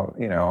and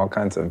all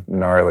kinds of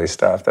gnarly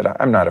stuff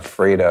that I'm not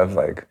afraid of,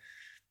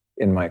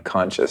 in my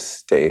conscious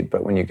state.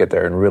 But when you get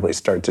there and really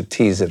start to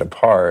tease it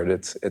apart,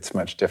 it's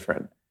much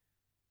different.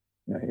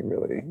 You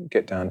really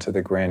get down to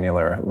the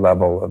granular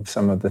level of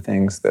some of the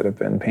things that have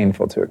been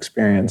painful to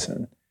experience,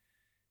 and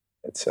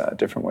it's a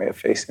different way of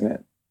facing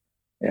it.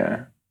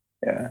 Yeah.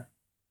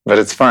 But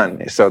it's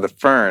fun. So the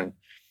fern.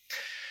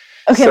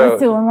 Okay,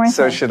 let's do one more thing.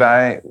 So should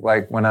I,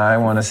 when I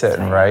want to sit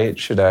and write,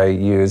 should I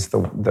use the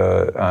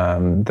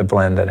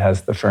blend that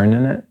has the fern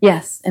in it?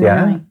 Yes.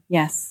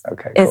 Yes.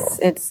 Okay, cool.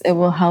 It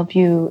will help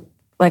you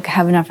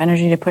have enough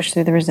energy to push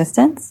through the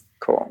resistance.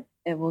 Cool.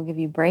 It will give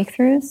you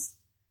breakthroughs.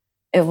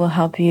 It will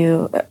help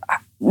you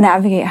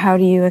navigate how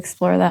do you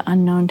explore that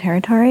unknown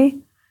territory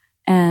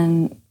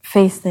and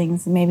face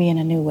things maybe in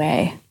a new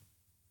way,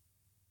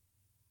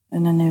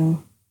 in a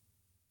new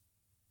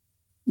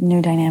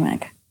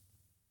dynamic.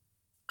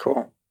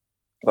 Cool.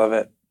 Love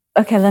it.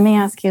 Okay, let me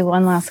ask you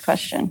one last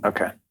question.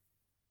 Okay.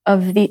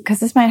 Because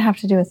this might have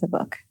to do with the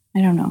book.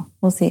 I don't know.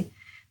 We'll see.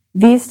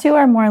 These two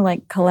are more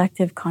like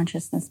collective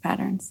consciousness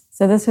patterns.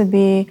 So this would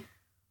be,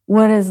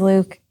 what is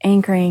Luke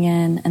anchoring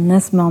in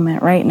this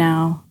moment right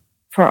now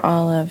for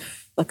all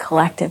of the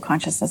collective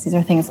consciousness? These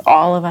are things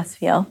all of us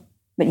feel,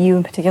 but you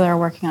in particular are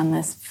working on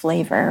this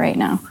flavor right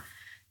now.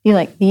 Do you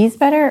like these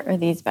better or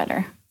these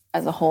better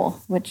as a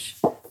whole? Which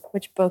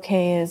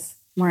bouquet is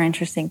more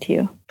interesting to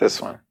you?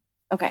 This one.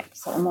 Okay,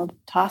 so I'm going to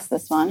toss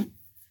this one.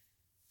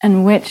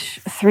 And which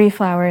 3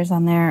 flowers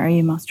on there are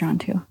you most drawn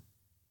to?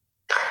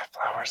 God,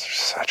 flowers are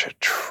such a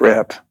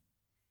trip.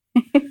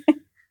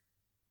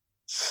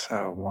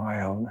 So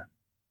wild.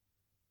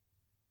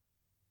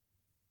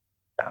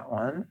 That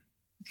one.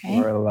 Okay.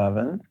 Number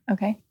 11.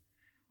 Okay.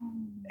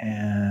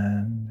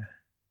 And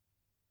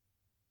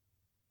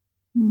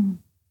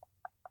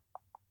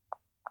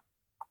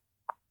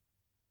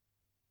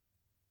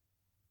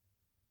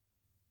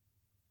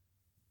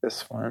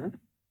this one,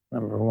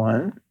 number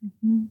 1.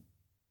 Mm-hmm.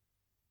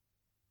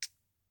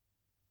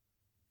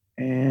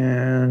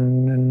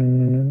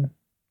 And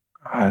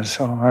God, it's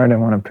so hard. I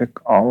want to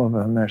pick all of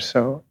them. They're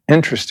so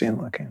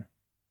interesting looking.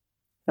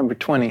 Number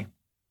 20.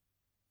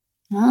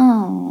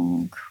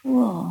 Oh,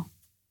 cool.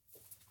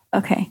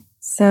 Okay,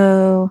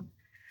 so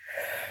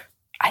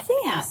I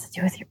think it has to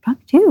do with your book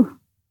too.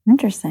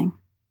 Interesting.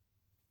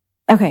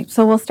 Okay,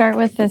 so we'll start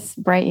with this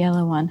bright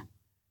yellow one.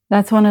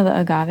 That's one of the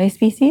agave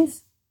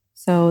species.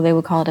 So they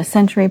would call it a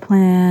century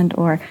plant,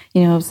 or,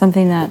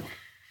 something that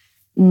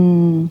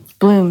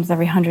blooms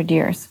every 100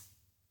 years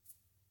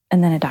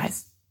and then it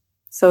dies.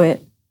 So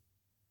it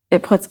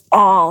puts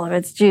all of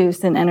its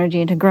juice and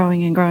energy into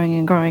growing and growing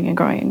and growing and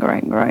growing and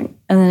growing and growing.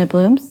 And then it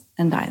blooms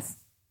and dies.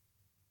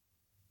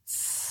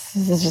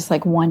 This is just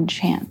like one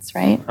chance,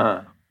 right?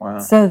 Wow.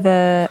 So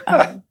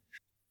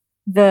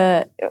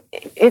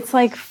it's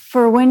like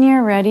for when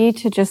you're ready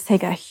to just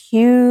take a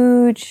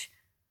huge,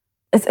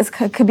 it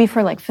could be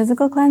for like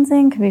physical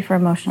cleansing, could be for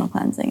emotional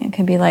cleansing. It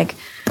could be like,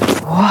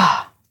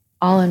 whoa,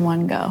 all in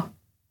one go,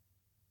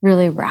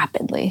 really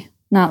rapidly,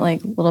 not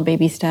like little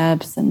baby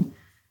steps and,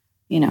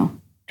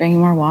 drinking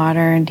more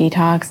water and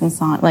detox and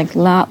so on, like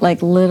not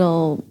like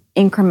little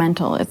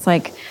incremental. It's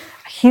like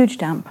a huge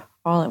dump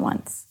all at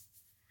once.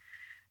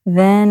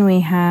 Then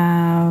we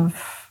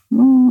have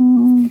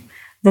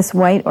this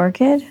white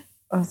orchid,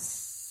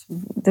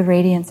 the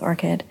radiance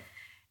orchid,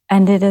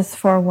 and it is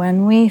for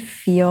when we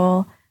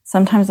feel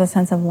sometimes a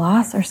sense of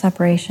loss or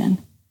separation,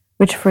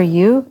 which for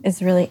you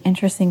is really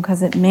interesting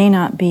because it may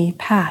not be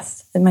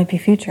past, it might be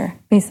future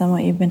based on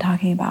what you've been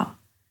talking about.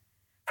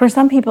 For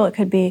some people, it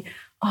could be,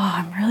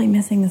 I'm really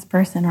missing this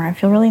person, or I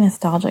feel really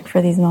nostalgic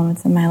for these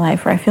moments in my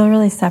life, or I feel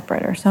really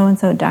separate, or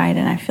so-and-so died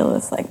and I feel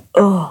this like,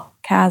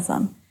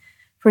 chasm.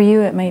 For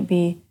you, it might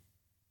be,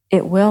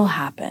 it will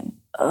happen.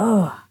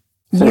 Yeah,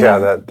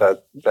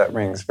 that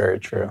rings very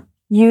true.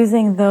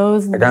 Using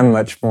those. Like I'm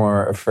much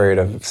more afraid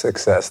of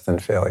success than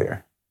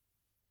failure.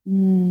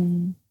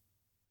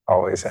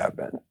 Always have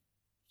been.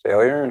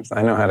 Failure,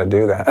 I know how to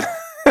do that.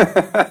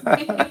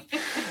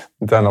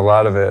 Done a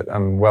lot of it.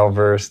 I'm well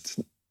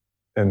versed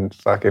in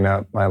fucking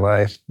up my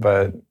life,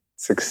 but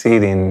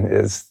succeeding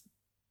is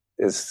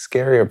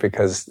scarier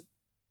because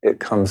it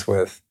comes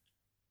with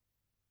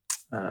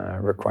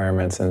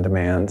requirements and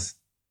demands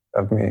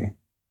of me.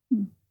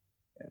 Yeah.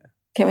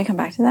 Can we come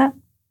back to that?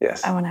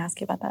 Yes. I want to ask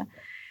you about that.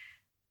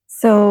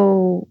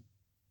 So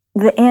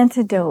the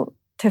antidote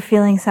to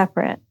feeling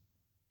separate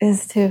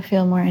is to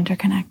feel more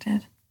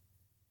interconnected,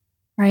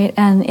 right?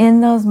 And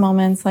in those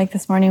moments, like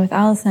this morning with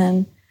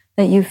Allison,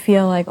 that you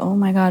feel like, oh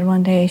my God,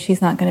 one day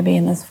she's not going to be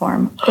in this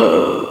form.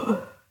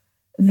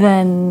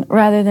 Then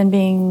rather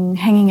than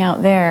hanging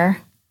out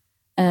there,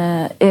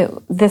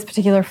 this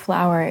particular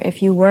flower,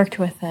 if you worked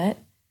with it,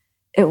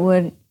 it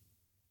would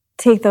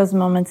take those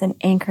moments and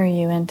anchor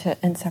you into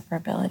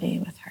inseparability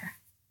with her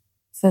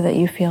so that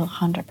you feel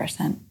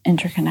 100%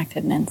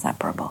 interconnected and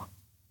inseparable.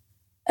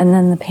 And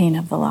then the pain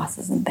of the loss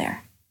isn't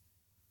there.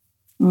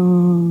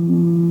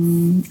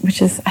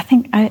 Which is, I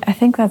think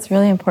that's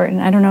really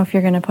important. I don't know if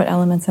you're going to put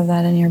elements of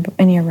that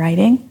in your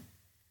writing,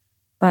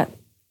 but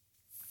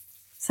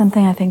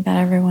something I think that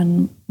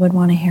everyone would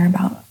want to hear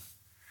about.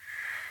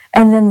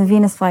 And then the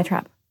Venus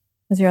flytrap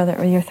was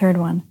your third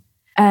one,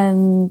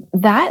 and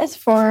that is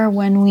for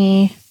when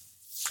we.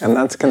 And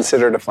that's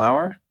considered a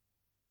flower?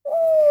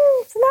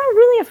 It's not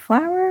really a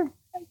flower,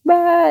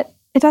 but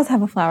it does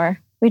have a flower.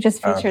 We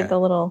just featured the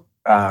little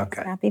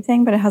snappy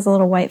thing, but it has a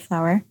little white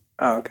flower.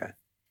 Oh, okay.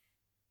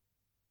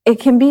 It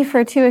can be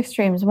for two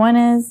extremes. One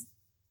is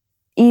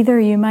either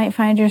you might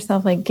find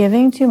yourself like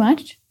giving too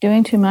much,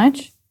 doing too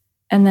much,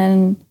 and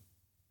then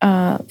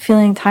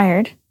feeling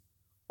tired,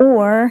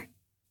 or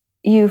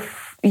you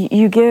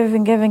give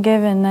and give and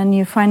give, and then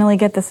you finally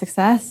get the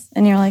success,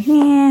 and you're like,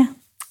 I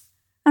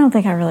don't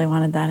think I really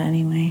wanted that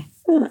anyway.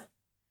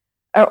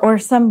 Or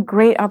some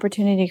great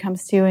opportunity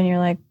comes to you, and you're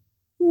like,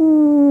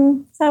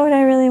 is that what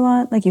I really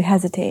want? Like you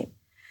hesitate.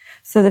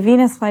 So the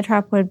Venus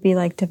flytrap would be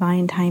like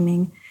divine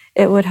timing.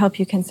 It would help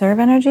you conserve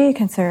energy,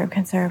 conserve,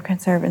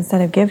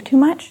 instead of give too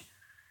much.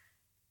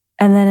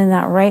 And then in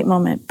that right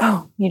moment,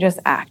 boom, you just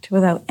act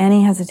without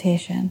any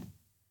hesitation.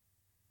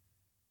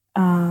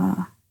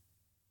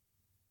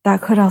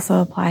 That could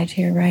also apply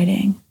to your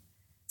writing.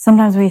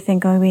 Sometimes we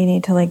think, we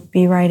need to like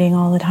be writing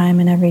all the time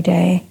and every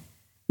day.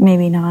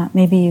 Maybe not.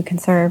 Maybe you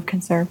conserve,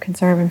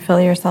 and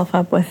fill yourself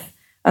up with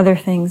other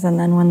things. And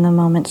then when the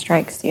moment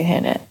strikes, you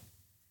hit it.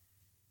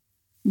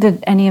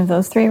 Did any of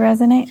those three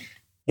resonate?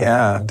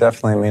 Yeah,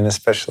 definitely. I mean,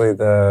 especially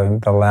the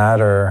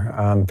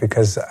latter,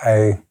 because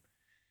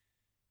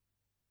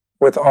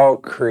with all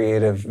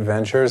creative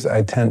ventures,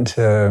 I tend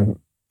to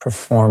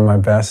perform my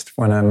best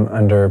when I'm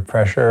under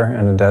pressure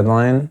and a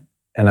deadline,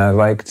 and I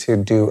like to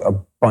do a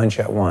bunch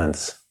at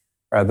once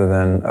rather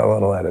than a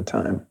little at a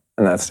time.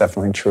 And that's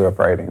definitely true of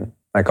writing.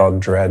 Like, I'll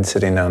dread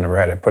sitting down to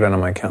write. I put it on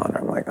my calendar.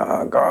 I'm like,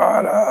 oh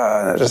God,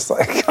 and I just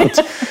like,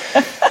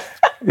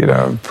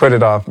 put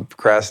it off,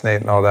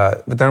 procrastinate and all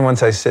that. But then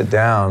once I sit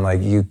down,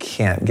 like, you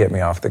can't get me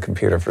off the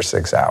computer for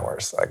 6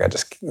 hours. Like, I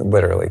just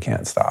literally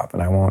can't stop.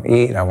 And I won't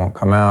eat. I won't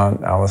come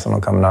out. Allison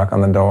will come knock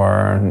on the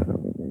door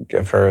and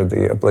give her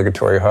the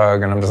obligatory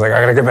hug. And I'm just like,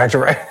 I got to get back to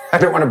writing. I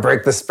don't want to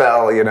break the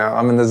spell.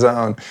 I'm in the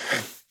zone.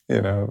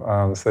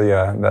 So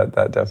yeah,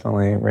 that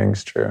definitely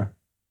rings true.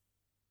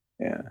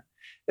 Yeah.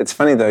 It's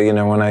funny though,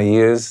 when I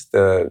use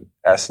the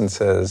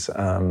essences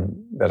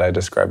that I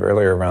described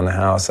earlier around the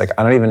house, like,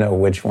 I don't even know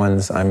which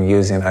ones I'm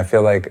using. I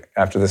feel like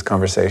after this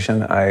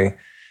conversation, I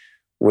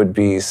would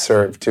be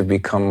served to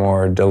become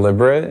more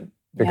deliberate,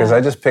 because I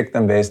just picked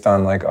them based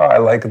on like, I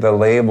like the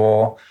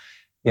label,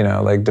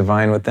 like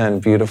Divine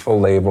Within, beautiful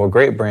label,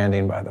 great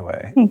branding, by the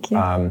way. Thank you.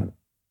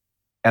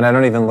 And I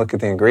don't even look at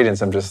the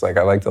ingredients. I'm just like,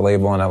 I like the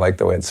label and I like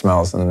the way it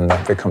smells, and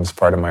that becomes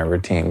part of my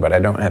routine. But I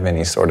don't have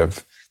any sort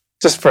of,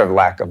 just for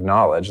lack of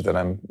knowledge that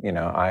I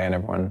and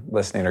everyone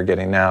listening are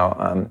getting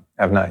now,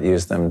 have not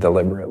used them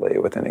deliberately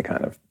with any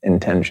kind of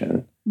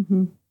intention.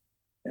 Mm-hmm.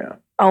 Yeah.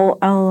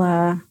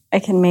 I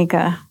can make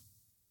a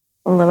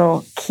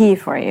little key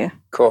for you.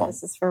 Cool.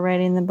 This is for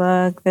writing the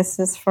book. This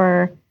is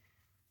for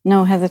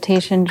no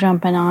hesitation,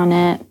 jumping on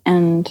it,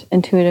 and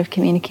intuitive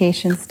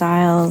communication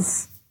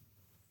styles.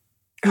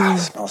 God,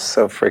 it smells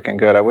so freaking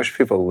good. I wish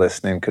people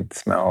listening could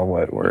smell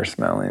what we're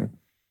smelling.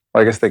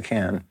 Well, I guess they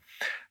can.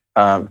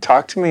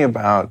 Talk to me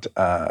about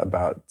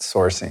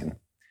sourcing.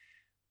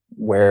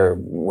 Where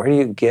do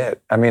you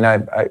get? I mean,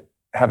 I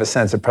have a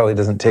sense it probably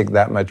doesn't take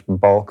that much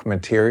bulk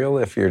material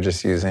if you're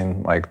just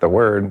using, like the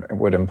word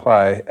would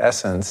imply,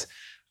 essence.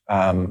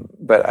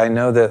 But I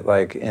know that,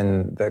 like,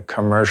 in the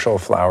commercial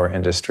flower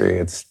industry,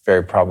 it's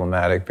very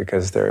problematic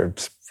because they're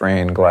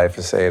spraying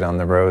glyphosate on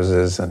the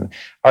roses. And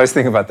I always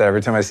think about that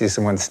every time I see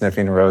someone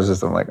sniffing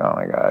roses. I'm like, oh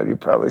my God, you're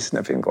probably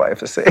sniffing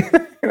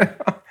glyphosate.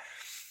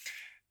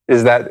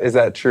 Is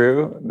that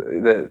true?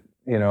 That,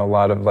 a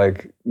lot of,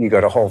 like, you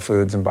go to Whole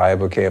Foods and buy a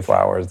bouquet of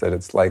flowers that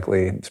it's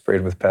likely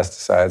sprayed with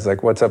pesticides.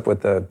 Like, what's up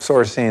with the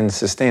sourcing,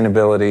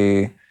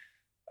 sustainability,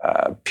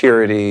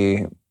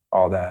 purity,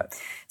 all that?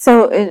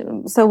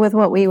 So with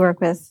what we work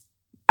with,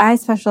 I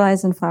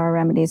specialize in flower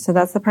remedies. So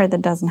that's the part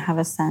that doesn't have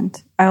a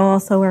scent. I will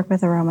also work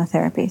with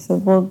aromatherapy. So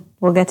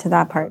we'll get to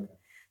that part.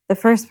 The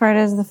first part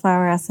is the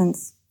flower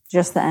essence,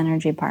 just the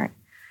energy part.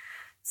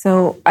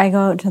 So I go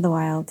out to the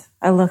wild.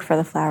 I look for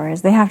the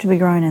flowers. They have to be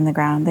growing in the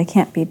ground. They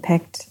can't be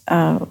picked,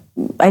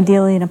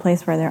 ideally in a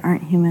place where there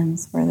aren't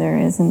humans, where there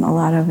isn't a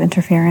lot of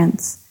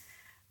interference.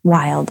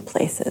 Wild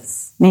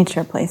places,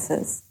 nature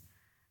places.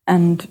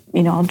 And,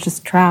 I'll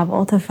just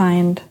travel to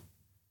find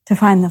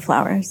the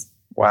flowers.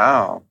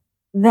 Wow.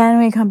 Then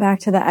we come back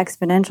to the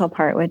exponential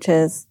part, which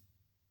is,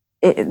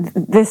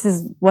 this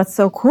is what's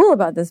so cool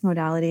about this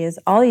modality is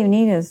all you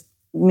need is,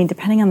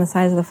 depending on the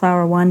size of the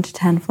flower, 1 to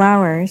 10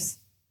 flowers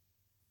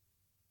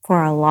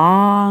for a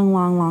long,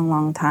 long, long,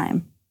 long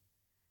time.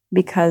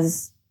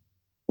 Because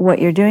what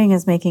you're doing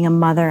is making a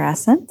mother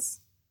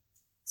essence.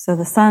 So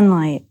the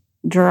sunlight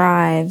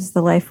drives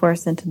the life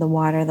force into the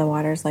water. The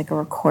water is like a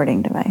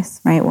recording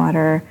device, right?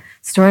 Water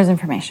stores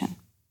information.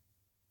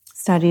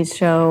 Studies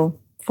show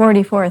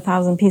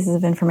 44,000 pieces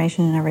of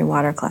information in every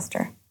water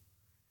cluster.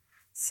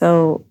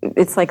 So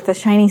it's like the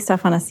shiny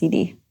stuff on a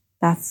CD.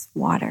 That's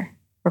water,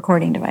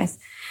 recording device.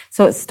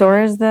 So it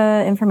stores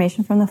the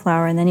information from the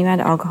flower, and then you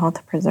add alcohol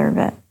to preserve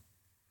it.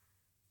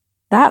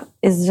 That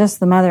is just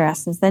the mother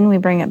essence. Then we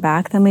bring it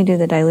back, then we do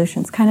the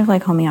dilutions, kind of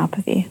like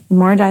homeopathy. The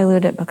more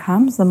dilute it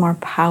becomes, the more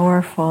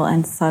powerful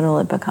and subtle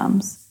it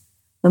becomes.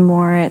 The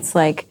more it's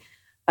like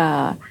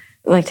to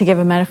give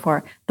a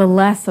metaphor, the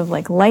less of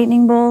like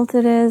lightning bolt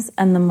it is,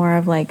 and the more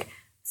of like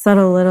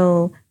subtle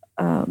little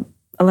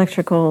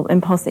electrical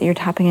impulse that you're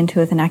tapping into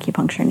with an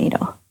acupuncture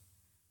needle.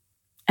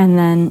 And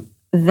then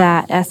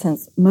that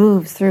essence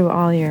moves through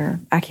all your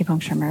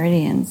acupuncture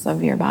meridians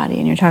of your body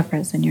and your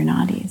chakras and your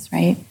nadis,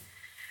 right?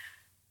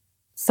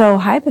 So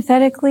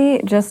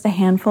hypothetically, just a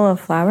handful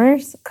of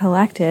flowers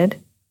collected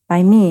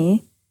by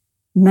me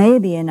may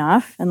be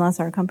enough, unless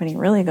our company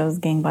really goes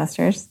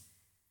gangbusters,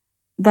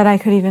 that I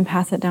could even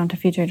pass it down to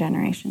future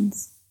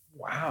generations.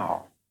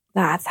 Wow.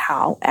 That's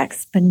how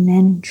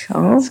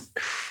exponential. That's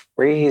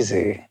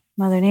crazy.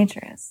 Mother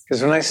Nature is.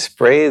 Because when I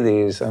spray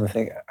these,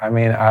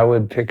 I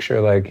would picture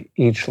like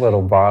each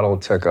little bottle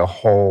took a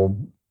whole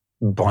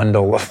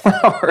bundle of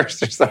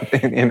flowers or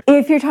something.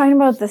 If you're talking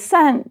about the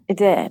scent, it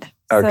did.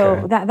 Okay.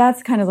 So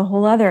that's kind of the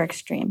whole other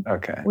extreme.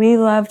 Okay. We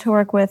love to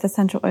work with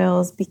essential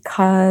oils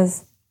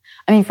because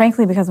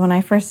when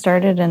I first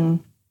started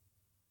in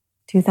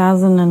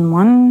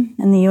 2001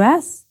 in the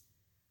US,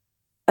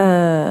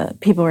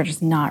 people were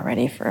just not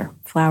ready for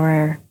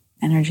flower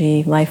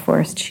energy, life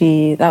force,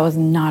 chi. That was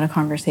not a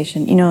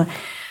conversation.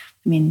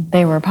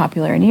 They were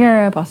popular in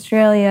Europe,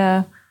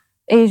 Australia,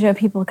 Asia.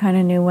 People kind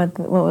of knew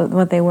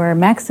what they were.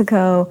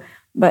 Mexico,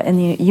 but in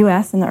the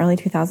U.S. in the early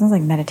 2000s,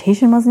 like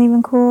meditation wasn't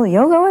even cool.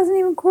 Yoga wasn't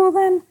even cool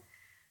then.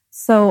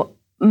 So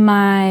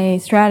my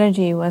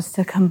strategy was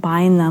to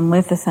combine them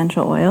with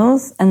essential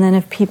oils. And then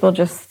if people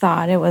just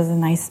thought it was a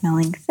nice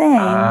smelling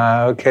thing.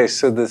 Okay.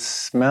 So the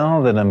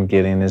smell that I'm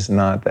getting is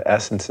not the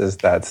essences.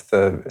 That's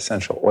the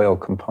essential oil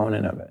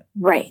component of it.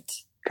 Right.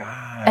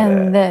 Got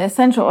and it. the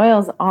essential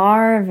oils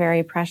are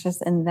very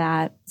precious in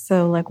that.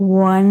 So like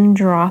 1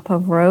 drop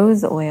of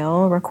rose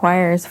oil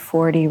requires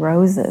 40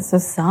 roses. So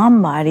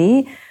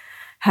somebody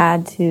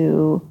had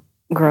to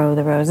grow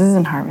the roses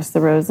and harvest the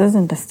roses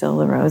and distill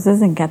the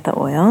roses and get the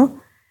oil.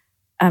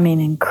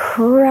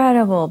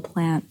 Incredible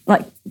plant,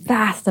 like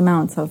vast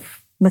amounts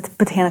of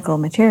botanical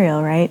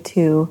material, right,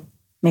 to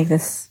make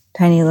this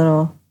tiny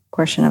little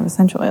portion of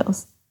essential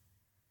oils.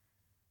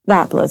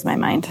 That blows my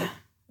mind.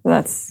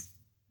 That's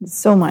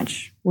so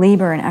much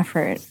labor and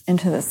effort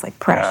into this like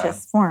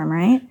precious form,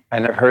 right? I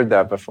never heard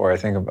that before. I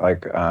think of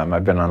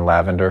I've been on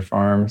lavender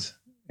farms,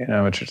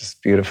 which are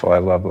just beautiful. I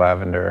love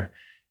lavender.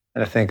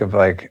 And I think of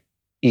like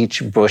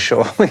each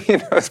bushel,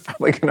 is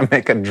probably going to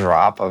make a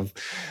drop of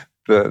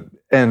the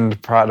end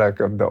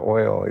product of the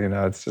oil.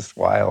 It's just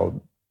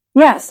wild.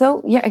 Yeah.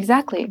 So yeah,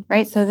 exactly.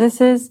 Right. So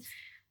this is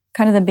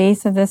kind of the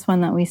base of this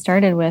one that we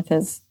started with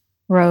is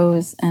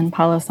rose and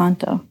Palo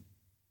Santo.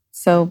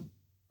 So,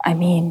 how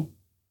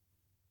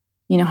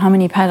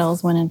many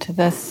petals went into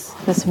this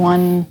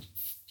one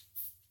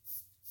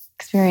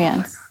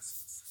experience?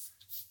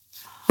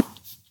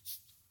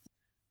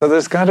 So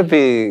there's got to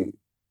be,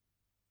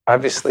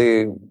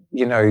 obviously,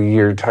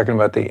 you're talking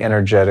about the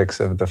energetics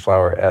of the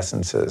flower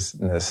essences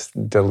and this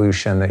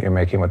dilution that you're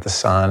making with the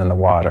sun and the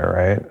water,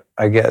 right?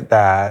 I get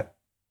that.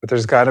 But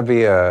there's got to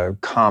be a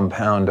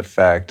compound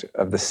effect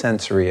of the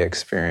sensory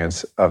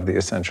experience of the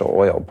essential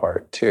oil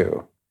part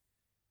too,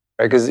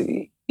 right? Because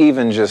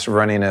even just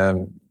running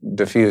a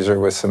diffuser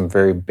with some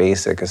very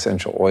basic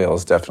essential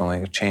oils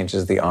definitely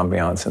changes the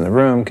ambiance in the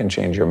room, can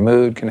change your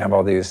mood, can have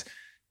all these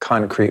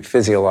concrete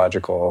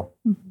physiological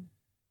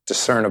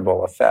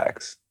discernible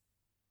effects.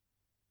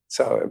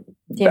 So,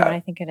 do you know what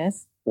I think it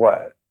is?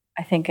 What?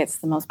 I think it's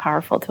the most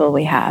powerful tool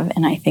we have,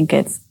 and I think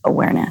it's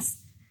awareness.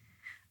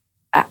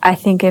 I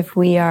think if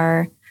we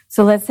are,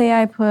 so let's say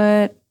I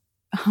put,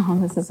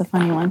 this is a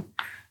funny one.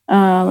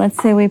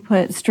 Let's say we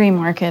put Stream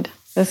Orchid.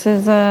 This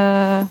is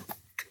a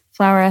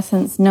flower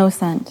essence, no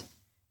scent,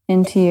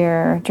 into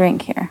your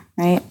drink here,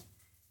 right?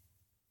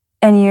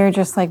 And you're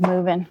just like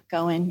moving,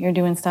 going, you're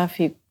doing stuff,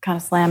 you kind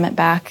of slam it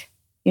back.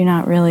 You're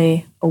not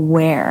really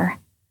aware.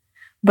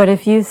 But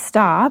if you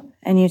stop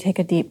and you take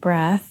a deep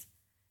breath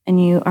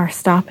and you are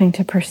stopping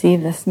to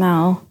perceive the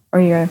smell, or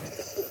you're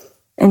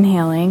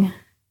inhaling,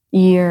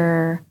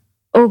 you're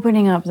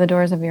opening up the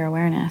doors of your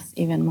awareness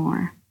even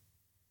more.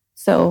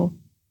 So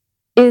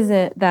is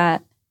it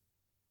that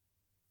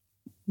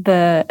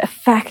the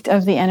effect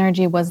of the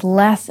energy was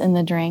less in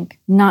the drink?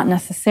 Not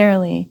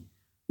necessarily.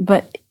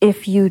 But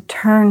if you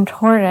turn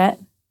toward it,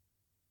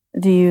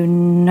 do you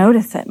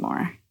notice it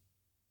more?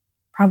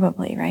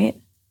 Probably, right?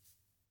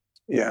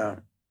 Yeah.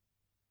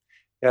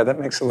 Yeah, that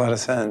makes a lot of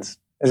sense.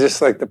 It's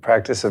just like the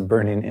practice of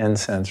burning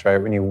incense, right?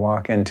 When you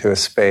walk into a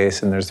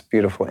space and there's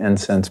beautiful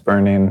incense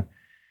burning,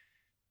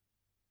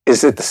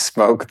 is it the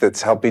smoke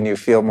that's helping you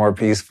feel more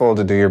peaceful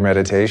to do your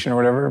meditation or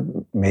whatever?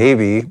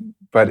 Maybe,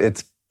 but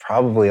it's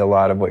probably a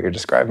lot of what you're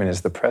describing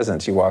is the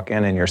presence. You walk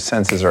in and your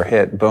senses are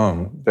hit,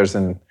 boom.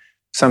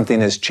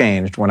 Something has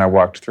changed when I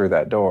walked through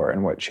that door.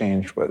 And what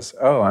changed was,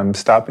 I'm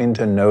stopping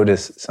to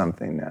notice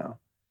something now.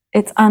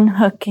 It's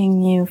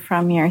unhooking you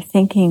from your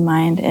thinking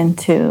mind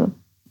into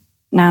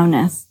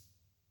nowness,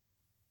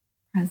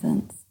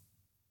 presence.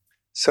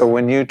 So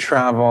when you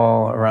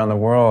travel around the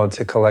world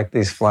to collect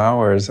these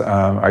flowers,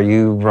 are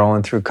you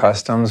rolling through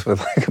customs with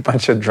like a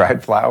bunch of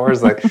dried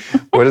flowers? Like,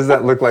 what does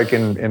that look like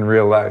in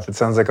real life? It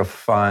sounds like a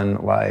fun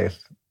life.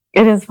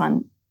 It is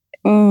fun.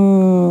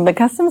 The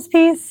customs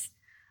piece,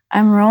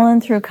 I'm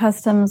rolling through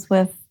customs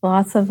with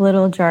lots of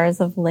little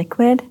jars of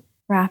liquid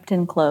wrapped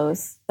in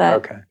clothes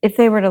that if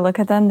they were to look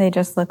at them, they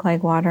just look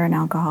like water and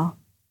alcohol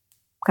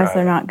because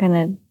they're not going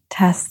to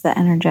test the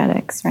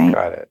energetics, right?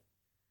 Got it.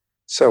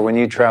 So when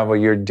you travel,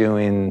 you're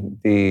doing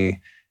the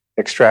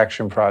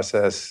extraction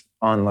process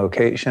on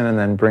location and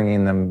then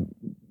bringing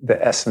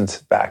the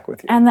essence back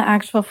with you. And the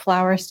actual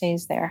flower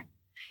stays there.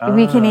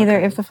 We can either,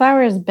 if the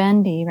flower is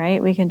bendy,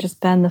 right, we can just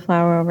bend the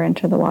flower over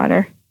into the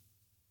water.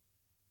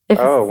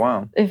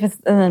 Wow. And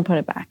then put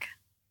it back.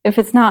 If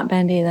it's not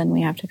bendy, then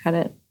we have to cut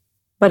it.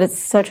 But it's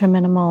such a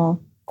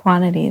minimal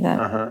quantity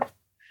that...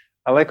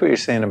 I like what you're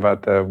saying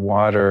about the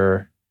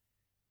water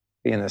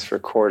being this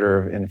recorder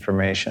of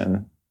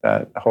information.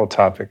 That whole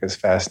topic is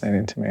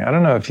fascinating to me. I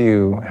don't know if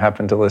you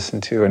happen to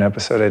listen to an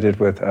episode I did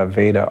with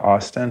Veda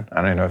Austin.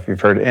 I don't know if you've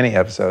heard any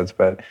episodes,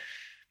 but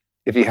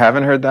if you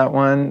haven't heard that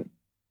one,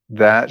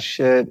 that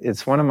shit,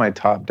 it's one of my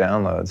top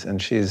downloads. And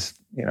she's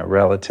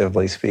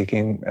relatively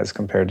speaking, as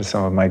compared to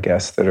some of my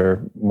guests that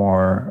are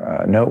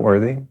more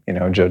noteworthy,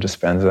 Joe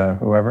Dispenza,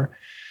 whoever.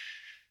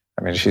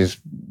 I mean, she's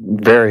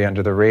very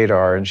under the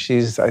radar, and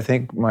she's, I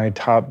think, my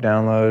top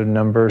download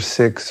number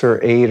 6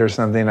 or 8 or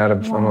something out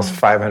of almost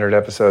 500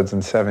 episodes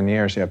in 7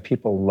 years. Yeah,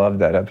 people loved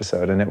that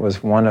episode, and it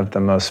was one of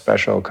the most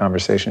special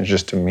conversations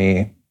just to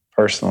me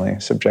personally,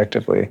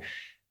 subjectively.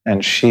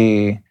 And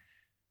she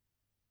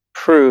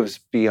proves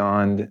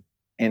beyond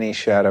any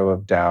shadow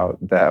of doubt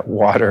that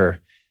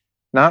water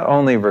not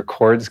only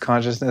records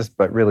consciousness,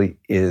 but really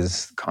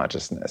is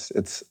consciousness.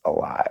 It's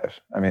alive.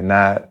 I mean,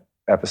 that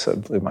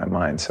episode blew my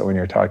mind. So when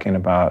you're talking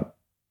about,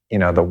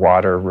 the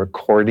water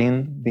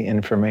recording the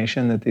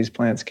information that these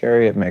plants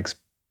carry, it makes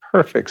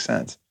perfect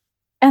sense.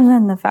 And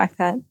then the fact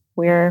that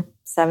we're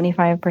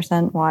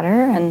 75% water,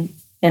 and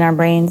in our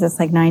brains it's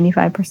like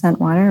 95%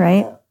 water,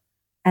 right?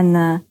 And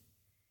the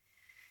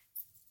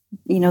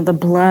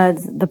blood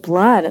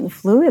and the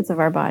fluids of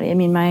our body. I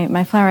mean,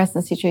 my flower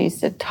essence teacher used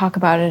to talk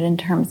about it in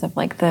terms of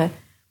like the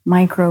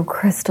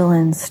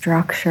microcrystalline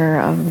structure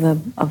of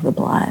the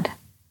blood.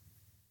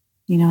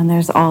 And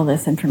there's all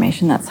this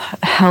information that's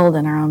held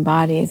in our own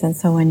bodies. And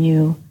so when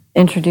you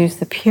introduce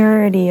the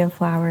purity of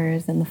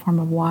flowers in the form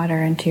of water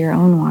into your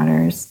own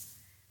waters,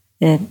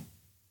 it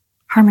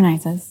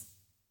harmonizes.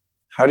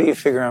 How do you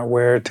figure out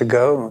where to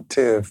go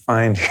to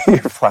find your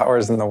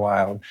flowers in the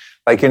wild?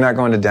 Like, you're not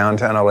going to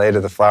downtown LA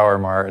to the flower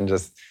mart and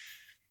just,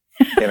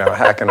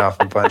 hacking off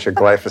a bunch of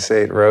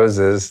glyphosate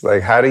roses.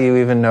 Like, how do you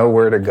even know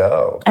where to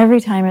go? Every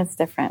time it's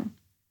different.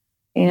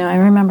 I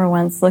remember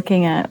once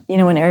looking at,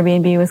 when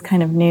Airbnb was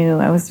kind of new,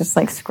 I was just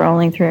like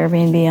scrolling through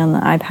Airbnb on the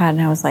iPad,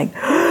 and I was like,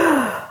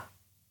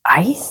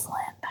 Iceland.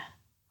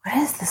 What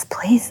is this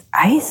place,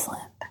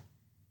 Iceland?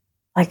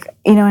 Like,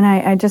 and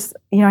I just,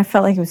 I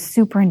felt like it was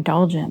super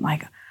indulgent.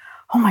 Like,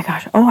 oh my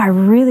gosh, I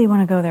really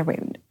want to go there.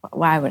 Wait,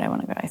 why would I want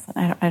to go to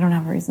Iceland? I don't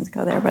have a reason to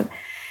go there. But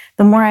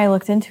the more I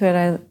looked into it,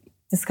 I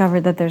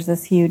discovered that there's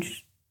this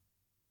huge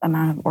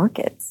amount of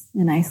orchids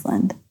in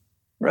Iceland.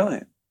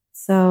 Really?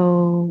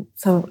 So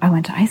I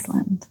went to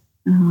Iceland.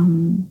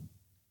 And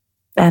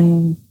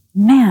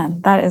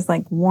man, that is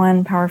like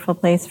one powerful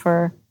place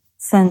for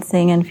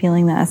sensing and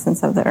feeling the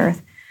essence of the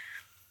earth.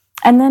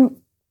 And then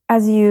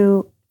as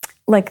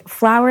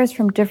flowers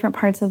from different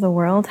parts of the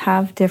world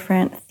have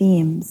different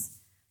themes.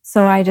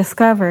 So I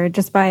discovered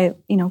just by,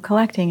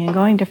 collecting and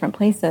going different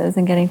places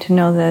and getting to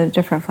know the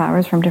different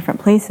flowers from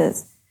different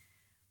places.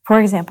 For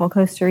example,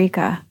 Costa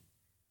Rica.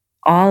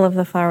 All of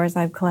the flowers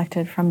I've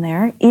collected from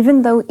there,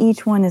 even though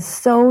each one is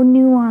so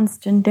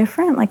nuanced and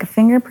different, like a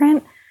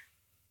fingerprint,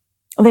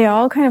 they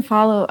all kind of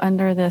follow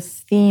under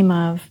this theme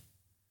of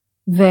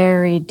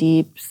very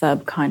deep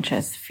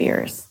subconscious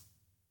fears,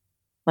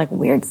 like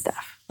weird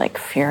stuff, like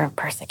fear of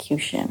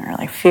persecution, or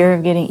like fear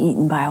of getting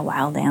eaten by a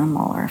wild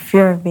animal, or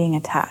fear of being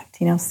attacked,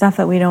 stuff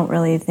that we don't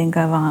really think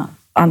of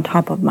on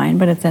top of mind,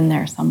 but it's in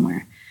there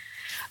somewhere.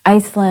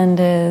 Iceland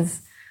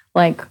is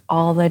like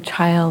all the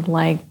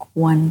childlike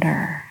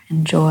wonder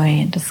and joy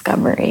and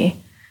discovery.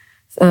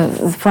 So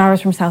the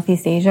flowers from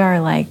Southeast Asia are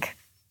like,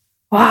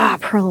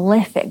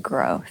 prolific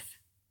growth.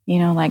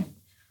 Like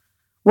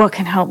what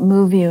can help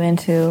move you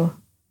into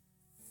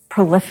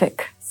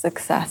prolific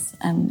success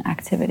and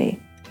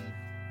activity.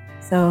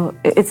 So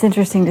it's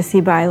interesting to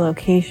see by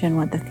location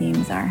what the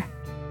themes are.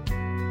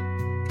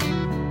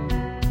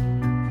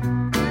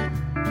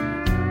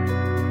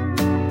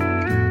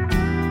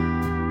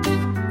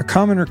 A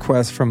common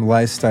request from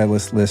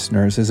Lifestylist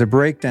listeners is a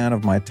breakdown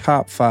of my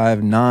top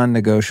 5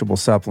 non-negotiable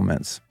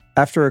supplements.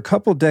 After a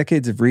couple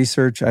decades of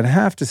research, I'd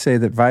have to say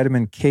that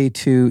vitamin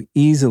K2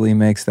 easily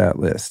makes that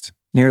list.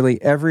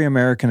 Nearly every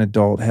American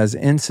adult has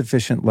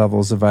insufficient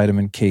levels of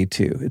vitamin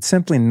K2. It's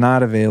simply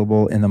not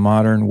available in the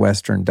modern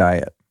Western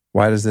diet.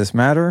 Why does this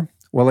matter?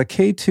 Well, a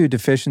K2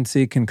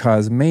 deficiency can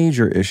cause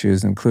major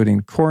issues,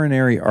 including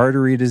coronary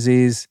artery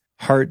disease,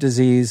 heart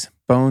disease,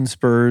 bone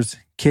spurs,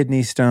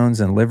 kidney stones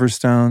and liver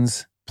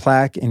stones,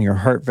 plaque in your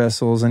heart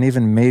vessels, and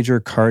even major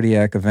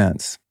cardiac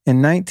events. In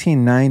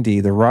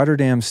 1990, the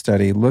Rotterdam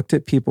study looked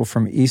at people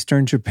from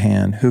Eastern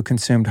Japan who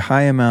consumed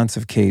high amounts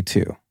of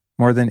K2.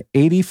 More than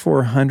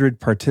 8,400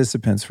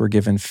 participants were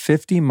given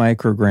 50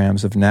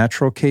 micrograms of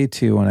natural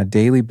K2 on a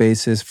daily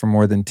basis for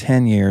more than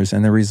 10 years,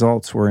 and the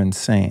results were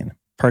insane.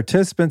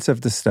 Participants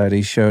of the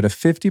study showed a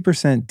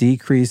 50%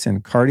 decrease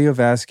in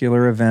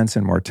cardiovascular events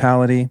and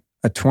mortality,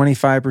 a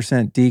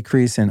 25%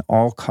 decrease in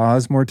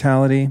all-cause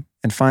mortality,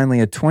 and finally,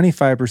 a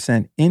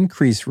 25%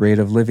 increased rate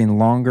of living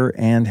longer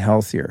and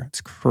healthier. It's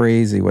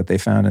crazy what they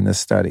found in this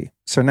study.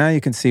 So now you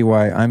can see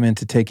why I'm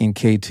into taking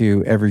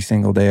K2 every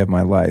single day of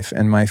my life.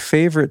 And my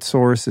favorite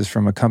source is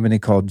from a company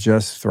called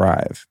Just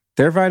Thrive.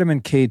 Their vitamin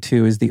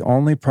K2 is the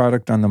only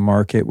product on the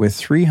market with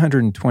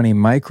 320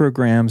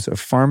 micrograms of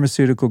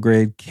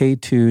pharmaceutical-grade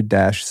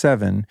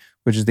K2-7,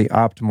 which is the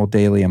optimal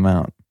daily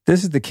amount.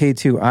 This is the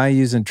K2 I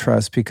use and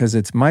trust because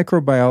it's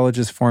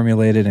microbiologist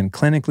formulated and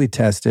clinically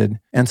tested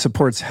and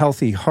supports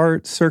healthy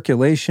heart,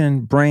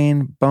 circulation,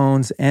 brain,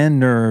 bones, and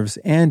nerves,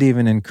 and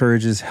even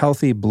encourages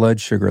healthy blood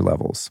sugar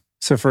levels.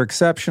 So for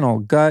exceptional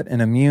gut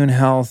and immune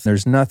health,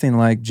 there's nothing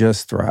like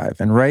Just Thrive.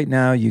 And right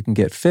now you can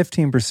get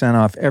 15%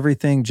 off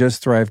everything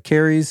Just Thrive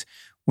carries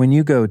when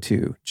you go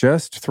to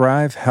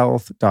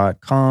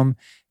justthrivehealth.com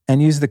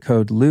and use the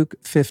code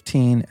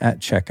Luke15 at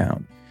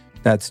checkout.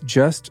 That's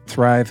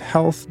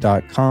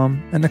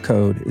justthrivehealth.com and the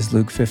code is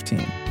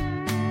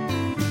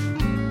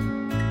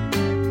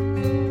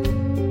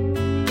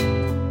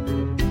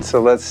Luke15.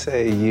 So let's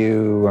say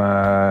you,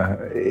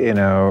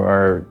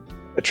 are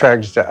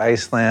attracted to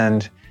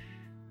Iceland.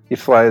 You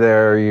fly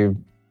there, you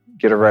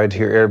get a ride to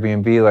your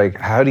Airbnb. Like,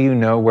 how do you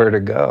know where to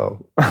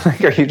go?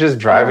 Like, are you just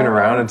driving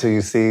around until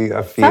you see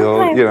a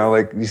field? Sometimes.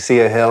 Like you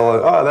see a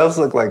hill. Oh, those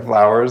look like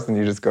flowers, and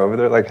you just go over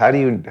there. Like, how do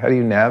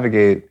you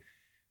navigate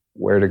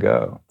where to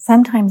go?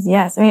 Sometimes,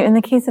 yes. I mean, in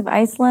the case of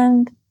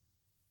Iceland,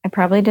 I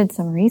probably did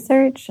some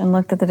research and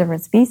looked at the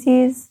different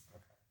species,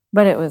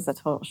 but it was a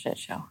total shit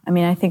show. I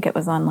mean, I think it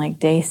was on like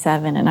day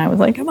 7, and I was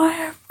like, am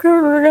I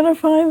ever going to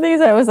find these?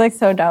 I was like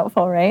so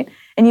doubtful, right?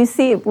 And you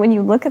see, when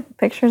you look at the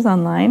pictures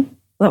online,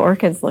 the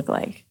orchids look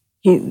like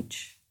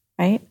huge,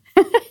 right?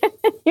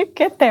 You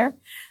get there.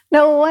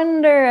 No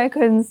wonder I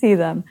couldn't see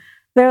them.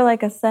 They're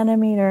like a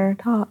centimeter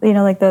tall,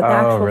 like the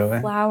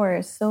actual flower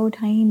is so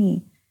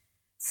tiny.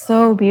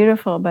 So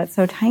beautiful, but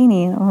so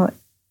tiny.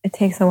 It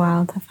takes a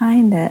while to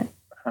find it.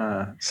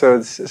 So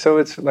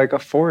it's like a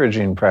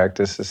foraging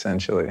practice,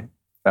 essentially.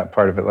 That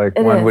part of it, like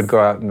one would go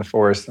out in the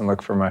forest and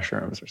look for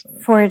mushrooms or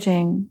something.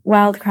 Foraging,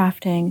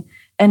 wildcrafting,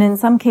 and in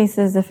some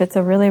cases, if it's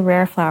a really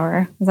rare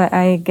flower,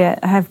 I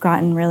have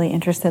gotten really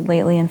interested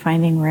lately in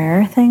finding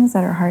rare things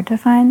that are hard to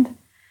find.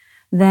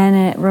 Then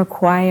it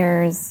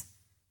requires.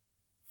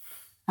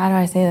 How do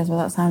I say this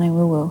without sounding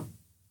woo-woo?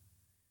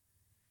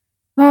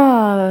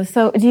 Oh,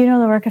 so do you know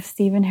the work of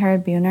Stephen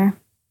Herod Buhner?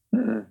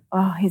 Mm-hmm.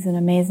 Oh, he's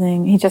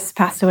he just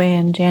passed away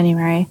in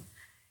January.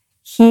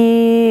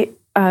 He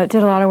did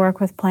a lot of work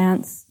with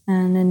plants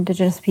and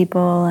indigenous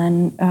people,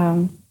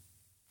 and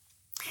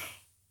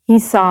he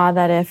saw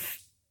that if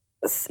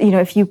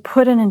you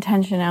put an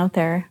intention out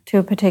there to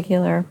a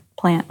particular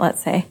plant,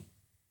 let's say,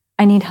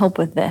 I need help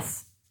with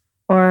this,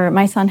 or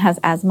my son has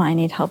asthma, I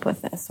need help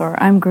with this,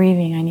 or I'm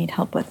grieving, I need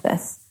help with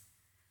this,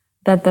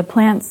 that the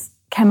plant's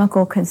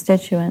chemical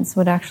constituents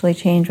would actually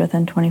change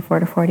within 24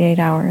 to 48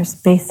 hours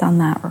based on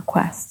that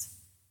request.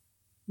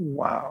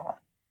 Wow.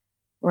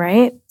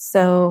 Right?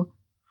 So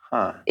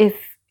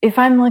if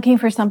I'm looking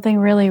for something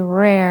really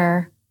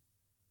rare,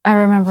 I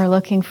remember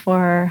looking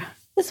for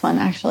this one,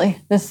 actually,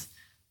 this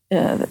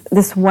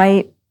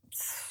white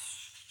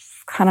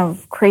kind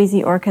of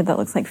crazy orchid that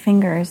looks like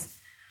fingers.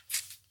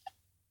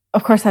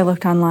 Of course, I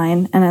looked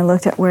online and I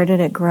looked at where did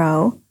it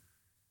grow.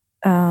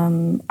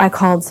 I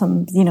called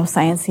some,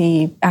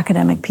 sciencey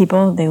academic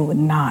people. They would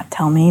not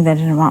tell me. They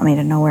didn't want me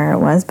to know where it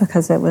was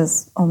because it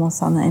was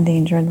almost on the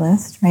endangered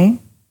list, right?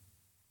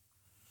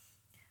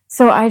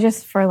 So I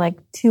just, for like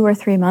 2 or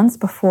 3 months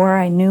before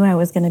I knew I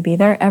was going to be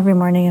there, every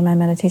morning in my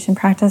meditation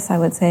practice, I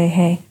would say,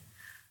 hey,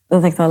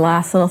 like the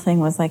last little thing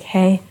was like,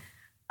 hey,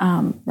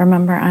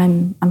 remember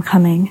I'm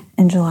coming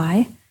in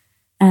July.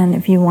 And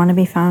if you want to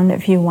be found,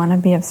 if you want to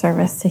be of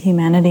service to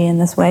humanity in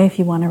this way, if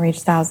you want to reach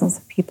thousands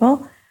of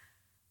people,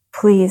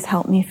 please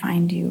help me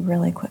find you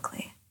really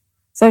quickly.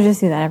 So I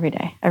just do that every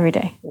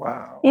day.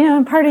 Wow.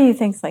 And part of you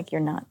thinks like you're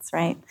nuts,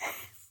 right?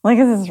 Like,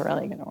 is this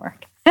really going to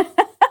work?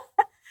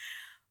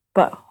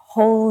 But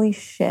holy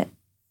shit,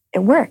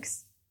 it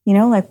works.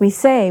 Like we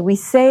say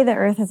the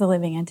earth is a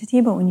living entity,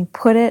 but when you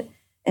put it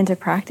into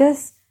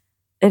practice,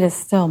 it is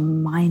still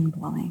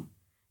mind-blowing.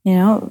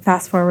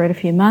 Fast forward a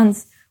few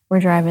months,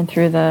 we're driving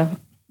through the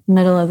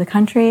middle of the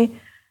country,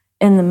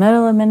 in the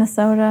middle of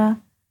Minnesota,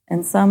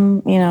 in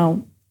some,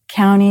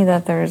 county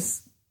that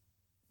there's,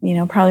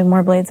 probably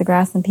more blades of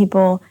grass than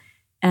people.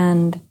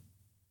 And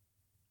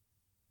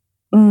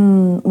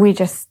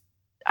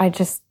I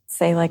just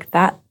say, like,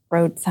 that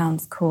road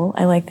sounds cool.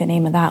 I like the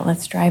name of that.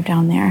 Let's drive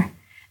down there.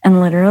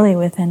 And literally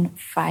within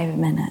 5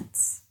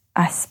 minutes,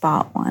 I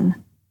spot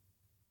one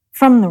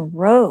from the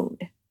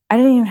road. I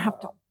didn't even have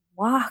to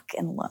walk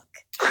and look,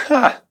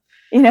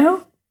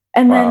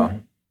 And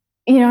then,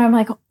 I'm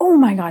like, oh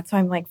my God. So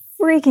I'm like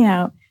freaking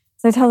out.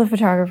 So I tell the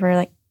photographer,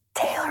 like,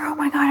 Taylor, oh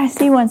my God, I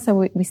see one. So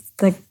we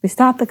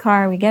stop the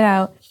car, we get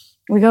out,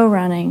 we go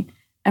running,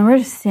 and we're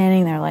just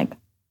standing there like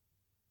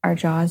our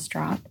jaws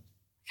drop.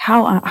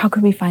 How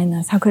could we find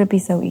this? How could it be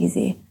so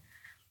easy?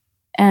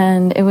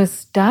 And it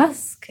was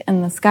dusk,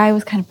 and the sky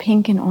was kind of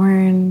pink and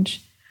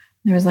orange.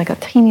 There was like a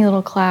teeny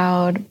little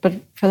cloud, but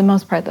for the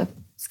most part, the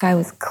sky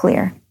was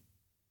clear.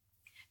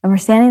 And we're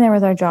standing there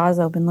with our jaws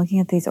open, looking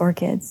at these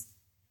orchids,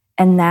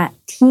 and that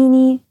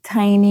teeny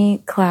tiny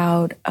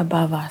cloud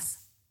above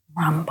us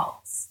rumbles.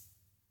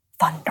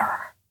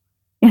 Thunder.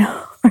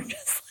 We're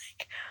just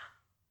like,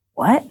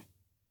 what?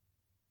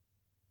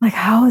 Like,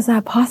 how is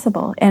that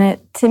possible? And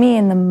to me,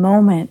 in the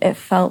moment, it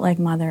felt like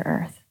Mother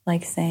Earth,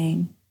 like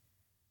saying,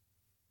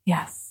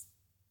 yes,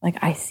 like,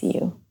 I see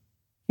you.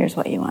 Here's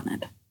what you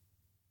wanted.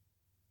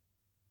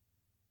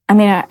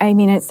 I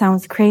mean, it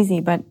sounds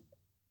crazy, but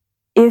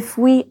if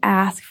we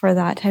ask for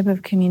that type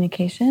of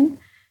communication,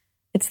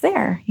 it's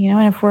there,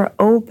 and if we're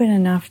open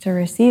enough to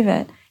receive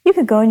it, you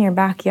could go in your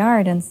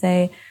backyard and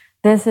say,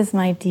 this is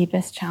my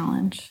deepest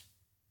challenge.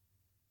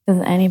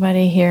 Does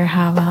anybody here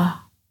have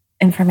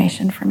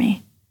information for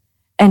me?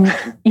 And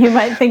you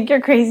might think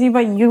you're crazy,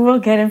 but you will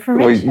get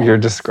information. Well, you're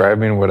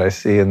describing what I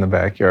see in the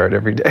backyard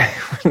every day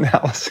when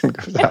Allison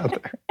goes out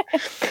there.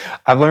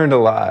 I've learned a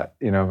lot,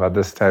 about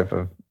this type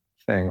of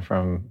thing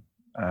from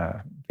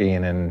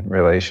being in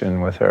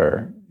relation with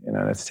her.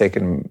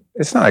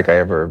 It's not like I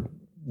ever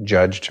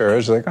judged her.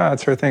 It's like,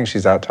 it's her thing.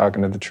 She's out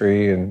talking to the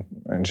tree,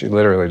 and she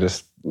literally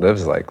just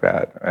lives like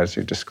that, as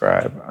you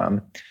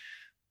describe.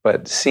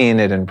 But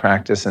seeing it in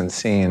practice and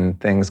seeing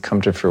things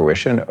come to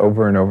fruition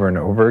over and over and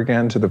over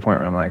again, to the point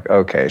where I'm like,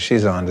 okay,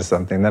 she's on to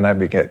something. Then I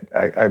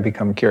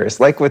become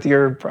curious, like with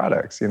your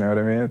products. You know what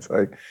I mean? It's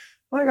like,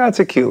 it's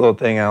a cute little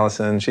thing,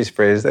 Allison. She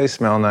sprays, they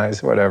smell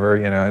nice, whatever.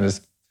 I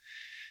just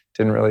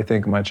didn't really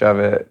think much of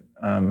it.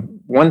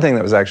 One thing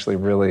that was actually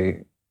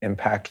really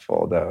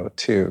impactful, though,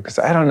 too, because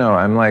I don't know,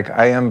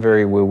 I am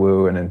very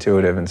woo-woo and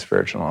intuitive and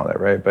spiritual and all that,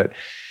 right? But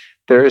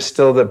there is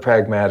still the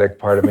pragmatic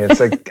part of me. It's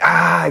like,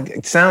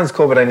 it sounds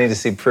cool, but I need to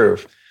see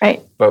proof.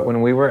 Right. But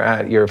when we were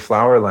at your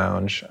flower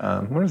lounge,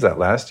 when was that,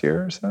 last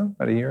year or so?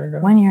 About a year ago?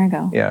 1 year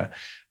ago. Yeah.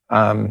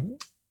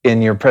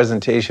 In your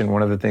presentation,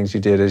 one of the things you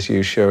did is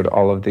you showed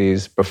all of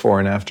these before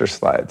and after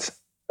slides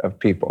of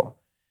people.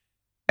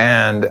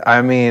 And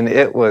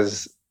it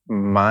was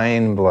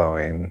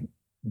mind-blowing,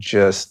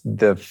 just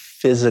the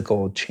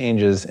physical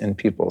changes in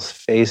people's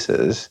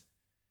faces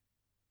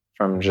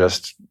from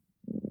just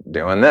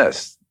doing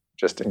this,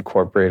 just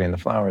incorporating the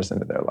flowers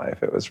into their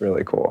life. It was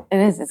really cool. It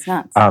is. It's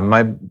nuts.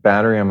 My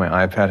battery on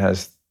my iPad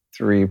has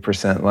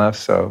 3%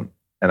 left,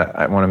 and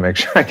I want to make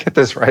sure I get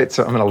this right,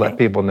 so I'm going to let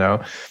people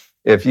know.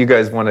 If you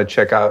guys want to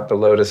check out the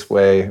Lotus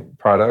Way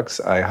products,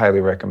 I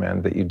highly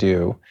recommend that you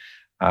do.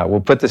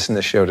 We'll put this in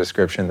the show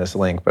description, this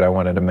link, but I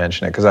wanted to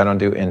mention it because I don't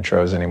do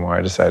intros anymore.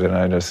 I decided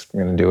I'm just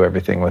going to do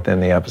everything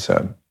within the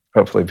episode.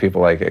 Hopefully people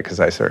like it,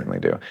 because I certainly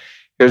do.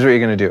 Here's what you're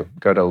going to do.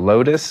 Go to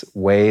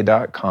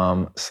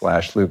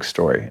lotusway.com/Luke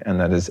Story, and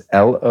that is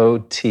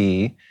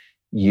LOTUSWEI,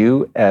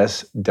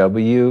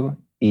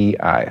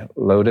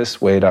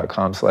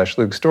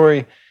 lotusway.com/Luke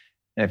Story.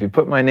 And if you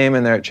put my name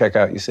in there at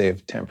checkout, you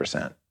save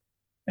 10%.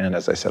 And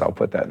as I said, I'll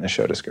put that in the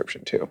show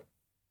description too.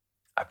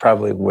 I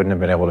probably wouldn't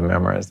have been able to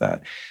memorize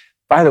that.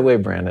 By the way,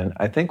 Brandon,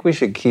 I think we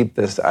should keep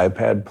this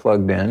iPad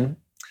plugged in.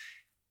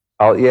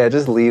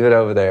 Just leave it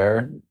over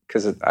there,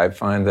 because I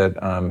find that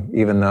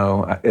even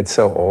though it's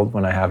so old,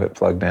 when I have it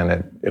plugged in,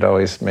 it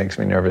always makes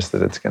me nervous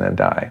that it's going to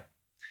die.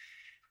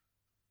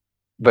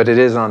 But it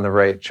is on the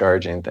right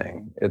charging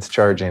thing. It's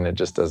charging. It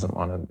just doesn't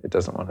want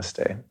to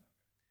stay.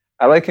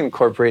 I like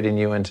incorporating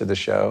you into the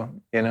show.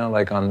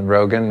 Like on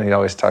Rogan, he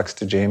always talks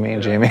to Jamie.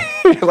 Jamie,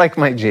 you're like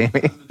my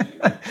Jamie.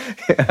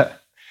 Yeah.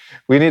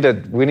 We need a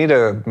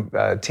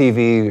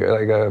TV,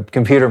 like a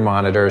computer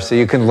monitor, so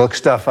you can look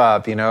stuff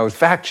up.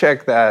 Fact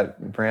check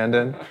that,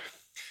 Brandon.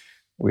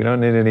 We don't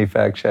need any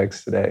fact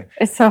checks today.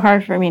 It's so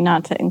hard for me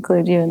not to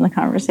include you in the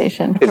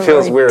conversation. It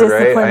feels weird,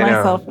 right? I know.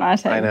 Myself not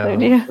to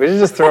include you. We should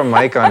just throw a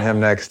mic on him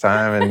next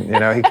time,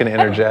 and he can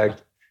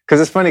interject. Because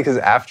it's funny, because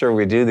after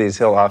we do these,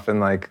 he'll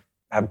often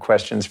have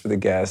questions for the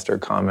guest or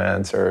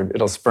comments, or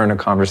it'll spur a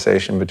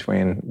conversation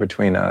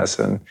between us,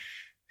 and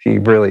he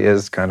really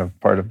is kind of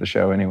part of the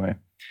show anyway.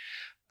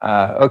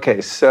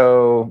 Okay,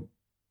 so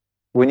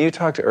when you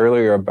talked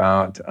earlier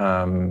about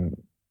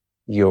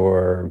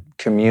your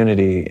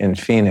community in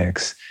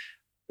Phoenix,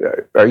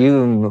 are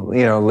you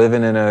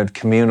living in a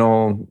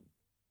communal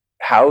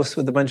house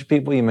with a bunch of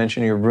people? You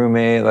mentioned your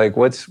roommate. Like,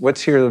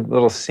 what's your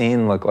little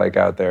scene look like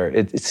out there?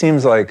 It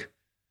seems like,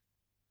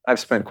 I've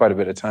spent quite a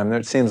bit of time there.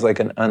 It seems like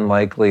an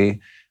unlikely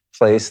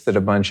place that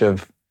a bunch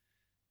of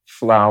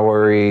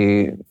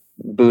flowery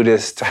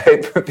Buddhist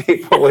type of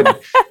people would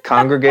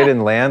congregate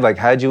and land. Like,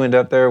 how'd you end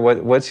up there?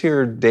 What's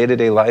your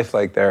day-to-day life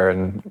like there,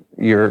 and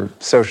your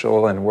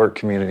social and work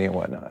community and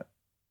whatnot?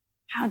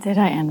 How did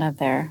I end up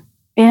there?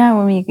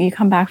 When you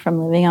come back from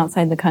living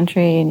outside the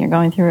country and you're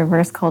going through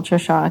reverse culture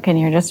shock and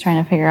you're just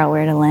trying to figure out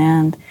where to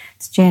land.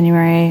 It's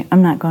January.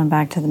 I'm not going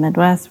back to the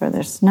Midwest where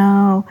there's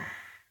snow.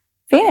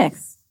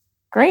 Phoenix,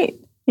 great.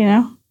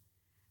 I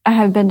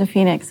had been to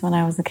Phoenix when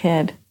I was a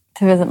kid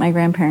to visit my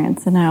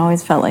grandparents, and I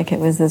always felt like it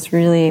was this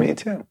really... Me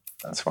too.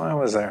 That's why I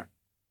was there.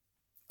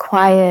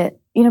 Quiet.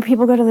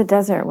 People go to the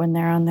desert when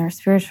they're on their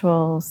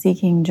spiritual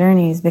seeking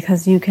journeys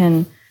because you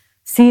can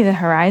see the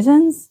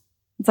horizons.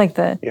 It's like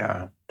the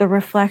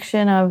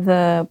reflection of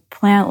the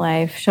plant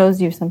life shows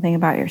you something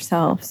about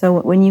yourself. So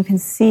when you can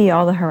see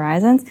all the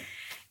horizons,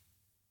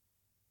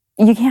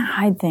 you can't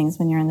hide things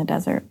when you're in the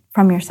desert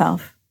from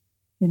yourself.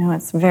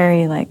 It's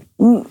very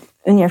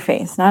in your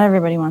face. Not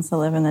everybody wants to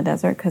live in the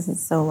desert because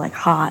it's so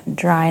hot and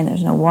dry, and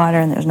there's no water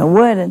and there's no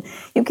wood, and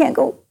you can't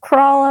go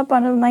crawl up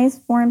on a nice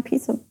warm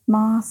piece of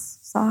moss,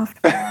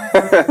 soft moss.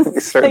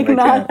 It's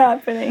not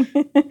happening.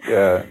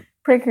 Yeah.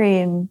 Prickly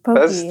and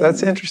pokey.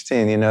 That's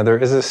interesting. There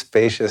is a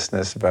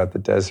spaciousness about the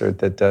desert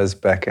that does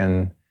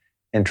beckon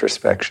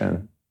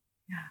introspection.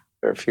 Yeah.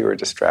 There are fewer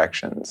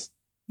distractions.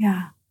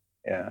 Yeah.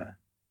 Yeah.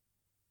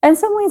 In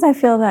some ways, I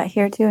feel that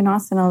here too in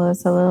Austin, although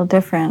it's a little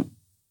different.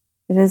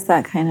 It is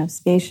that kind of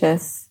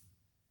spacious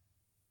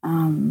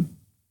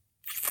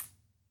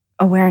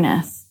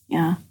awareness.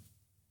 Yeah.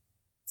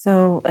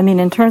 So, I mean,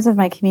 in terms of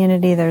my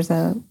community, there's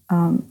all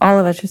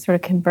of us just sort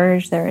of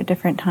converge there at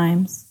different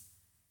times.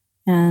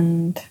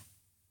 And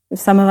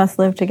some of us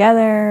live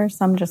together,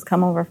 some just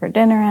come over for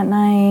dinner at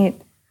night.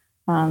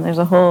 There's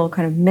a whole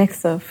kind of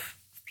mix of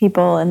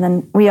people. And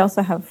then we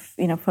also have,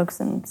 folks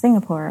in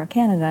Singapore,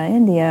 Canada,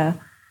 India,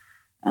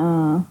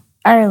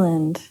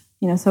 Ireland,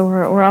 so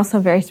we're also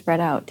very spread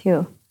out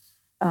too.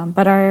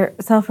 But our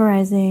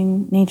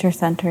self-arising nature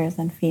center is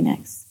in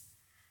Phoenix.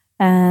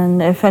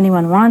 And if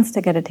anyone wants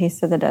to get a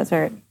taste of the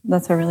desert,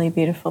 that's a really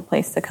beautiful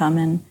place to come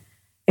and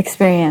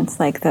experience,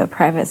 like the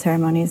private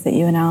ceremonies that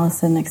you and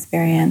Allison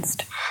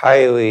experienced.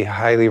 Highly,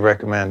 highly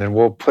recommend. And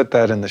we'll put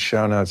that in the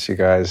show notes, you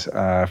guys,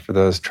 for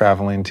those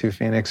traveling to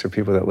Phoenix or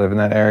people that live in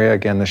that area.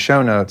 Again, the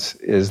show notes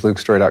is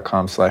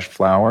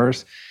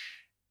lukestory.com/flowers.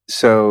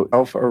 So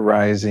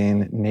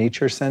Self-Arising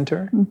Nature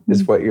Center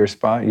is what your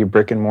spot, your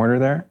brick and mortar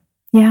there?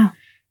 Yeah.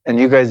 And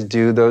you guys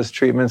do those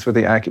treatments with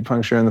the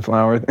acupuncture and the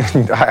flower?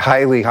 I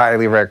highly,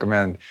 highly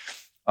recommend,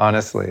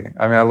 honestly.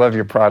 I mean, I love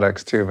your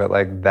products too, but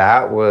like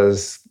that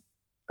was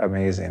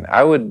amazing.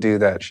 I would do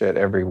that shit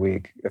every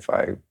week if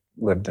I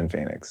lived in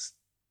Phoenix.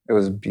 It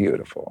was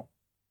beautiful.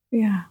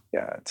 Yeah.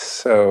 Yeah, it's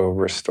so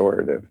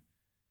restorative.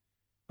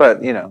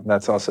 But,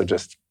 that's also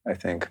just, I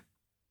think,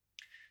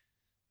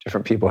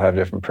 different people have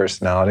different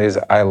personalities.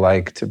 I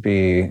like to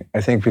be, I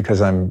think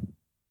because I'm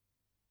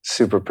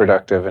super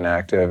productive and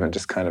active and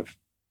just kind of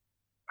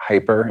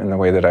hyper in the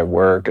way that I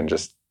work and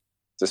just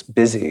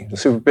busy,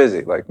 super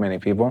busy like many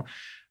people.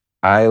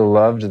 I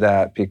loved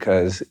that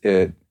because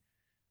it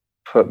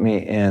put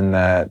me in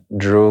that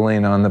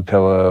drooling on the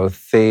pillow,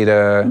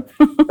 theta.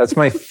 That's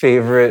my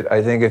favorite.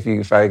 I think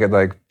if I could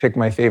like pick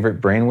my favorite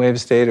brainwave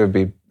state, it would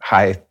be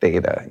high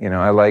theta.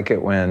 I like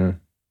it when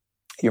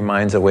your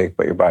mind's awake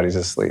but your body's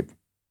asleep.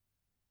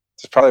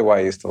 It's probably why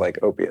I used to like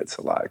opiates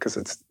a lot, because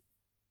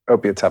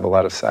opiates have a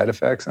lot of side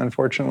effects,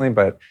 unfortunately,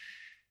 but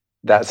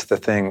that's the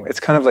thing. It's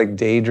kind of like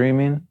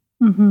daydreaming,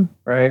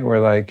 right?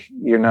 Where like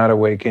you're not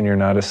awake and you're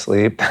not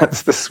asleep.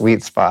 That's the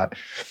sweet spot.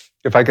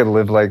 If I could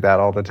live like that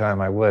all the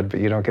time, I would,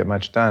 but you don't get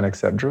much done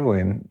except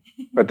drooling.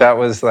 But that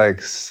was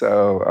like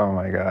so, oh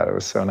my God, it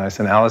was so nice.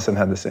 And Allison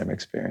had the same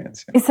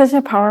experience. It's such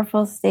a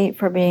powerful state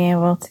for being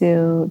able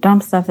to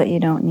dump stuff that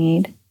you don't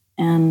need.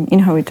 And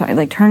how we talk,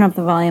 like turn up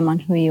the volume on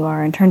who you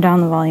are and turn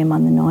down the volume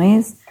on the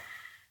noise,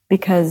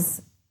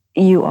 because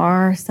you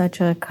are such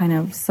a kind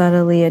of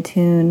subtly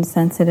attuned,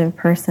 sensitive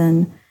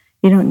person.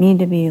 You don't need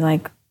to be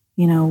like,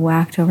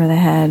 whacked over the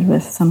head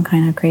with some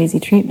kind of crazy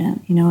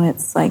treatment.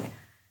 It's like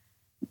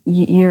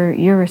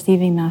you're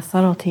receiving the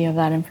subtlety of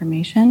that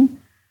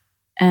information,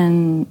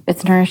 and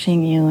it's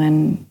nourishing you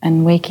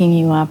and waking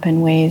you up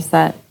in ways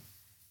that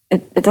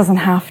it doesn't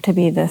have to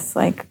be this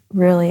like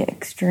really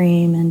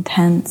extreme,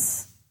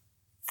 intense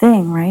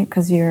thing, right?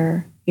 Because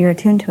you're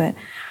attuned to it.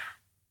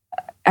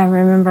 I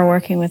remember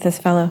working with this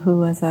fellow who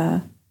was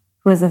a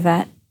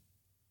vet,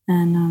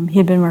 and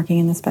he'd been working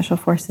in the special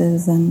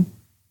forces, and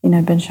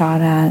had been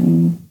shot at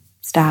and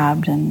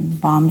stabbed,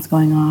 and bombs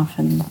going off,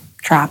 and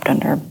trapped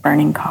under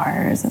burning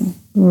cars, and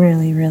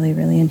really, really,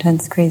 really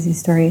intense, crazy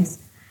stories.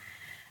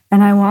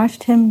 And I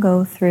watched him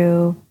go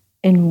through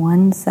in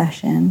one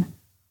session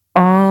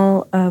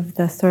all of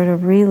the sort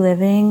of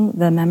reliving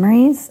the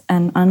memories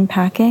and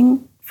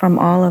unpacking from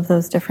all of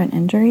those different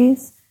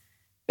injuries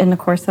in the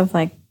course of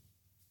like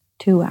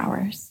 2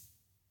 hours.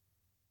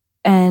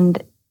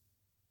 And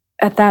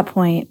at that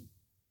point,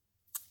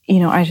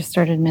 I just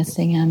started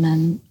missing him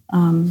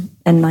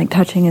and like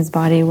touching his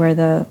body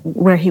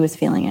where he was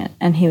feeling it.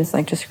 And he was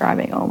like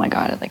describing, oh my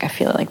God, like I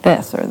feel it like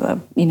this, or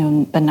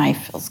the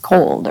knife feels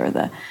cold,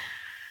 or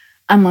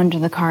I'm under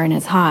the car and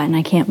it's hot and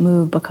I can't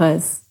move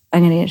because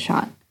I'm going to get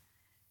shot.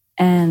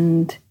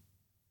 And,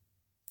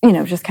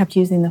 just kept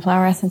using the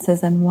flower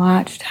essences and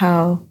watched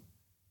how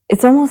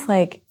it's almost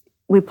like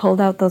we pulled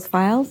out those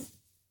files,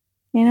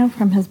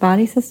 from his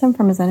body system,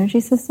 from his energy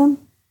system.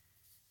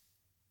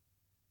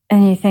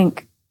 And you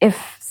think,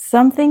 if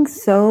something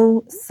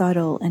so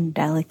subtle and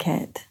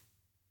delicate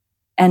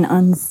and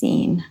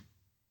unseen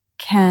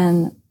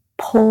can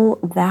pull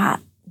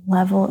that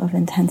level of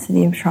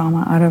intensity of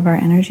trauma out of our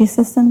energy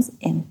systems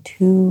in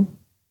 2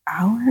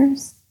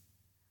 hours,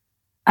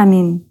 I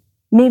mean,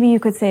 maybe you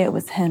could say it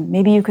was him.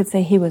 Maybe you could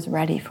say he was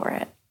ready for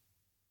it.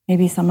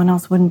 Maybe someone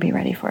else wouldn't be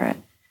ready for it.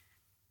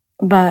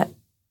 But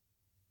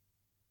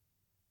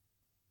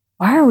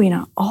why are we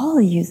not all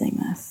using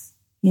this?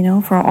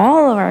 For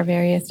all of our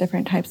various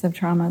different types of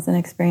traumas and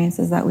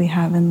experiences that we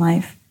have in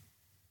life.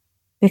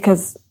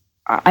 Because,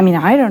 I mean,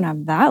 I don't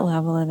have that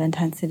level of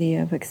intensity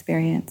of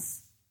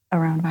experience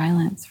around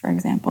violence, for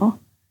example.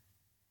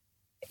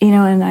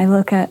 And I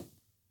look at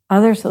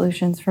other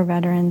solutions for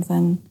veterans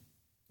and,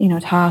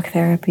 talk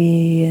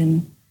therapy,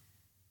 and,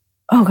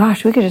 oh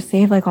gosh, we could just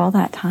save like all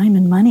that time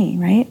and money,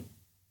 right?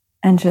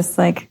 And just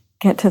like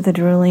get to the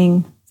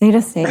drooling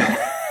theta state.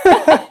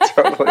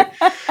 Totally.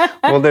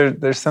 Well,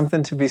 there's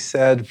something to be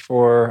said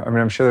for, I mean,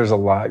 I'm sure there's a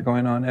lot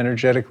going on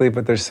energetically,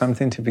 but there's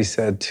something to be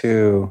said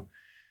too,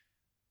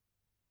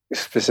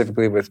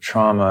 specifically with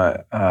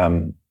trauma,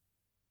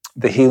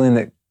 the healing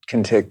that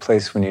can take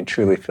place when you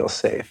truly feel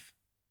safe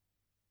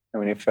and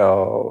when you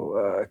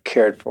feel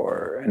cared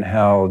for and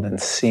held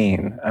and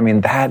seen. I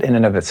mean, that in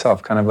and of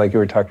itself, kind of like you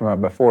were talking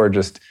about before,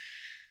 just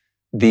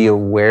the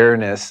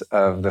awareness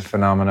of the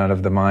phenomenon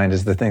of the mind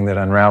is the thing that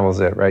unravels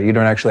it, right? You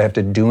don't actually have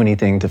to do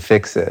anything to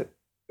fix it.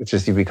 It's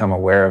just you become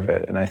aware of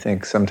it. And I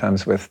think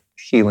sometimes with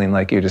healing,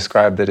 like you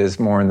described, that is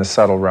more in the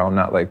subtle realm,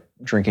 not like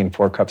drinking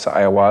 4 cups of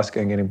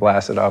ayahuasca and getting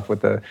blasted off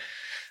with the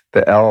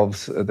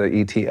elves, the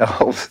ET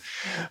elves.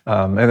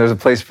 And there's a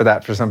place for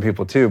that for some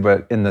people too.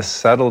 But in the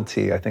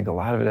subtlety, I think a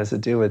lot of it has to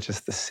do with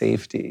just the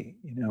safety.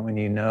 When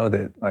you know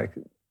that like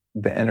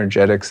the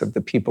energetics of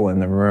the people in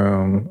the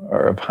room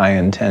are of high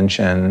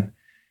intention,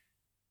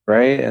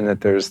 right? And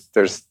that there's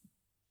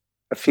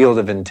a field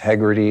of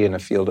integrity and a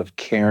field of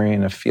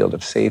caring, a field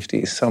of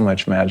safety. So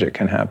much magic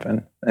can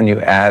happen. And you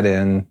add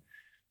in,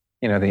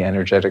 the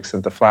energetics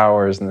of the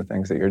flowers and the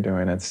things that you're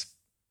doing.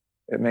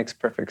 It makes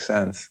perfect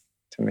sense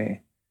to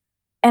me.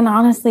 And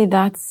honestly,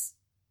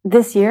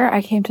 this year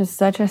I came to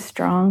such a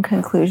strong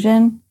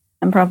conclusion,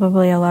 and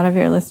probably a lot of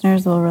your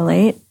listeners will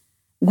relate,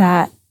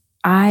 that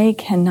I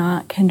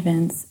cannot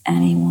convince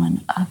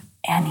anyone of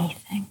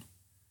anything.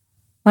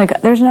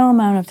 Like, there's no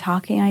amount of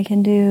talking I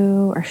can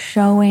do, or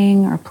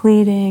showing, or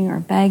pleading,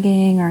 or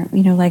begging, or,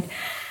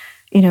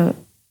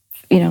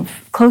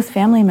 close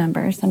family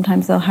members.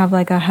 Sometimes they'll have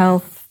like a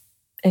health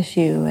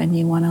issue and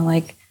you want to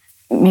like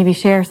maybe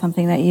share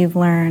something that you've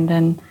learned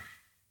and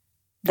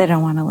they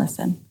don't want to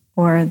listen.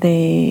 Or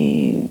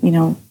they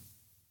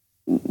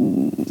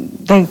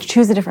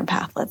choose a different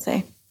path, let's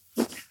say.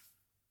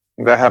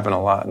 That happened a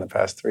lot in the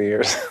past 3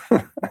 years.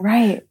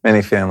 Right.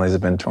 Many families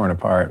have been torn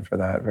apart for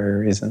that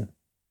very reason.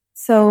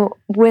 So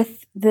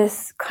with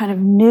this kind of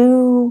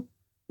new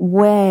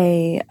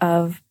way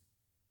of,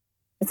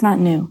 it's not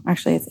new,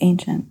 actually, it's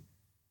ancient.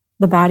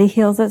 The body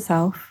heals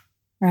itself,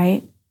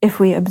 right? If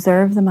we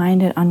observe the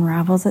mind, it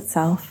unravels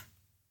itself.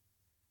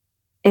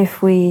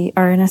 If we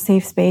are in a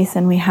safe space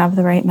and we have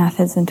the right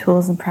methods and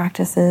tools and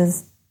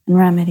practices and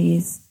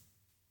remedies,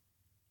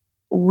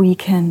 we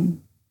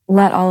can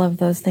let all of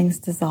those things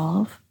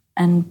dissolve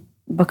and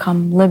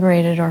become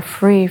liberated or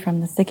free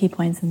from the sticky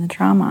points in the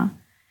trauma.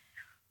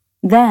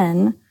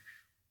 Then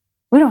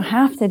we don't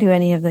have to do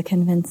any of the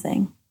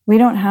convincing. We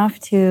don't have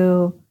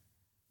to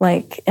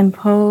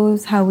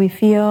impose how we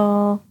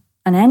feel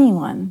on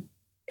anyone.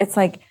 It's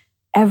like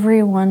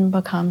everyone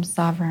becomes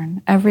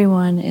sovereign.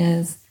 Everyone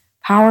is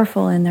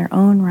powerful in their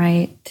own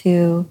right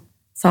to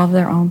solve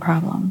their own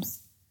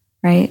problems,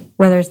 right?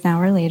 Whether it's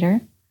now or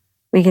later,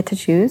 we get to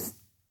choose.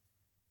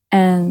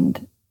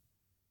 And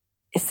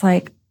it's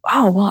like,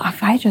 oh, well,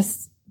 if I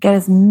just get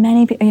as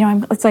many people,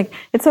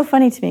 it's so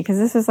funny to me because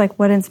this is like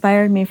what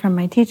inspired me from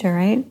my teacher,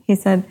 right? He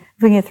said,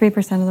 if we can get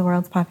 3% of the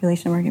world's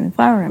population working with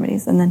flower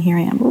remedies, and then here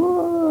I am,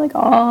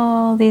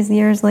 all these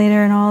years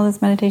later and all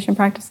this meditation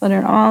practice later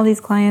and all these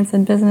clients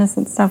and business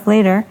and stuff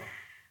later,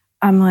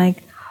 I'm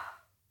like,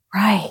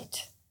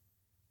 right,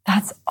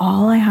 that's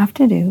all I have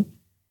to do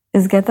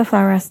is get the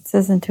flower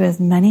essences into as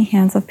many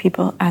hands of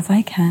people as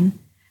I can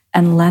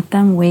and let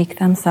them wake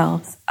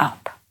themselves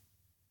up.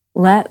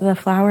 Let the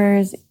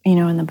flowers,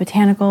 and the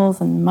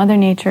botanicals and Mother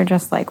Nature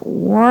just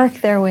work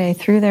their way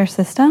through their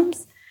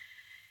systems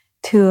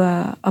to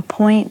a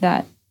point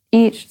that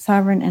each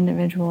sovereign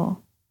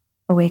individual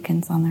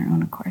awakens on their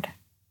own accord.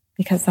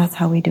 Because that's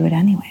how we do it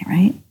anyway,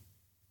 right?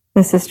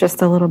 This is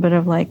just a little bit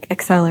of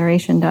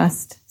acceleration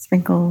dust,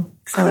 sprinkle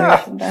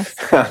acceleration dust.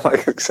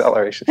 Like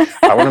acceleration.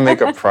 I want to make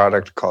a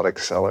product called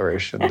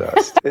acceleration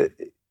dust.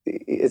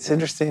 It's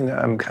interesting.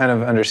 I'm kind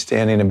of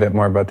understanding a bit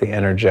more about the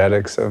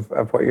energetics of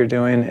what you're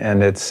doing.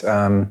 And it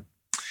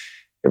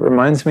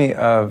reminds me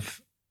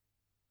of,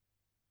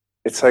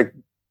 it's like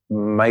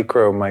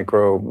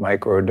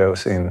micro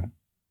dosing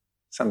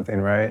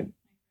something, right?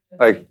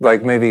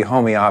 Like maybe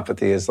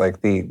homeopathy is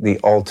like the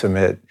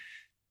ultimate,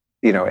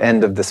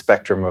 end of the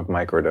spectrum of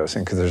microdosing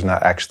because there's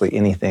not actually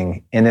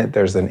anything in it.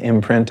 There's an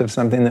imprint of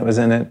something that was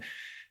in it.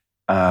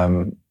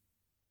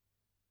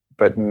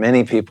 But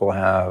many people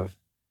have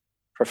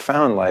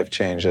profound life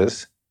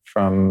changes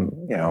from,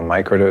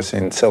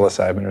 microdosing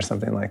psilocybin or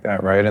something like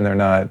that, right? And they're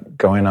not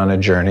going on a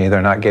journey.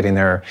 They're not getting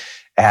their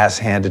ass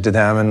handed to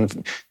them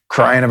and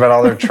crying about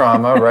all their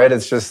trauma, right?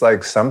 It's just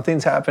like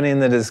something's happening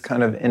that is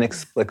kind of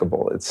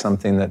inexplicable. It's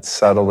something that's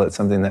subtle. It's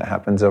something that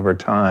happens over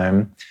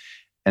time.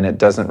 And it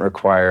doesn't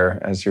require,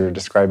 as you're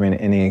describing,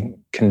 any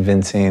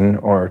convincing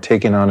or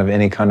taking on of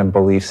any kind of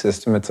belief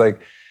system. It's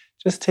like,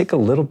 just take a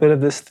little bit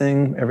of this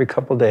thing every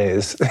couple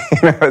days.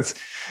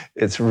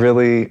 It's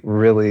really,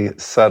 really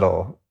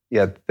subtle,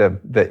 yet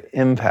the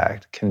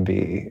impact can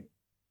be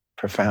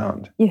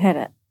profound. You hit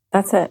it.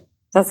 That's it.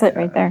 That's it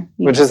right there.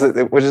 Which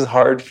is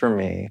hard for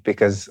me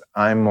because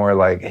I'm more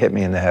like hit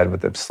me in the head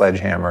with a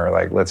sledgehammer,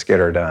 like let's get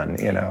her done,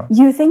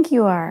 You think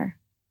you are,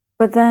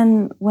 but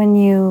then when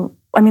you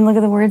I mean, look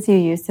at the words you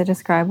use to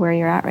describe where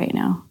you're at right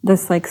now.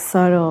 This like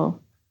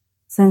subtle,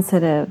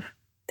 sensitive,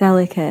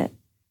 delicate,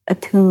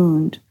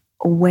 attuned,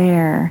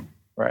 aware.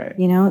 Right.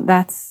 You know,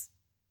 that's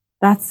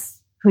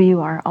who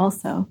you are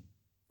also.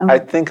 I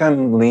think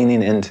I'm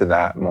leaning into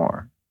that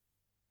more.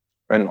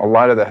 And a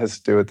lot of that has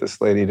to do with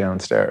this lady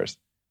downstairs.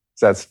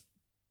 That's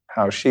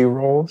how she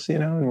rolls, you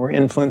know, and we're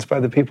influenced by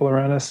the people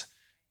around us,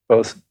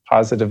 both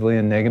positively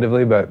and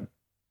negatively, but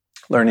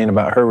learning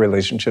about her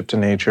relationship to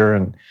nature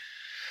and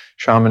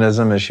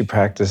shamanism as she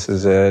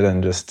practices it,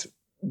 and just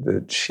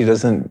that she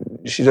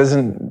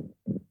doesn't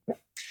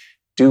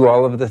do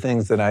all of the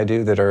things that I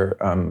do that are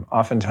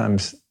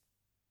oftentimes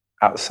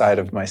outside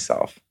of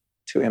myself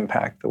to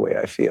impact the way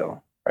I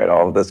feel. Right,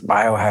 all of this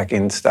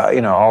biohacking stuff,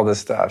 you know, all this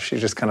stuff. She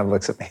just kind of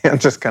looks at me and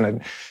just kind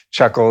of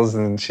chuckles,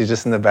 and she's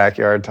just in the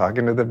backyard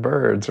talking to the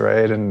birds,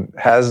 right, and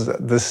has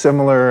the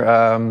similar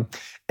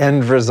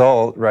end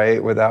result,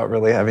 right, without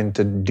really having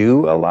to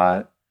do a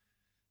lot.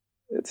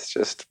 It's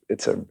just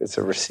it's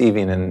a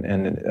receiving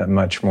and a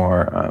much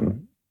more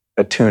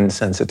attuned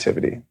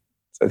sensitivity.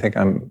 So I think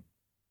I'm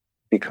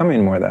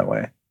becoming more that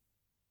way.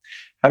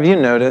 Have you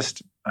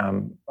noticed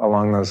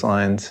along those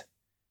lines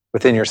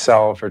within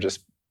yourself, or just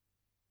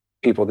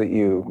people that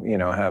you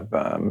know have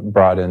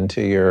brought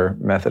into your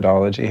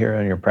methodology here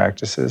and your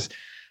practices,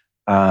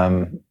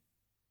 that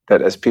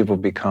as people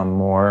become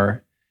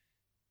more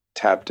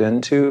tapped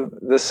into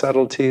the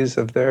subtleties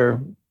of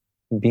their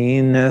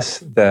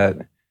beingness,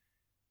 that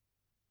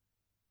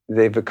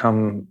they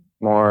become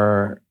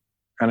more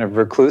kind of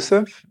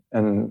reclusive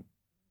and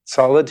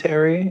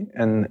solitary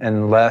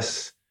and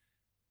less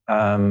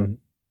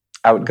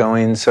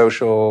outgoing,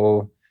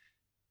 social,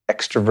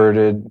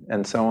 extroverted,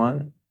 and so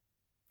on?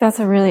 That's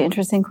a really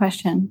interesting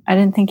question. I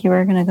didn't think you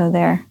were going to go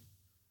there.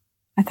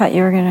 I thought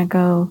you were going to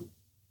go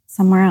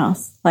somewhere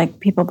else.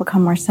 Like people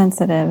become more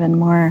sensitive and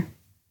more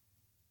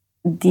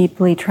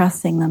deeply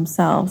trusting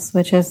themselves,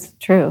 which is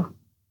true.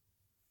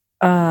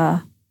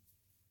 Just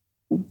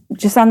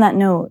on that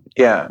note,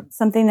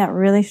 something that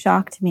really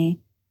shocked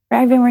me.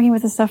 I've been working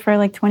with this stuff for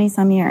like 20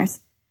 some years,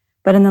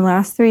 but in the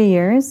last 3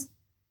 years,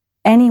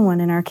 anyone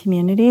in our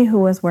community who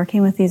was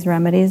working with these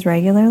remedies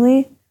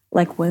regularly,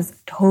 like was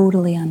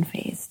totally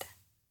unfazed.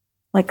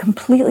 Like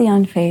completely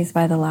unfazed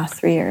by the last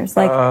 3 years.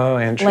 Like, oh,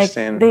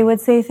 interesting. Like they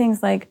would say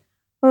things like,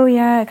 oh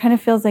yeah, it kind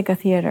of feels like a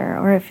theater,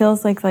 or it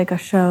feels like a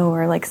show,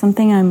 or like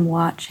something I'm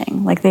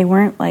watching. Like they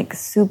weren't like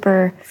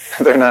super...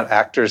 They're not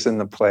actors in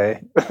the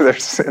play. They're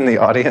in the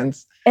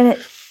audience. And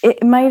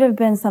it might have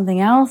been something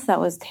else that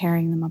was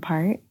tearing them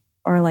apart,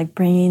 or like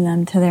bringing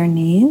them to their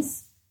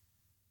knees.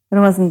 But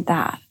it wasn't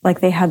that. Like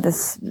they had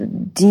this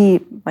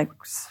deep, like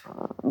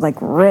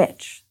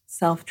rich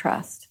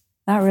self-trust.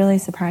 That really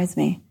surprised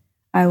me.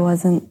 I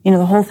wasn't, you know,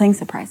 the whole thing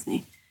surprised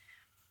me.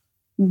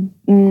 And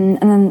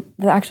then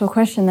the actual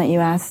question that you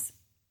asked,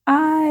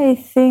 I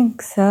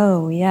think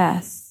so,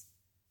 yes.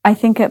 I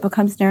think it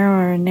becomes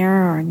narrower and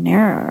narrower and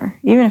narrower,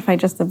 even if I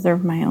just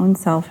observe my own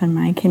self and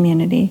my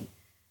community,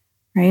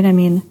 right? I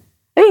mean,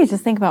 you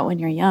just think about when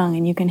you're young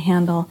and you can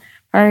handle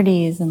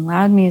parties and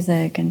loud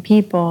music and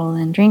people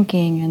and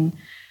drinking and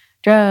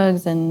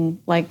drugs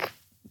and like,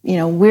 you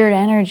know, weird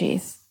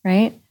energies,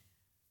 right?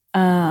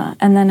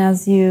 And then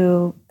as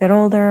you get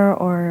older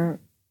or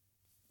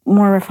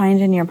more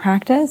refined in your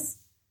practice,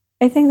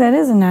 I think that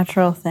is a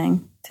natural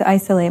thing to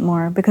isolate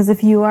more, because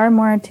if you are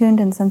more attuned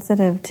and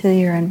sensitive to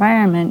your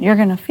environment, you're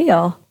going to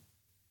feel,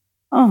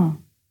 oh,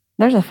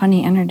 there's a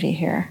funny energy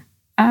here.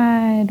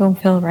 I don't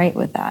feel right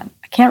with that.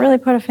 I can't really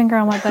put a finger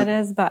on what that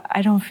is, but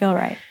I don't feel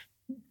right.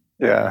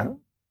 Yeah,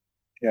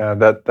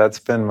 that's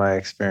been my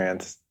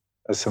experience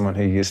as someone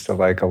who used to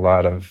like a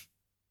lot of,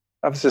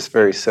 I was just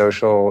very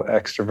social,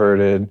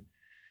 extroverted,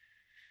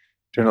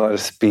 doing a lot of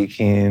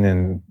speaking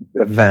and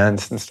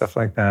events and stuff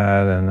like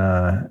that.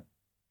 And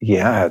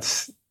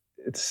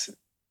it's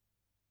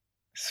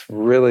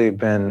really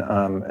been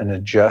an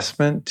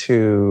adjustment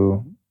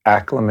to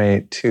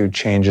acclimate to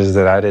changes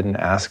that I didn't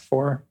ask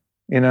for.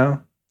 You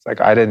know, it's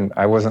like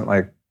I wasn't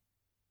like,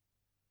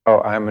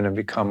 oh, I'm going to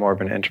become more of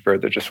an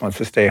introvert that just wants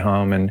to stay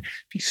home and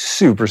be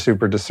super,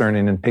 super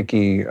discerning and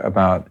picky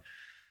about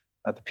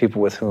the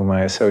people with whom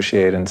I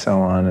associate and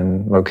so on,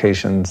 and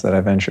locations that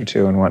I venture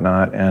to and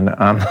whatnot. And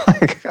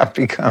I've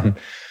become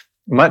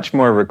much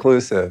more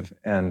reclusive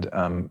and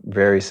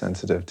very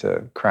sensitive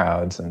to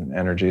crowds and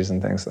energies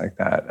and things like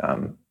that.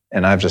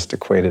 And I've just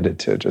equated it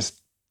to just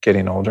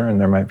getting older,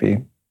 and there might be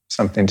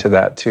something to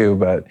that too.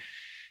 But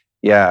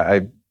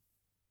yeah,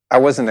 I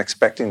wasn't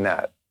expecting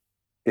that.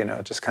 You know,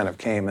 it just kind of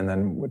came, and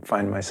then would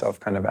find myself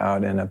kind of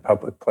out in a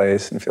public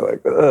place and feel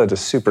like,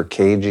 just super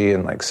cagey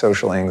and like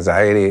social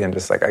anxiety, and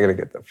just like, I got to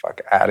get the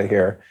fuck out of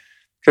here.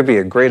 Could be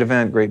a great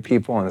event, great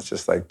people, and it's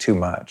just like too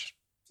much,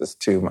 just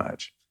too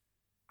much.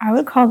 I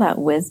would call that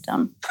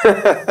wisdom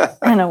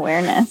and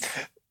awareness.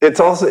 It's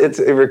also, it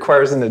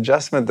requires an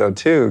adjustment though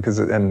too, because,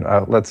 and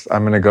I'm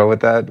going to go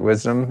with that,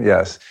 wisdom,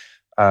 yes.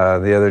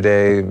 The other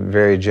day,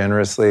 very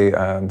generously,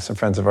 some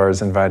friends of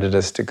ours invited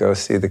us to go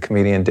see the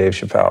comedian Dave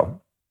Chappelle.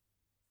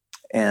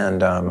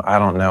 And I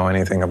don't know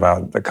anything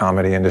about the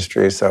comedy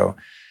industry, so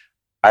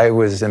I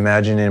was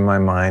imagining in my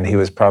mind he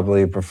was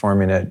probably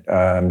performing at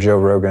Joe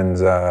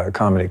Rogan's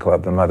comedy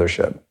club, The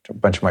Mothership. A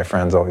bunch of my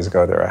friends always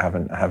go there. I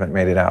haven't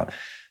made it out.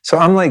 So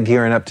I'm like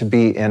gearing up to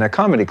be in a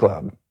comedy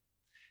club.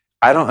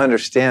 I don't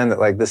understand that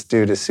like this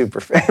dude is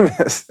super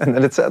famous and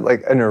that it's at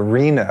like an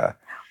arena,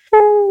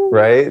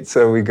 right?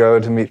 So we go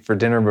to meet for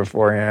dinner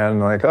beforehand.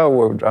 And like, oh,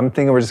 well, I'm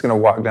thinking we're just going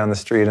to walk down the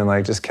street and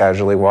like just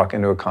casually walk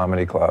into a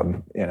comedy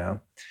club, you know?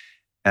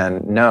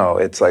 And no,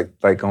 it's like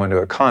going to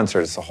a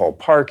concert. It's a whole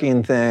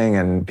parking thing,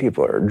 and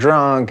people are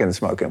drunk and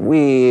smoking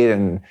weed,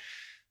 and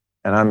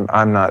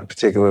I'm not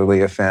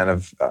particularly a fan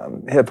of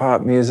hip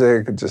hop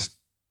music. It just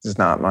is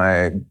not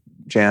my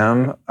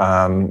jam.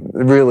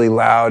 Really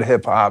loud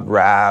hip hop,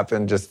 rap,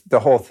 and just the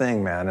whole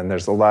thing, man. And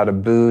there's a lot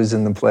of booze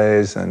in the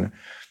place, and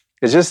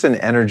it's just an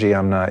energy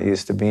I'm not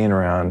used to being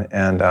around.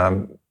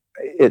 And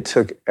it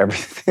took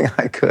everything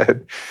I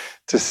could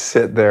to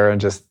sit there and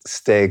just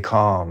stay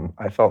calm.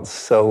 I felt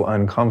so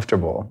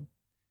uncomfortable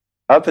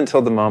up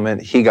until the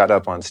moment he got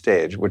up on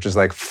stage, which was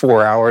like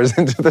 4 hours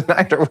into the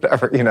night or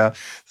whatever, you know.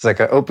 It's like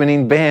an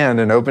opening band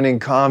and opening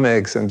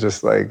comics, and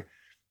just like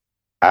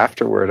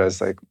afterward, I was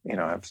like, you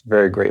know, I was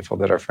very grateful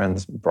that our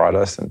friends brought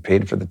us and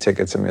paid for the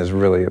tickets. I mean, it was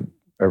really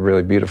a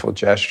really beautiful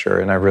gesture,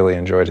 and I really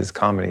enjoyed his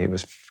comedy. He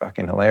was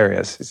fucking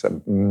hilarious. He's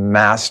a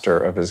master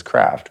of his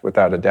craft,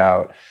 without a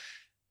doubt.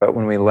 But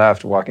when we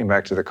left, walking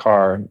back to the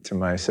car to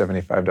my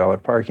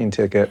 $75 parking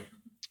ticket,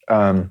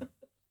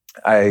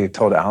 I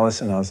told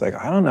Allison, I was like,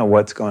 I don't know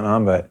what's going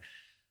on, but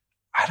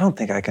I don't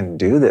think I can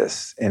do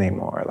this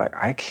anymore. Like,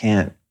 I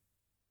can't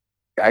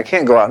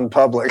go out in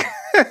public.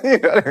 You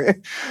know what I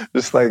mean?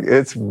 Just like,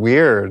 it's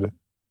weird,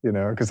 you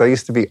know, because I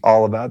used to be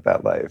all about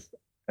that life.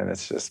 And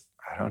it's just,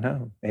 I don't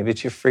know. Maybe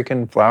it's your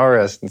freaking flower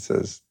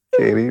essences,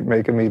 Katie,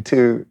 making me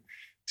too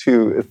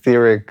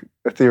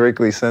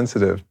etherically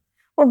sensitive.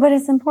 Well, but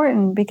it's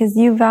important because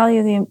you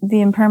value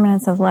the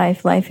impermanence of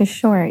life. Life is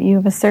short. You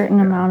have a certain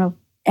amount of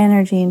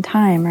energy and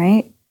time,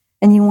 right?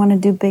 And you want to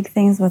do big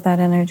things with that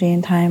energy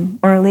and time,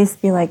 or at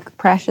least be like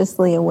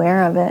preciously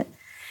aware of it.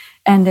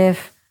 And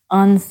if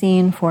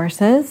unseen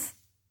forces,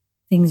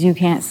 things you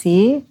can't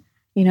see,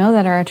 you know,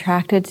 that are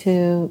attracted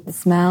to the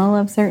smell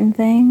of certain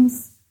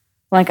things,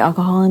 like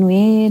alcohol and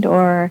weed,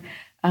 or,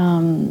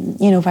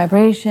 you know,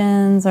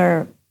 vibrations,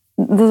 or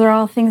those are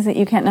all things that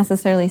you can't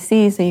necessarily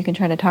see, so you can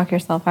try to talk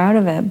yourself out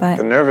of it. But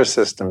the nervous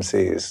system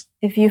sees.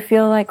 If you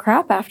feel like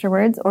crap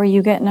afterwards, or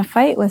you get in a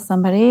fight with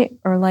somebody,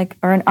 or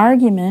an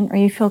argument, or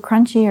you feel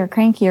crunchy or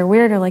cranky or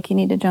weird, or like you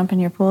need to jump in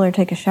your pool or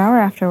take a shower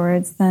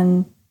afterwards,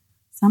 then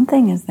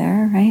something is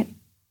there, right?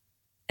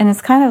 And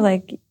it's kind of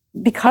like,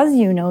 because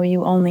you know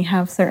you only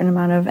have a certain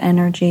amount of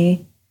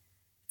energy,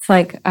 it's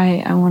like,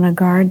 I want to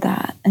guard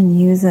that and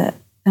use it,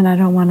 and I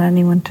don't want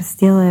anyone to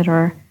steal it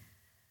or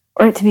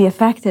it to be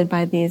affected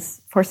by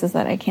these forces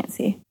that I can't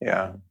see.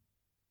 Yeah.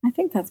 I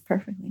think that's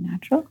perfectly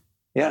natural.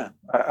 Yeah,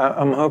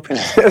 I'm hoping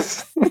it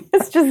is.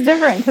 It's just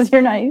different because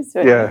you're not used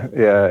to it.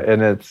 Yeah.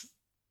 And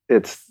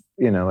it's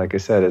you know, like I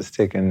said, it's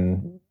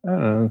taken, I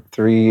don't know,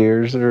 3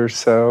 years or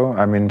so.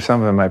 I mean,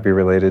 some of it might be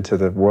related to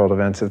the world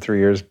events of 3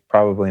 years,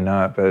 probably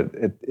not, but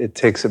it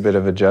takes a bit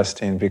of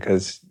adjusting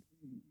because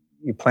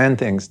you plan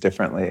things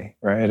differently,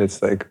 right?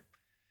 It's like,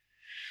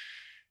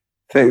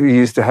 you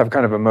used to have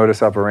kind of a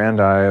modus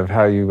operandi of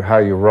how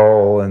you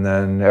roll, and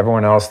then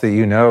everyone else that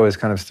you know is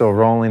kind of still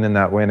rolling in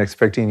that way and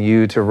expecting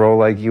you to roll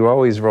like you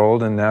always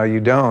rolled, and now you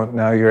don't.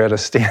 Now you're at a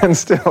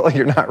standstill.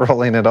 You're not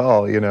rolling at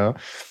all, you know,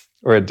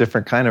 or a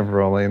different kind of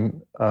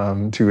rolling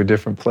to a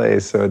different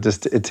place. So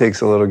it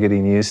takes a little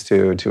getting used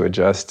to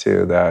adjust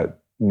to that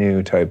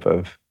new type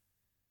of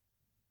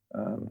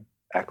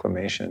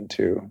acclimation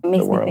to the world. It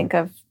makes me think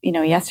of, you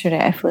know,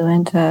 yesterday I flew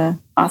into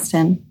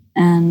Austin,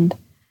 and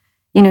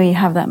you know, you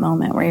have that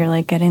moment where you're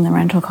like getting the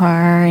rental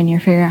car and you're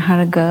figuring out how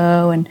to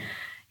go, and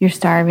you're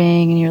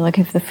starving and you're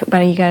looking for the food, but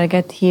you got to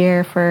get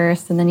here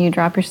first, and then you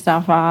drop your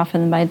stuff off,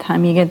 and then by the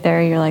time you get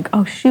there, you're like,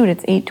 oh shoot,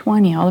 it's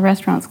 8:20. All the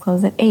restaurants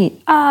close at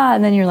 8.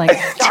 And then you're like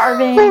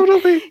starving.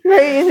 Totally.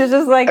 Right? It's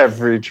just like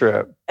every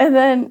trip. And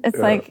then it's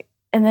like,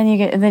 and then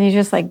you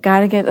just like got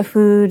to get the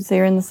food. So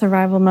you're in the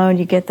survival mode.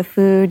 You get the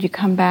food, you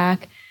come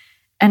back,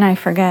 and I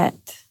forget.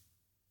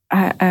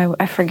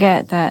 I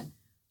forget that.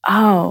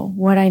 Oh,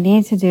 what I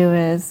need to do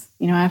is,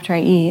 you know, after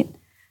I eat,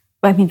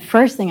 I mean,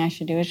 first thing I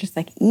should do is just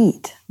like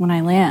eat when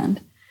I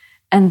land,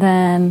 and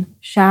then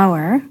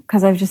shower,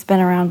 because I've just been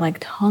around like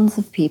tons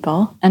of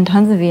people and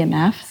tons of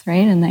EMFs,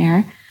 right, in the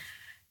air.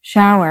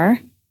 Shower,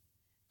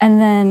 and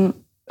then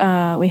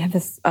we have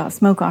this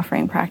smoke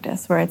offering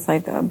practice where it's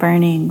like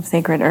burning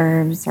sacred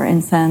herbs or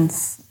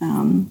incense.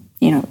 You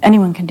know,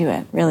 anyone can do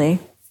it, really.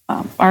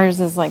 Ours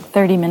is like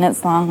 30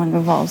 minutes long and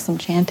involves some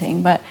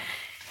chanting, but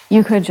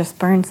you could just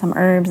burn some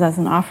herbs as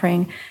an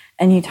offering,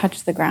 and you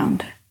touch the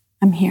ground.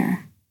 I'm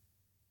here.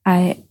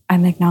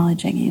 I'm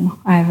acknowledging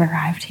you. I've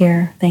arrived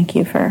here. Thank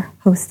you for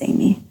hosting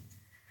me.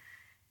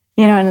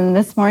 You know, and then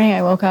this morning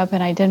I woke up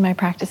and I did my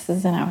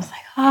practices, and I was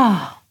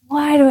like,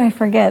 why do I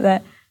forget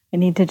that I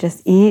need to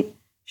just eat,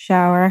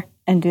 shower,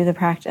 and do the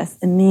practice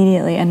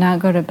immediately and not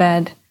go to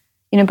bed,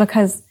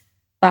 because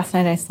last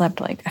night I slept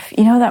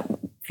that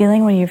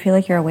feeling when you feel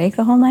like you're awake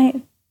the whole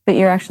night, but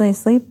you're actually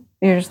asleep?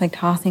 You're just like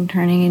tossing,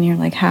 turning, and you're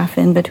like half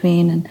in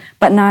between,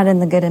 but not in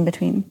the good in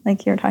between,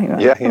 like you're talking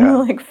about. Yeah.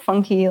 Like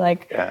funky,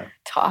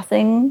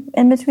 tossing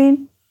in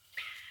between.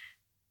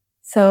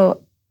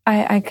 So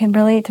I can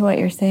relate to what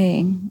you're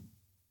saying.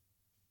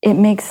 It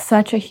makes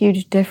such a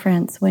huge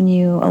difference when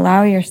you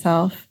allow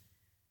yourself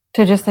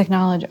to just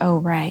acknowledge, oh,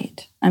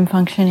 right, I'm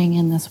functioning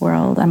in this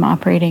world. I'm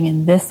operating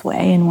in this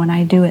way. And when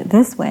I do it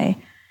this way,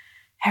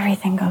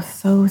 everything goes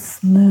so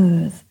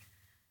smooth.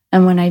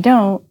 And when I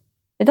don't,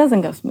 it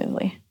doesn't go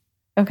smoothly.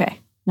 Okay,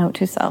 note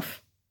to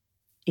self,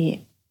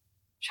 eat,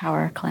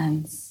 shower,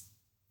 cleanse,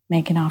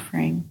 make an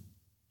offering,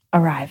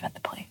 arrive at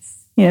the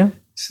place.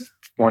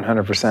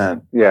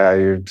 100%. Yeah,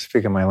 you're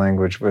speaking my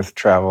language with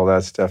travel.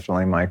 That's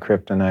definitely my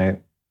kryptonite.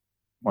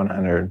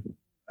 100.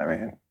 I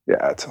mean,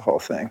 yeah, it's a whole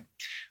thing.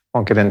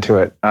 Won't get into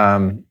it.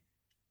 And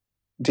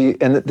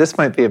this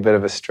might be a bit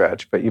of a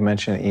stretch, but you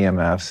mentioned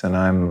EMFs, and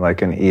I'm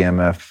like an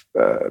EMF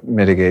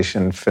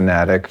mitigation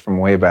fanatic from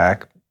way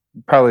back,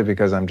 probably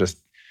because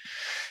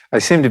I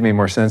seem to be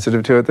more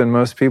sensitive to it than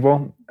most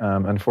people,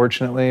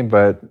 unfortunately,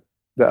 but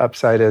the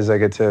upside is I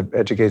get to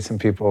educate some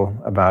people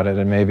about it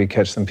and maybe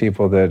catch some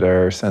people that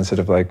are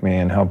sensitive like me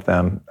and help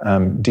them.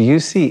 Do you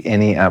see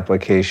any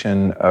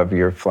application of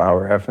your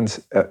flower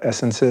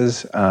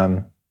essences?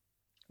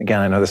 Again,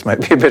 I know this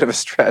might be a bit of a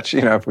stretch,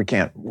 if we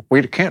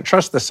can't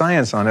trust the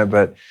science on it,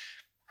 but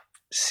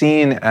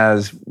seeing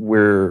as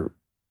we're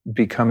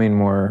becoming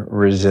more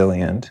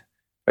resilient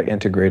by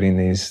integrating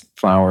these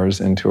flowers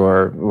into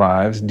our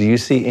lives, do you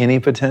see any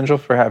potential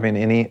for having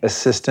any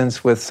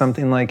assistance with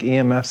something like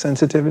EMF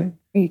sensitivity?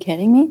 Are you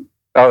kidding me?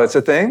 Oh, it's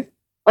a thing?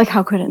 Like,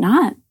 how could it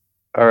not?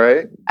 All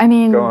right. I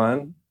mean, go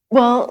on.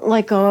 Well,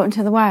 like go out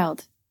into the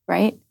wild,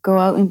 right? Go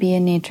out and be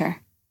in nature.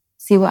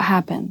 See what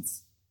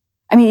happens.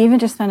 I mean, even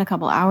just spend a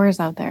couple hours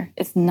out there.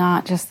 It's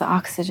not just the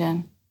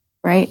oxygen,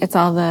 right? It's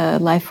all the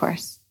life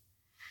force.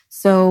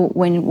 So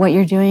what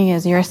you're doing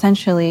is you're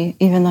essentially,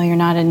 even though you're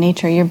not in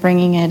nature, you're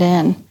bringing it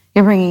in.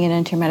 You're bringing it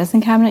into your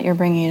medicine cabinet. You're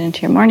bringing it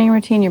into your morning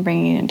routine. You're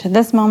bringing it into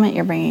this moment.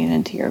 You're bringing it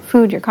into your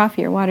food, your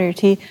coffee, your water, your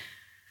tea.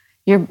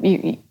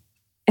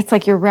 It's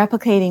like you're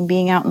replicating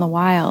being out in the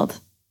wild,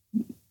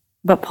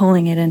 but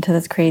pulling it into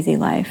this crazy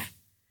life.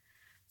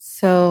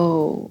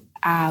 So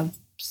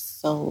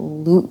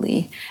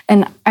absolutely.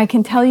 And I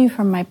can tell you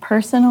from my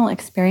personal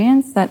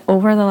experience that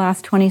over the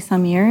last 20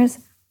 some years,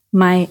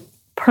 my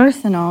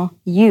personal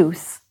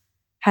use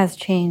has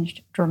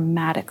changed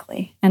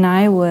dramatically. And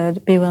I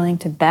would be willing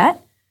to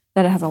bet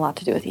that it has a lot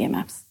to do with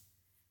EMFs.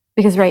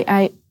 Because, right,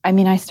 I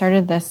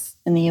started this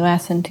in the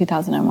US in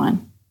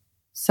 2001.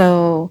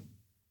 So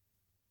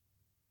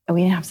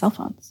we didn't have cell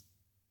phones,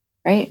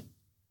 right?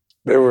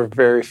 There were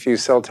very few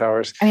cell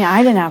towers. I mean,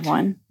 I didn't have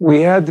one.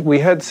 We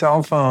had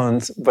cell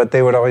phones, but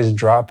they would always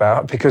drop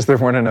out because there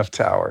weren't enough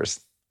towers,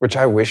 which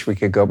I wish we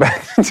could go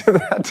back to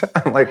that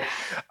time. Like,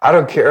 I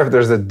don't care if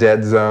there's a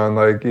dead zone.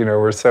 Like,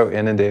 we're so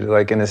inundated.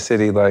 Like in a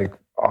city like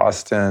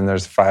Austin,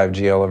 there's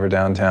 5G all over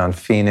downtown.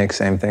 Phoenix,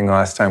 same thing.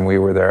 Last time we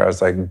were there, I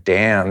was like,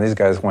 damn, these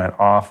guys went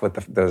off with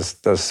those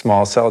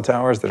small cell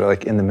towers that are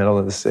like in the middle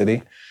of the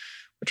city,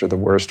 which are the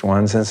worst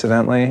ones,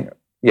 incidentally.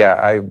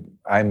 Yeah,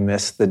 I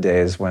miss the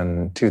days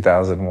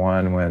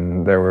 2001,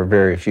 when there were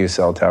very few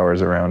cell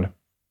towers around.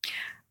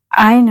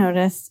 I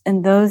noticed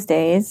in those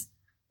days,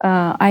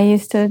 I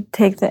used to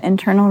take the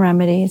internal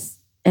remedies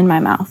in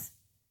my mouth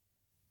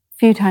a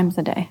few times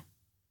a day.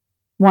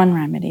 One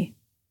remedy.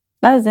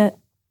 That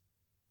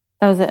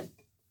was it.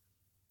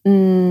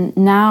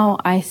 Now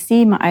I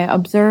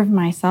observe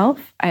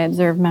myself. I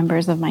observe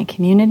members of my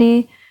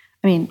community.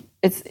 I mean,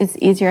 it's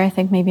easier. I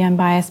think maybe I'm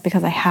biased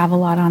because I have a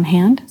lot on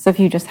hand. So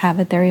if you just have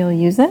it there, you'll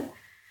use it.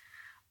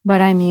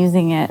 But I'm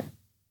using it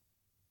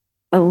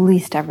at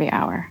least every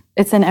hour.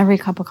 It's in every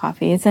cup of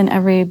coffee. It's in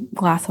every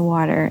glass of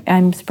water.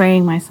 I'm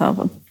spraying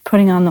myself,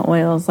 putting on the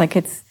oils. Like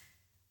it's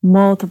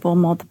multiple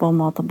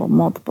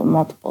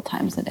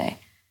times a day.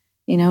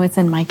 It's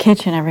in my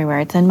kitchen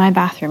everywhere. It's in my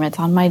bathroom. It's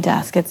on my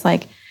desk. It's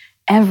like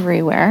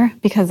everywhere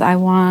because I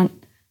want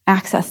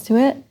access to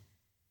it.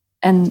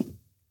 And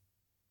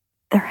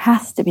there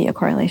has to be a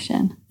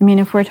correlation. I mean,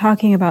 if we're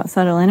talking about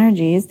subtle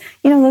energies,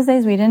 those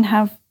days we didn't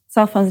have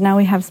cell phones. Now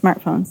we have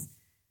smartphones.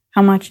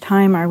 How much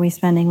time are we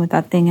spending with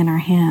that thing in our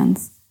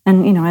hands?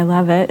 And, I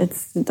love it.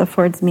 It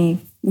affords me,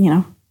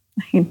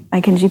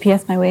 I can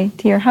GPS my way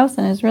to your house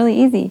and it's really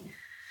easy.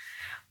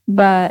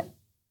 But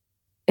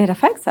it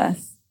affects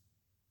us.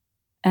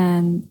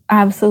 And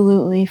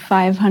absolutely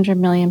 500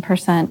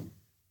 million%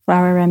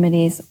 flower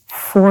remedies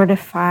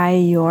fortify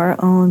your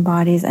own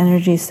body's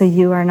energy so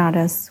you are not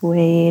as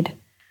swayed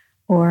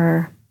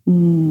or,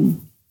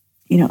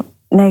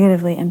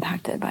 negatively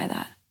impacted by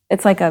that.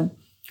 It's like a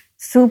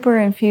super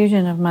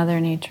infusion of Mother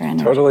Nature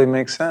energy. Totally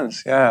makes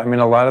sense. Yeah. I mean,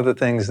 a lot of the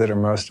things that are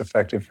most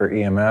effective for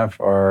EMF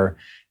are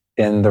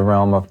in the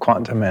realm of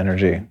quantum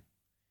energy,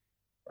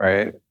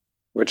 right?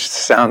 which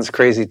sounds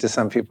crazy to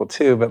some people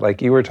too, but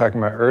like you were talking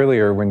about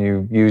earlier, when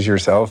you use your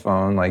cell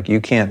phone, like you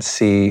can't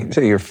see,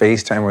 say you're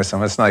FaceTime with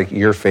someone, it's not like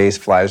your face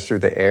flies through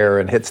the air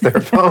and hits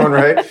their phone,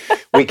 right?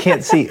 We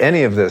can't see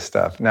any of this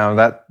stuff. Now,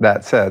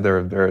 that said,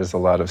 there is a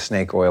lot of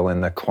snake oil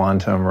in the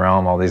quantum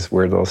realm, all these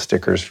weird little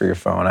stickers for your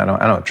phone. I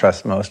don't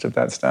trust most of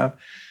that stuff.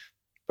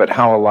 But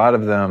how a lot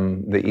of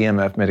them, the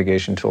EMF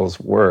mitigation tools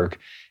work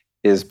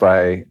is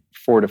by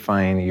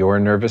fortifying your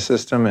nervous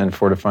system and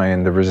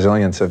fortifying the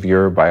resilience of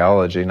your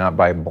biology, not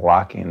by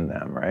blocking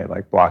them, right?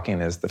 Like blocking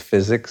is the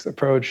physics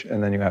approach,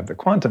 and then you have the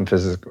quantum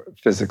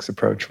physics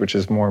approach, which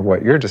is more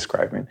what you're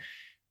describing,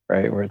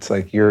 right? Where it's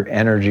like your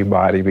energy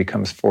body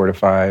becomes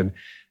fortified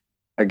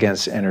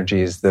against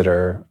energies that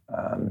are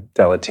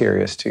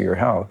deleterious to your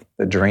health,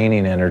 the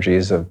draining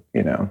energies of,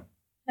 And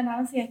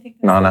honestly, I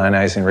think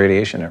non-ionizing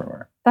radiation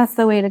everywhere. That's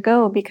the way to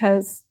go,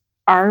 because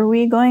are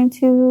we going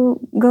to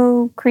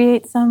go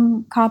create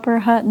some copper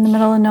hut in the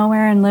middle of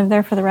nowhere and live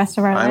there for the rest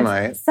of our lives? I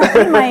might.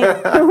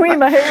 So we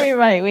might.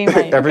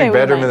 Every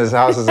bedroom in this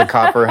house is a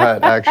copper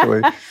hut,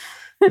 actually.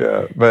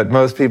 Yeah, but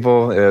most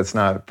people, it's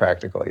not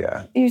practical,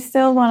 yeah. You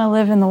still want to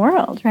live in the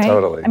world, right?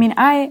 Totally. I mean,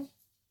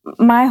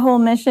 my whole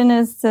mission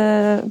is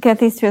to get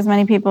these to as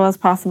many people as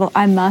possible.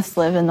 I must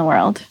live in the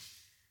world.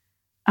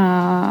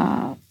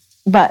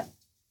 But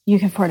you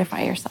can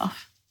fortify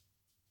yourself.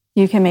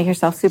 You can make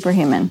yourself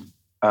superhuman.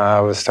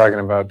 I was talking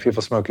about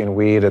people smoking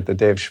weed at the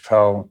Dave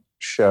Chappelle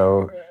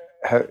show.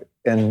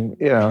 And,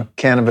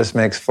 cannabis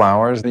makes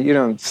flowers. You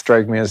don't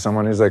strike me as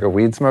someone who's like a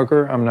weed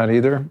smoker. I'm not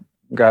either.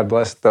 God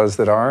bless those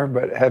that are.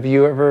 But have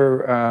you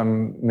ever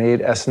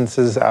made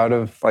essences out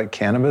of like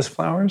cannabis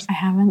flowers? I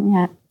haven't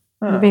yet.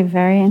 It would be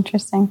very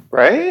interesting.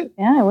 Right?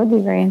 Yeah, it would be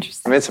very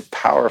interesting. I mean, it's a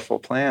powerful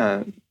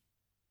plant.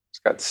 It's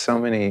got so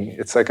many,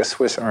 it's like a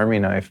Swiss Army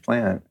knife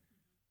plant.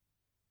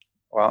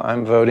 Well,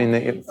 I'm voting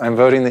that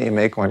you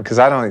make one, because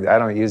I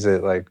don't use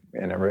it like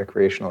in a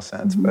recreational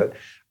sense, but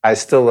I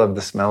still love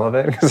the smell of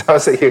it because I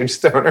was a huge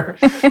stoner.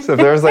 So if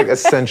there was like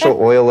essential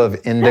oil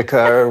of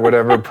indica or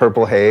whatever,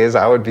 purple haze,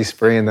 I would be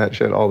spraying that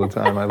shit all the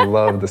time. I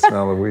love the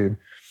smell of weed.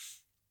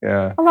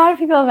 Yeah. A lot of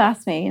people have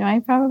asked me, I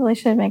probably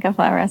should make a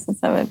flower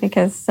essence of it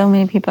because so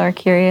many people are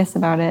curious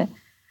about it.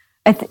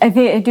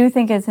 I do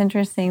think it's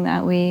interesting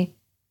that we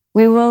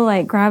will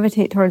like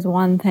gravitate towards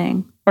one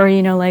thing. Or,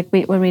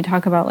 when we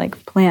talk about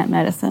like plant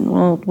medicine,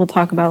 we'll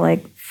talk about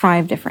like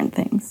 5 different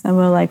things, and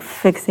we'll like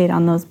fixate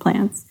on those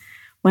plants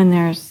when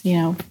there's,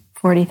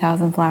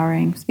 40,000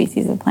 flowering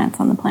species of plants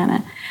on the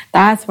planet.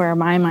 That's where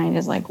my mind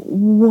is like,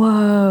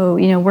 whoa,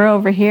 we're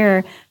over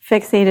here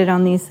fixated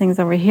on these things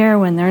over here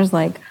when there's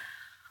like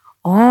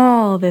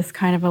all this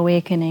kind of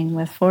awakening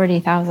with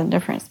 40,000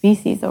 different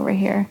species over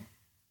here.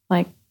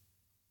 Like,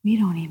 we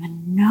don't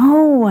even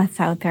know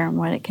what's out there and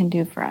what it can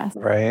do for us.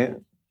 Right.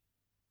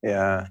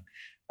 Yeah.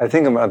 I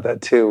think about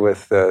that too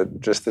with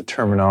just the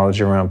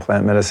terminology around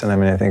plant medicine. I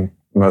mean, I think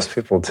most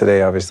people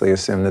today obviously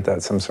assume that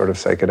that's some sort of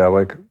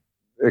psychedelic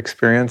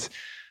experience.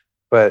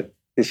 But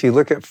if you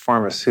look at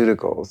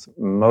pharmaceuticals,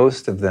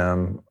 most of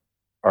them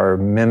are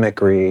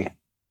mimicry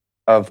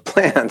of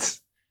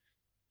plants.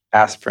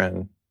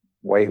 Aspirin,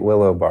 white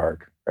willow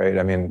bark, right?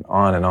 I mean,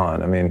 on and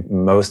on. I mean,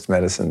 most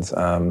medicines,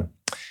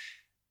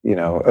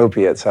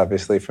 opiates,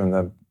 obviously, from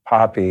the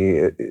poppy.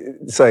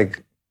 It's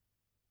like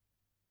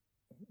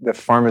the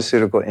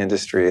pharmaceutical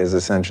industry is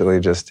essentially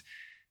just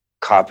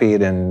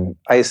copied and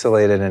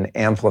isolated and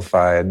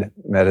amplified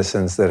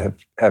medicines that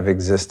have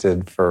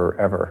existed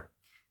forever.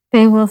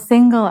 They will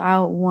single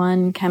out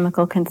one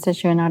chemical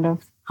constituent out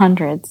of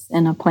hundreds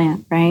in a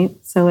plant, right?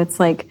 So it's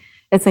like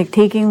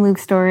taking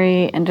Luke's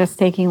story and just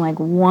taking like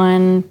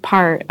one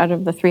part out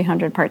of the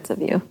 300 parts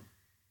of you.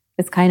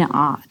 It's kind of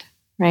odd,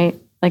 right?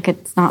 Like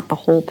it's not the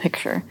whole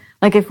picture.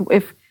 Like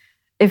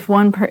if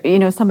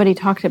one somebody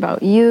talked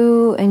about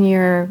you and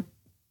your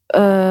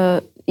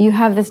you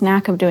have this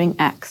knack of doing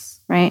X,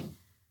 right?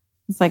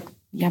 It's like,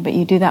 yeah, but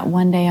you do that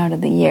one day out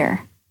of the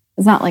year.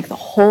 It's not like the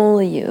whole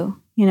of you,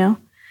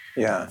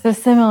 Yeah. So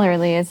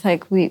similarly, it's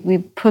like we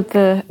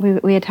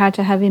attach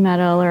a heavy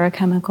metal or a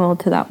chemical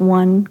to that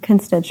one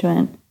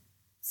constituent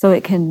so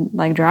it can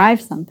like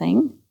drive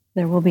something.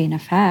 There will be an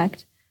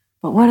effect.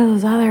 But what are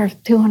those other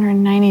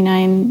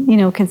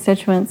 299,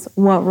 constituents?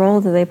 What role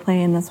do they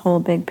play in this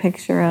whole big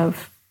picture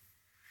of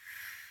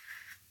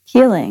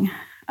healing?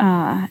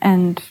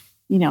 And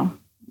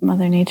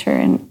Mother Nature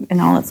in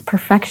all its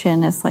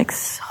perfection is like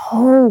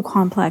so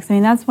complex. I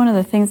mean, that's one of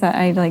the things that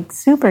I like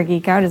super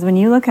geek out is when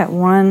you look at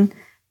one,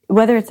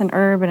 whether it's an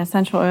herb, an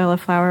essential oil, a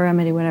flower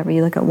remedy, whatever,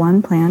 you look at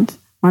one plant,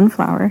 one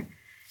flower,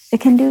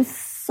 it can do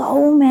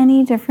so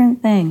many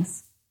different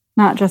things,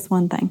 not just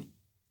one thing.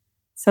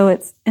 So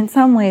it's in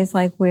some ways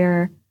like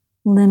we're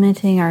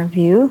limiting our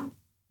view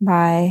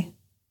by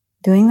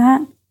doing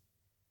that.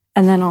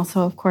 And then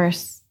also, of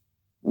course,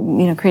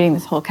 creating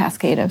this whole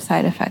cascade of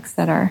side effects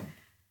that are,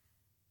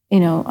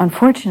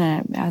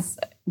 unfortunate. As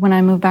when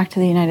I moved back to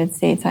the United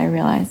States, I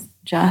realized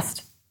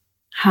just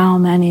how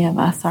many of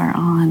us are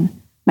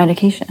on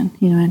medication,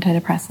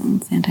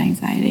 antidepressants,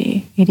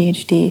 anti-anxiety,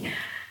 ADHD,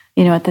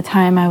 At the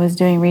time I was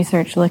doing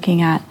research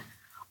looking at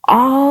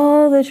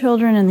all the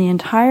children in the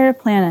entire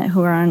planet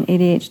who are on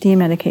ADHD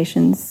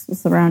medications.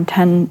 It's around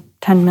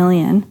 10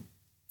 million.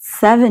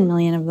 7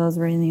 million of those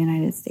were in the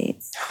United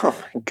States. Oh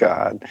my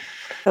God.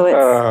 So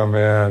oh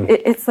man.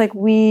 It's like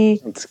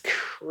it's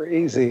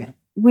crazy.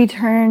 We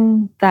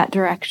turn that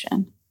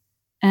direction.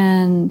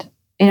 And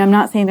I'm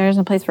not saying there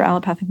isn't a place for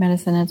allopathic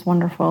medicine. It's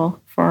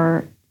wonderful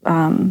for,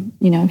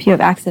 if you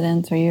have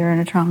accidents or you're in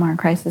a trauma or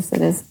crisis,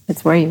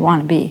 it's where you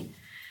want to be.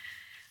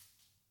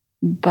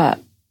 But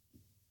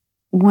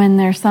when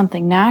there's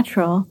something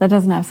natural that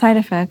doesn't have side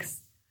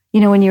effects,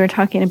 when you were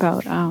talking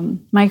about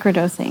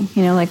microdosing,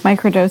 like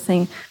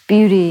microdosing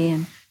beauty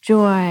and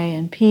joy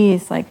and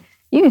peace, like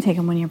you can take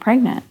them when you're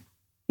pregnant.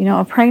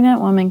 A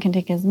pregnant woman can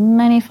take as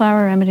many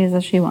flower remedies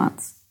as she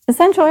wants.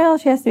 Essential oil,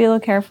 she has to be a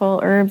little careful.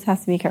 Herbs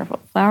has to be careful.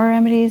 Flower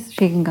remedies,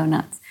 she can go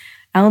nuts.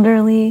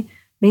 Elderly,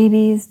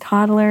 babies,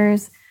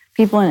 toddlers,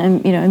 people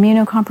in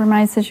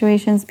immunocompromised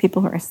situations,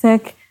 people who are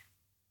sick,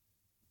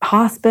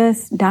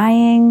 hospice,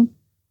 dying,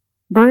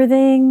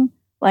 birthing,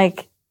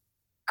 like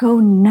go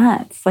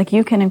nuts. Like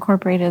you can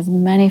incorporate as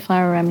many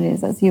flower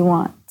remedies as you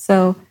want.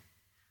 So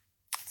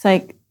it's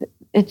like,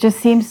 it just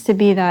seems to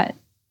be that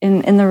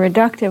in the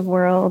reductive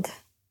world,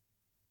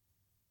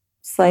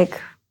 it's like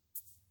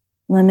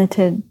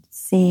limited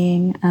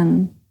seeing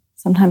and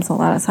sometimes a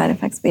lot of side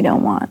effects we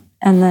don't want.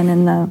 And then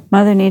in the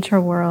Mother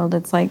Nature world,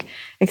 it's like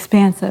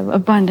expansive,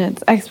 abundance,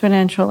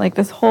 exponential, like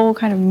this whole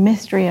kind of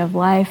mystery of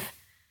life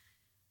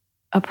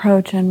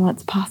approach and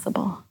what's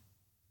possible.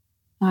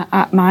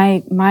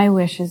 My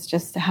wish is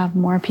just to have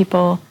more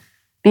people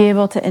be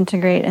able to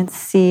integrate and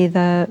see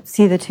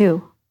the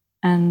two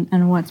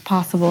and what's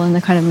possible in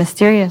the kind of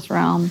mysterious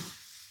realm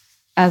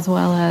as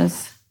well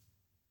as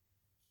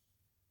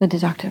the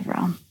deductive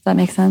realm. Does that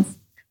make sense?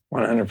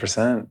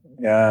 100%.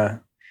 Yeah.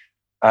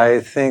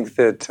 I think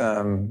that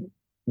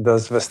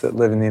those of us that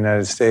live in the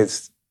United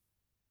States,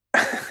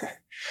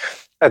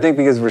 I think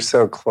because we're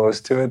so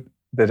close to it,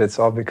 that it's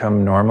all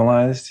become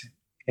normalized,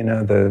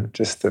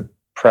 the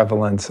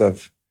prevalence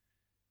of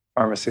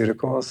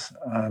pharmaceuticals.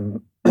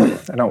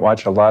 I don't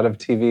watch a lot of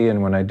TV,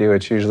 and when I do,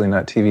 it's usually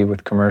not TV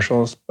with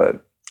commercials,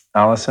 but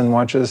Allison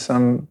watches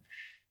some.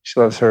 She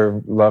loves her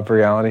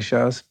reality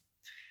shows.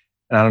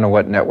 And I don't know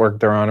what network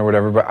they're on or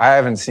whatever, but I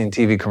haven't seen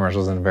TV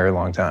commercials in a very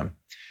long time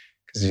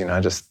because, I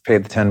just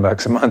paid the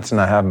 $10 a month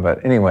and I haven't.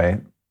 But anyway,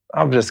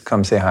 I'll just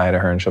come say hi to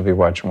her and she'll be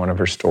watching one of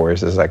her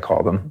stories, as I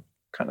call them.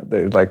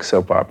 They're like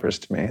soap operas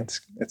to me.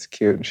 It's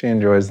cute and she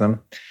enjoys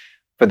them.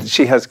 But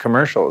she has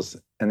commercials.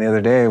 And the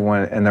other day,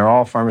 and they're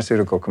all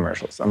pharmaceutical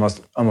commercials,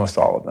 almost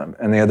all of them.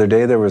 And the other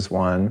day there was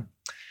one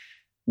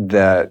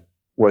that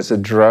was a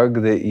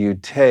drug that you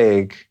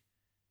take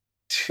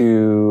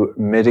to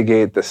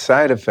mitigate the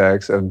side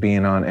effects of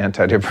being on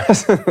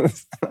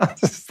antidepressants. I was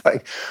just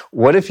like,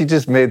 what if you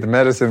just made the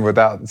medicine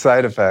without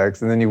side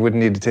effects and then you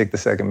wouldn't need to take the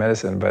second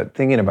medicine? But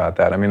thinking about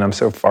that, I'm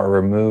so far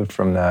removed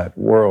from that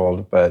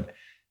world, but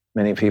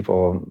many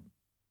people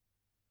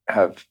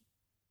have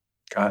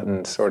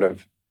gotten sort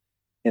of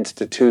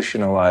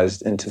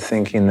institutionalized into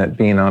thinking that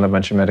being on a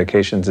bunch of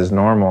medications is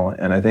normal.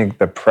 And I think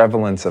the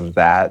prevalence of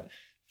that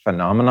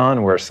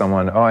phenomenon where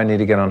someone, I need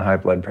to get on high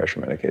blood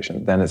pressure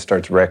medication, then it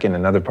starts wrecking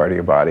another part of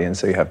your body, and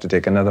so you have to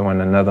take another one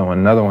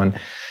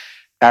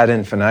ad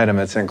infinitum.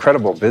 It's an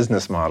incredible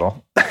business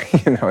model.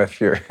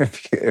 If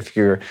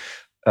you're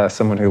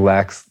someone who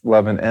lacks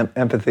love and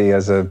empathy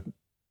as a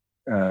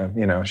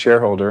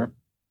shareholder,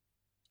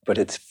 but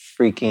it's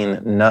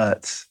freaking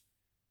nuts,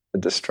 the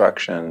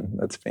destruction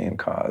that's being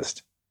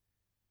caused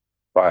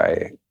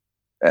by,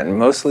 and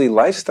mostly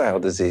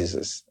lifestyle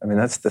diseases.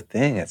 That's the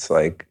thing. It's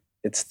like,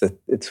 it's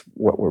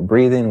what we're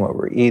breathing, what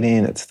we're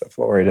eating. It's the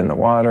fluoride in the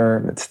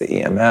water. It's the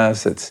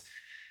EMFs.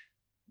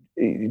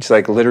 It's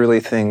like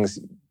literally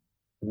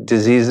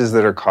diseases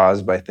that are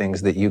caused by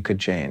things that you could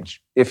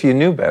change if you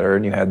knew better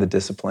and you had the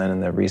discipline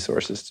and the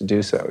resources to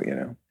do so.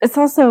 It's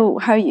also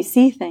how you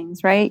see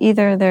things, right?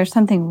 Either there's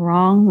something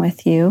wrong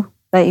with you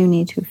that you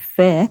need to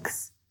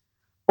fix,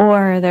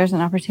 or there's an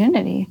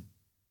opportunity.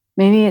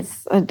 Maybe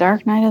it's a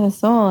dark night of the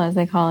soul, as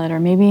they call it, or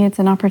maybe it's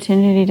an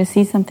opportunity to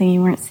see something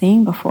you weren't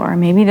seeing before.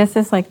 Maybe this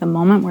is like the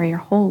moment where your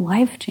whole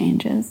life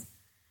changes.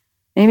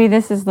 Maybe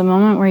this is the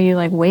moment where you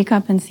wake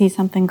up and see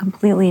something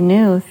completely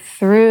new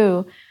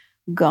through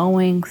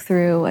going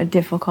through a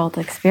difficult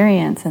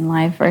experience in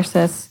life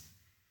versus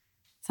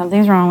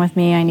something's wrong with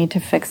me, I need to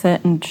fix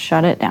it and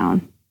shut it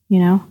down.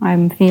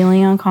 I'm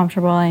feeling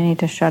uncomfortable, I need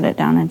to shut it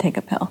down and take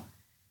a pill.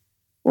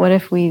 What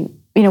if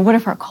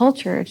our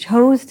culture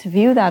chose to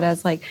view that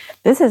as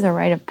this is a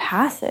rite of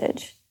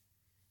passage?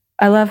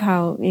 I love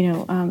how,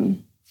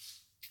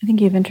 I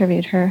think you've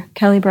interviewed her,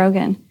 Kelly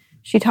Brogan.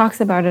 She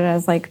talks about it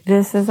as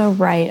this is a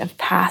rite of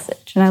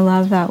passage. And I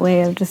love that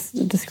way of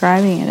just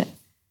describing it.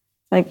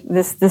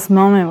 This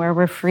moment where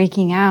we're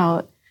freaking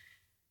out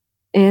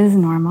is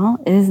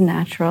normal, is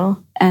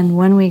natural. And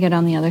when we get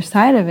on the other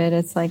side of it,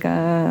 it's like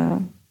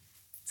an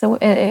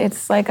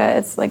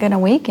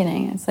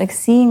awakening. It's like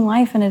seeing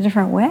life in a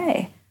different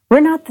way. we're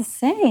not the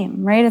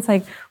same, right? It's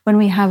like when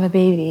we have a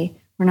baby,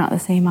 we're not the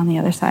same on the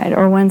other side.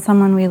 Or when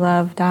someone we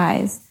love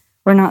dies,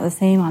 we're not the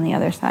same on the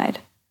other side.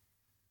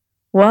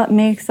 What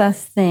makes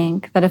us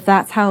think that if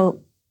that's how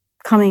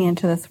coming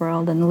into this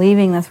world and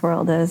leaving this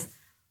world is,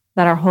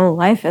 that our whole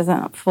life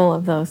isn't full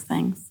of those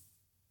things,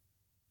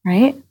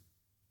 right?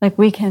 Like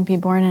we can be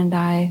born and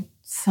die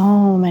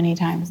so many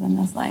times in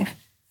this life.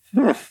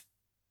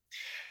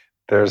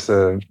 There's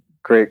a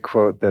great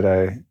quote that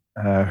I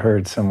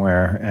heard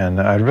somewhere, and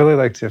I'd really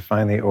like to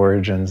find the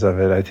origins of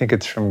it. I think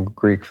it's from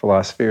Greek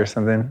philosophy or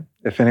something.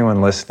 If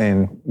anyone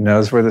listening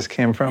knows where this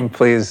came from,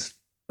 please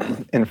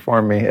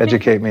inform me,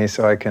 educate me,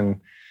 so I can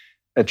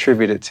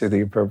attribute it to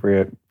the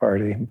appropriate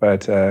party.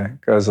 But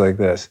it goes like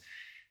this.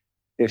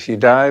 If you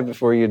die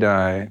before you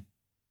die,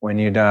 when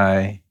you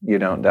die, you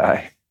don't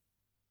die.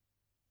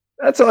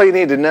 That's all you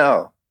need to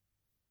know,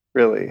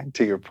 really,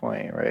 to your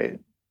point, right?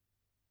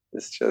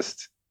 It's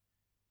just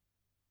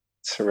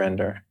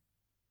surrender.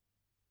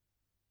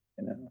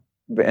 You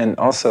know, and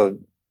also,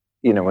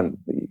 you know,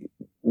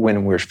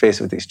 when we're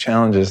faced with these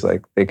challenges,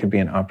 like they could be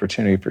an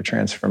opportunity for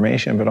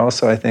transformation. But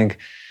also, I think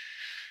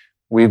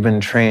we've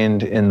been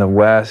trained in the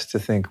West to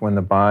think when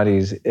the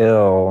body's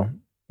ill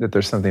that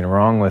there's something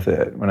wrong with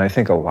it. When I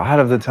think a lot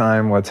of the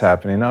time what's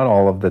happening, not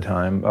all of the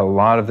time, a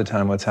lot of the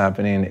time what's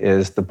happening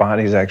is the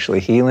body's actually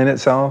healing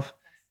itself,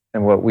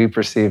 and what we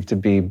perceive to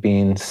be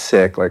being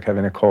sick, like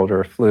having a cold or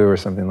a flu or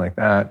something like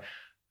that,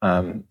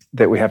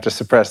 that we have to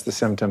suppress the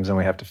symptoms and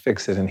we have to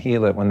fix it and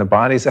heal it, when the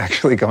body's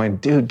actually going,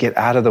 dude, get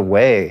out of the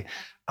way.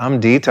 I'm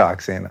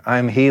detoxing,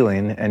 I'm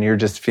healing, and you're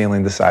just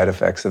feeling the side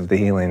effects of the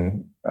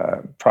healing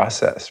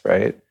process,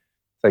 right?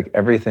 Like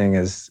everything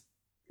is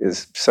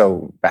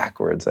so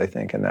backwards, I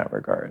think, in that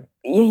regard.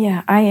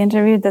 Yeah. I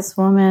interviewed this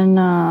woman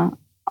on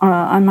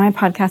my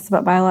podcast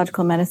about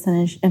biological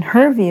medicine, and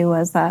her view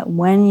was that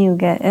when you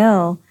get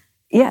ill,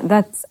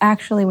 that's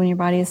actually when your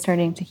body is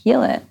starting to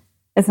heal it.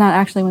 It's not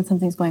actually when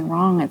something's going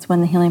wrong. It's when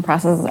the healing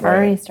process is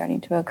already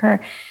starting to occur.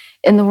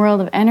 In the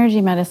world of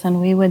energy medicine,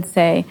 we would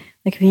say,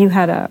 like if you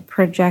had a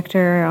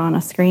projector on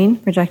a screen,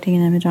 projecting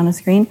an image on a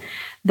screen,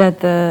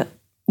 that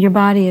your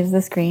body is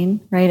the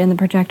screen, right? And the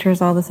projector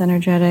is all this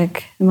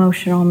energetic,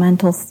 emotional,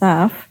 mental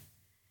stuff.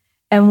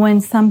 And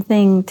when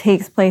something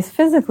takes place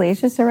physically,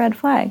 it's just a red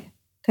flag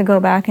to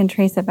go back and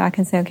trace it back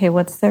and say, okay,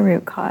 what's the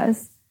root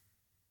cause?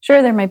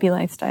 Sure, there might be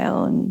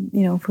lifestyle and,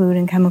 food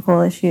and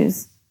chemical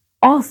issues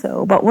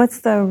also, but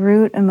what's the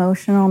root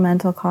emotional,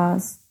 mental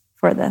cause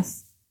for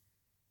this?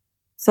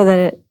 So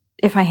that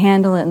if I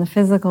handle it in the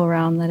physical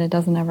realm, that it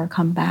doesn't ever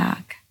come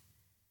back.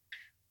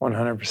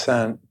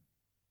 100%.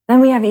 Then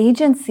we have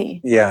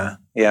agency. Yeah.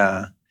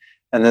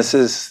 And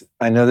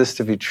I know this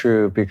to be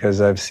true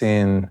because I've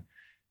seen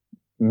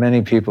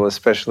many people,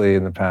 especially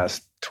in the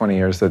past 20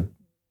 years, that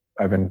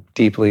I've been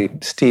deeply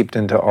steeped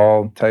into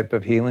all type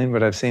of healing,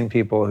 but I've seen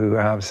people who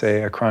have,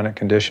 say, a chronic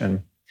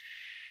condition.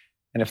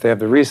 And if they have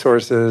the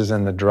resources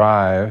and the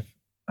drive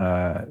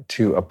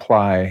to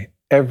apply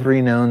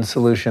every known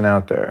solution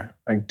out there,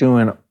 like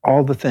doing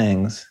all the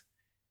things,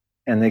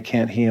 and they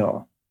can't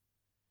heal.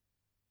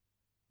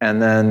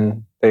 And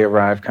then they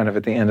arrive kind of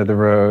at the end of the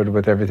road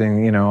with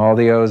everything, all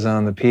the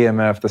ozone, the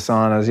PMF, the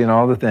saunas,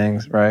 all the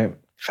things, right?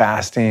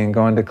 Fasting,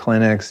 going to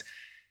clinics,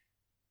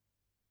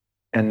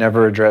 and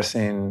never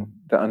addressing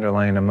the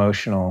underlying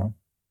emotional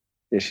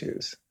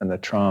issues and the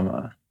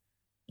trauma.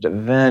 But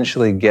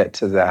eventually get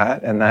to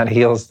that, and that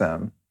heals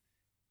them.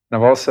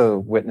 And I've also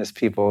witnessed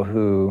people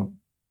who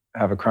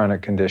have a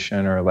chronic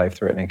condition or a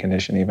life-threatening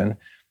condition even,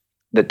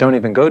 that don't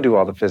even go do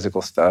all the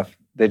physical stuff.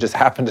 They just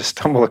happen to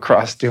stumble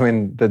across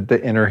doing the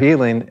inner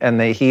healing, and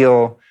they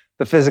heal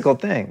the physical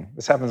thing.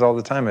 This happens all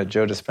the time at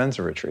Joe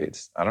Dispenza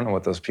retreats. I don't know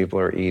what those people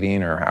are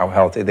eating or how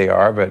healthy they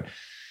are, but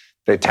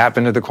they tap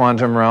into the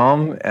quantum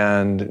realm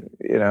and,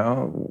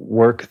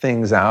 work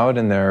things out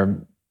in their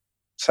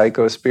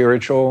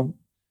psycho-spiritual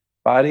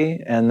body,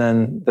 and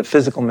then the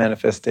physical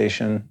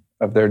manifestation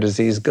of their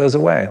disease goes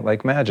away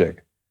like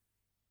magic.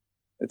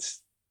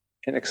 It's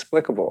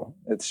inexplicable.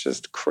 It's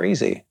just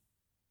crazy.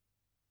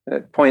 And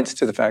it points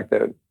to the fact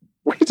that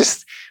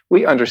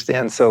we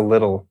understand so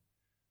little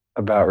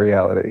about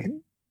reality.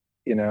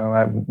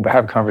 I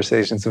have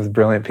conversations with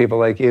brilliant people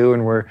like you,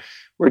 and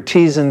we're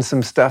teasing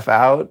some stuff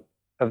out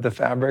of the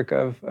fabric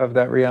of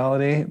that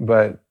reality.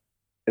 But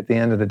at the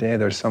end of the day,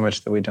 there's so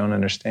much that we don't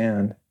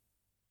understand.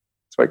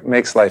 It's what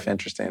makes life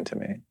interesting to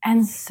me.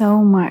 And so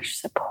much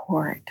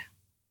support.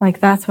 Like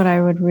that's what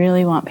I would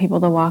really want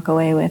people to walk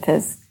away with,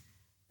 is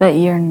that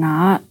you're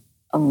not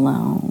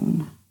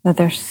alone. That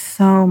there's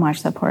so much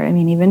support. I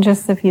mean, even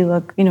just if you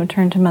look,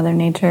 turn to Mother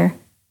Nature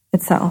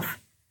itself,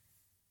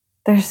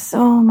 there's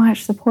so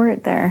much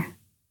support there,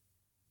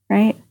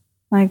 right?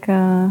 Like,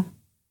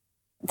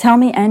 tell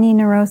me any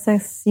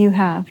neurosis you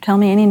have. Tell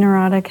me any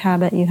neurotic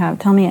habit you have.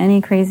 Tell me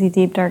any crazy,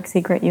 deep, dark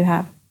secret you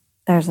have.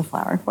 There's a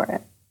flower for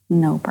it.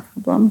 No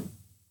problem.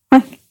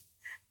 Like,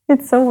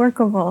 it's so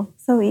workable,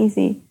 so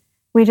easy.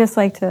 We just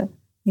like to,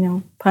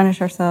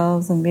 punish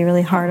ourselves and be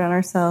really hard on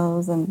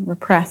ourselves and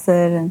repress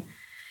it. And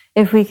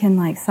if we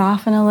can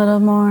soften a little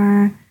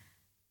more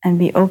and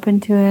be open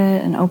to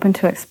it and open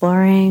to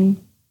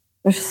exploring,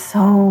 there's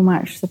so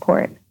much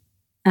support.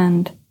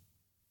 And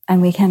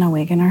we can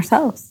awaken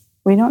ourselves.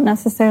 We don't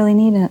necessarily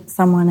need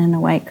someone in a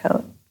white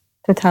coat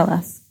to tell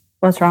us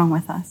what's wrong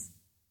with us.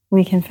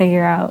 We can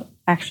figure out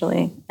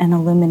actually and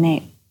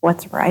illuminate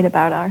what's right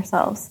about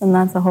ourselves. And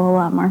that's a whole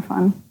lot more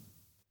fun.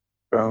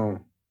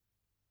 Boom.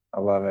 I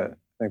love it. I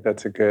think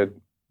that's a good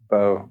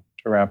bow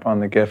to wrap on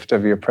the gift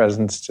of your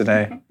presence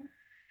today.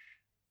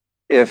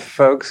 If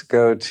folks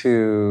go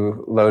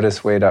to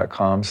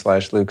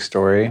lotusway.com/Luke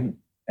Story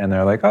and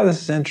they're like, oh,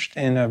 this is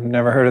interesting, I've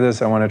never heard of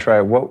this, I want to try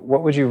it,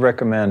 what would you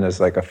recommend as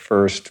like a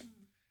first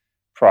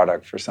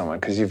product for someone?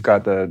 Because you've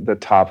got the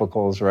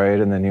topicals, right?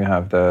 And then you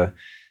have the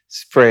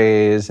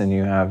sprays and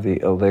you have the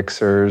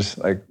elixirs.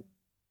 Like,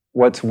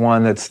 what's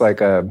one that's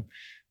like a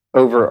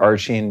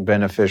overarching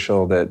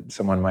beneficial that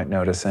someone might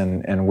notice,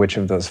 and which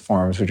of those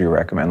forms would you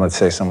recommend? Let's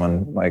say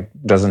someone like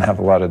doesn't have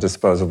a lot of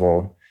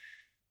disposable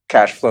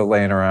cash flow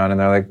laying around and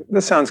they're like,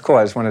 this sounds cool,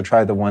 I just want to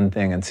try the one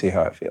thing and see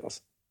how it feels.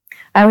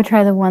 I would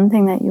try the one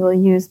thing that you will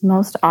use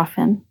most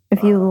often.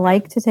 If you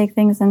like to take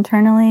things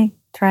internally,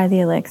 try the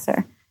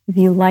elixir. If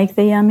you like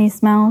the yummy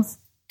smells,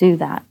 do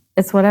that.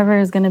 It's whatever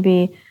is going to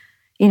be,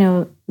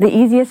 the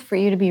easiest for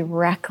you to be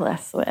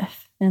reckless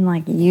with, and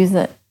like use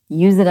it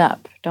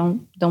up.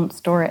 Don't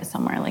store it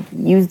somewhere. Like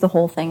use the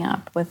whole thing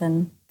up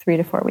within 3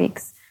 to 4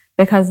 weeks,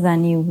 because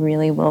then you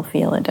really will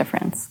feel a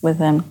difference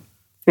within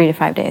 3 to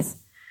 5 days.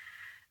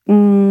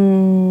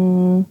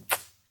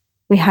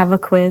 We have a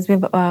quiz. We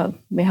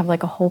have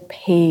like a whole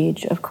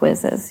page of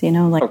quizzes,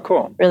 like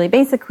cool. Really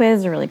basic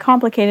quiz, a really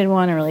complicated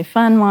one, a really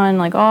fun one,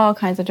 like all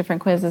kinds of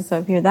different quizzes. So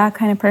if you're that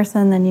kind of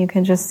person, then you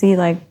can just see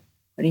like,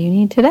 what do you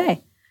need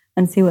today?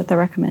 And see what the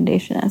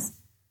recommendation is.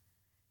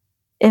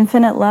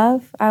 Infinite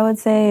love, I would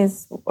say,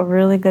 is a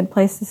really good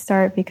place to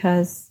start,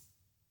 because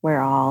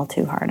we're all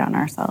too hard on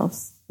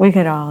ourselves. We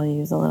could all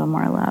use a little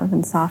more love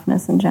and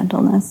softness and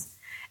gentleness.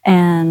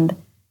 And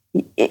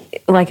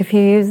if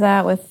you use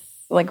that with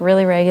like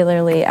really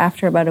regularly,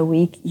 after about a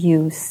week,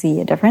 you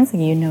see a difference.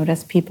 Like you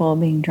notice people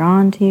being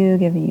drawn to you,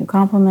 giving you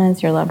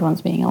compliments, your loved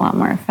ones being a lot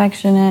more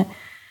affectionate.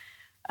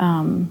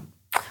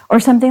 Or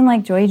something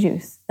like joy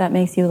juice that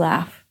makes you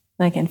laugh,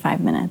 like in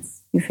 5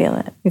 minutes. You feel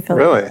it.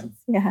 Really? It.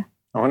 Yeah.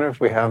 I wonder if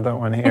we have that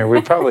one here.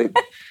 We probably...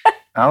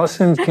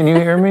 Allison, can you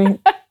hear me?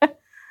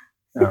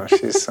 No,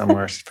 she's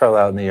somewhere. She's probably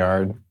out in the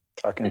yard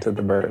talking to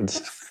the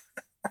birds.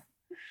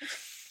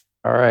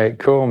 All right,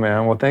 cool,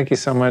 man. Well, thank you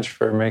so much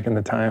for making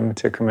the time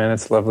to come in.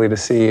 It's lovely to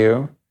see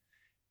you.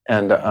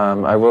 And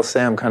I will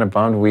say I'm kind of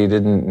bummed we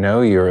didn't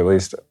know you, or at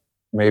least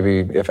maybe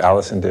if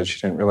Allison did, she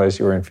didn't realize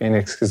you were in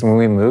Phoenix, because when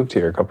we moved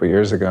here a couple of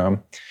years ago,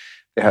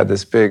 they had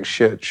this big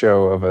shit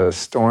show of a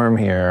storm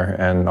here,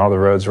 and all the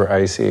roads were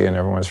icy and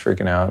everyone was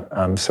freaking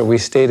out. So we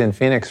stayed in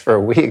Phoenix for a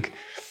week.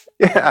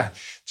 Yeah,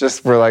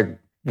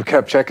 we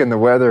kept checking the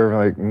weather.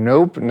 We're like,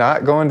 nope,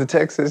 not going to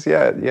Texas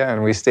yet. Yeah,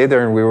 and we stayed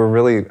there, and we were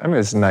really, it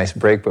was a nice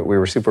break, but we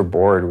were super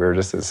bored. We were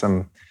just at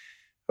some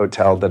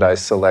hotel that I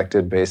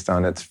selected based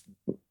on its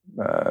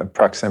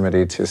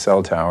proximity to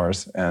cell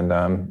towers. And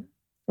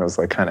it was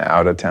like kind of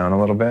out of town a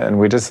little bit. And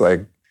we just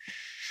like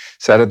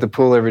sat at the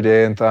pool every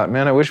day and thought,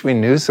 man, I wish we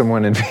knew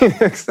someone in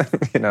Phoenix.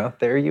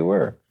 There you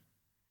were.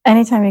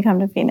 Anytime you come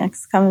to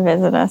Phoenix, come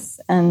visit us.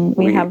 And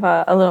we have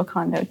a little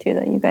condo, too,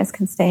 that you guys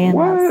can stay in.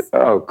 What?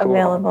 Oh, cool.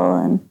 Available.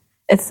 And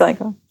it's like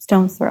a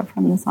stone's throw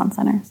from the Swan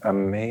Center. So.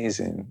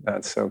 Amazing.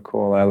 That's so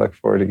cool. I look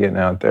forward to getting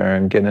out there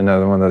and getting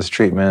another one of those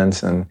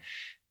treatments and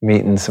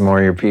meeting some more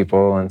of your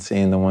people and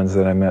seeing the ones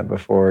that I met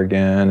before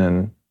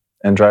again,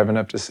 and driving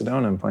up to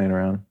Sedona and playing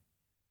around.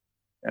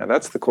 Yeah,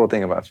 that's the cool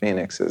thing about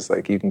Phoenix is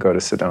like you can go to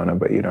Sedona,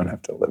 but you don't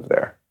have to live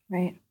there.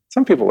 Right.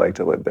 Some people like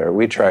to live there.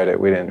 We tried it.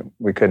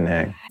 We couldn't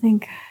hang. I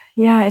think,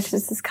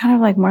 it's kind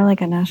of like more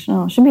like it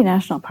should be a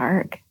national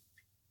park.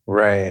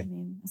 Right.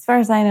 As far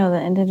as I know,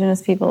 the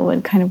indigenous people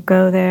would kind of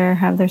go there,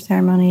 have their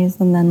ceremonies,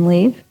 and then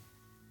leave.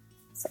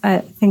 So I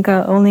think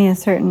only a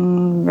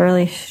certain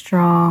really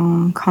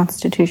strong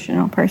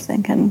constitutional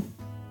person can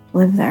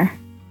live there.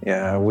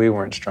 Yeah, we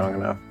weren't strong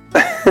enough.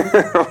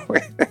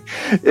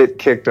 It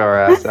kicked our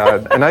ass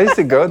out. And I used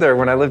to go there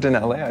when I lived in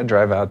LA. I'd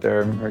drive out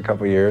there for a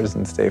couple of years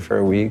and stay for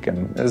a week,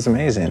 and it was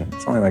amazing.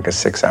 It's only like a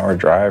 6-hour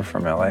drive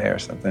from LA or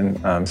something,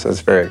 so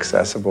it's very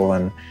accessible.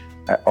 And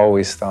I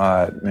always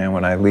thought, man,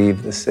 when I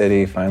leave the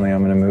city, finally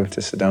I'm going to move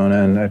to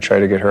Sedona, and I try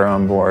to get her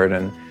on board.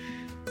 And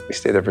we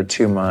stayed there for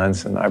 2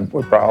 months, and I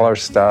brought all our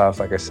stuff.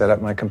 Like I set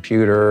up my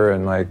computer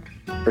and like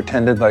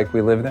pretended like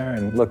we lived there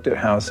and looked at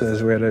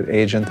houses. We had an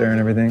agent there and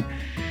everything.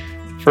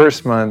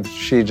 First month,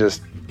 she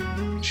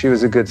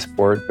was a good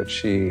sport, but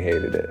she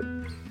hated it.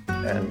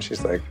 And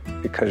she's like,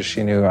 because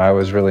she knew I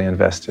was really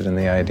invested in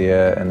the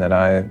idea and that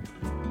I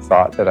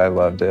thought that I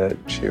loved it,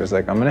 she was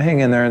like, I'm going to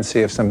hang in there and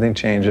see if something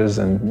changes,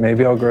 and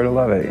maybe I'll grow to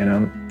love it,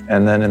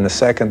 And then in the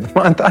second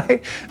month,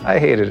 I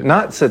hated it.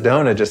 Not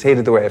Sedona, just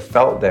hated the way I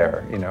felt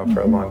there,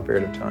 for a long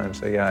period of time.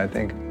 So yeah, I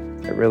think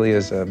it really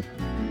is a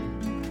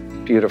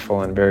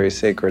beautiful and very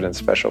sacred and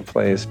special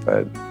place,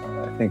 but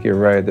I think you're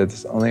right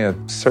that only a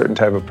certain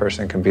type of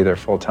person can be there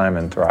full time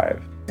and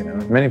thrive.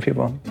 Many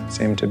people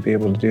seem to be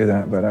able to do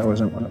that, but I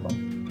wasn't one of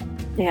them.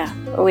 Yeah,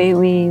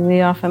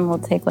 we often will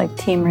take like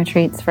team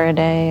retreats for a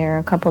day or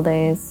a couple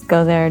days,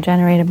 go there,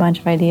 generate a bunch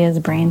of ideas,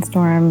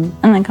 brainstorm,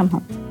 and then come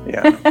home.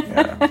 Yeah,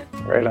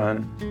 right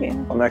on. Yeah.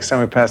 Well, next time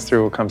we pass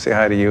through, we'll come say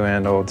hi to you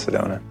and old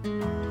Sedona.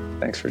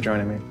 Thanks for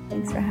joining me.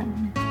 Thanks for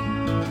having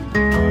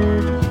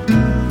me.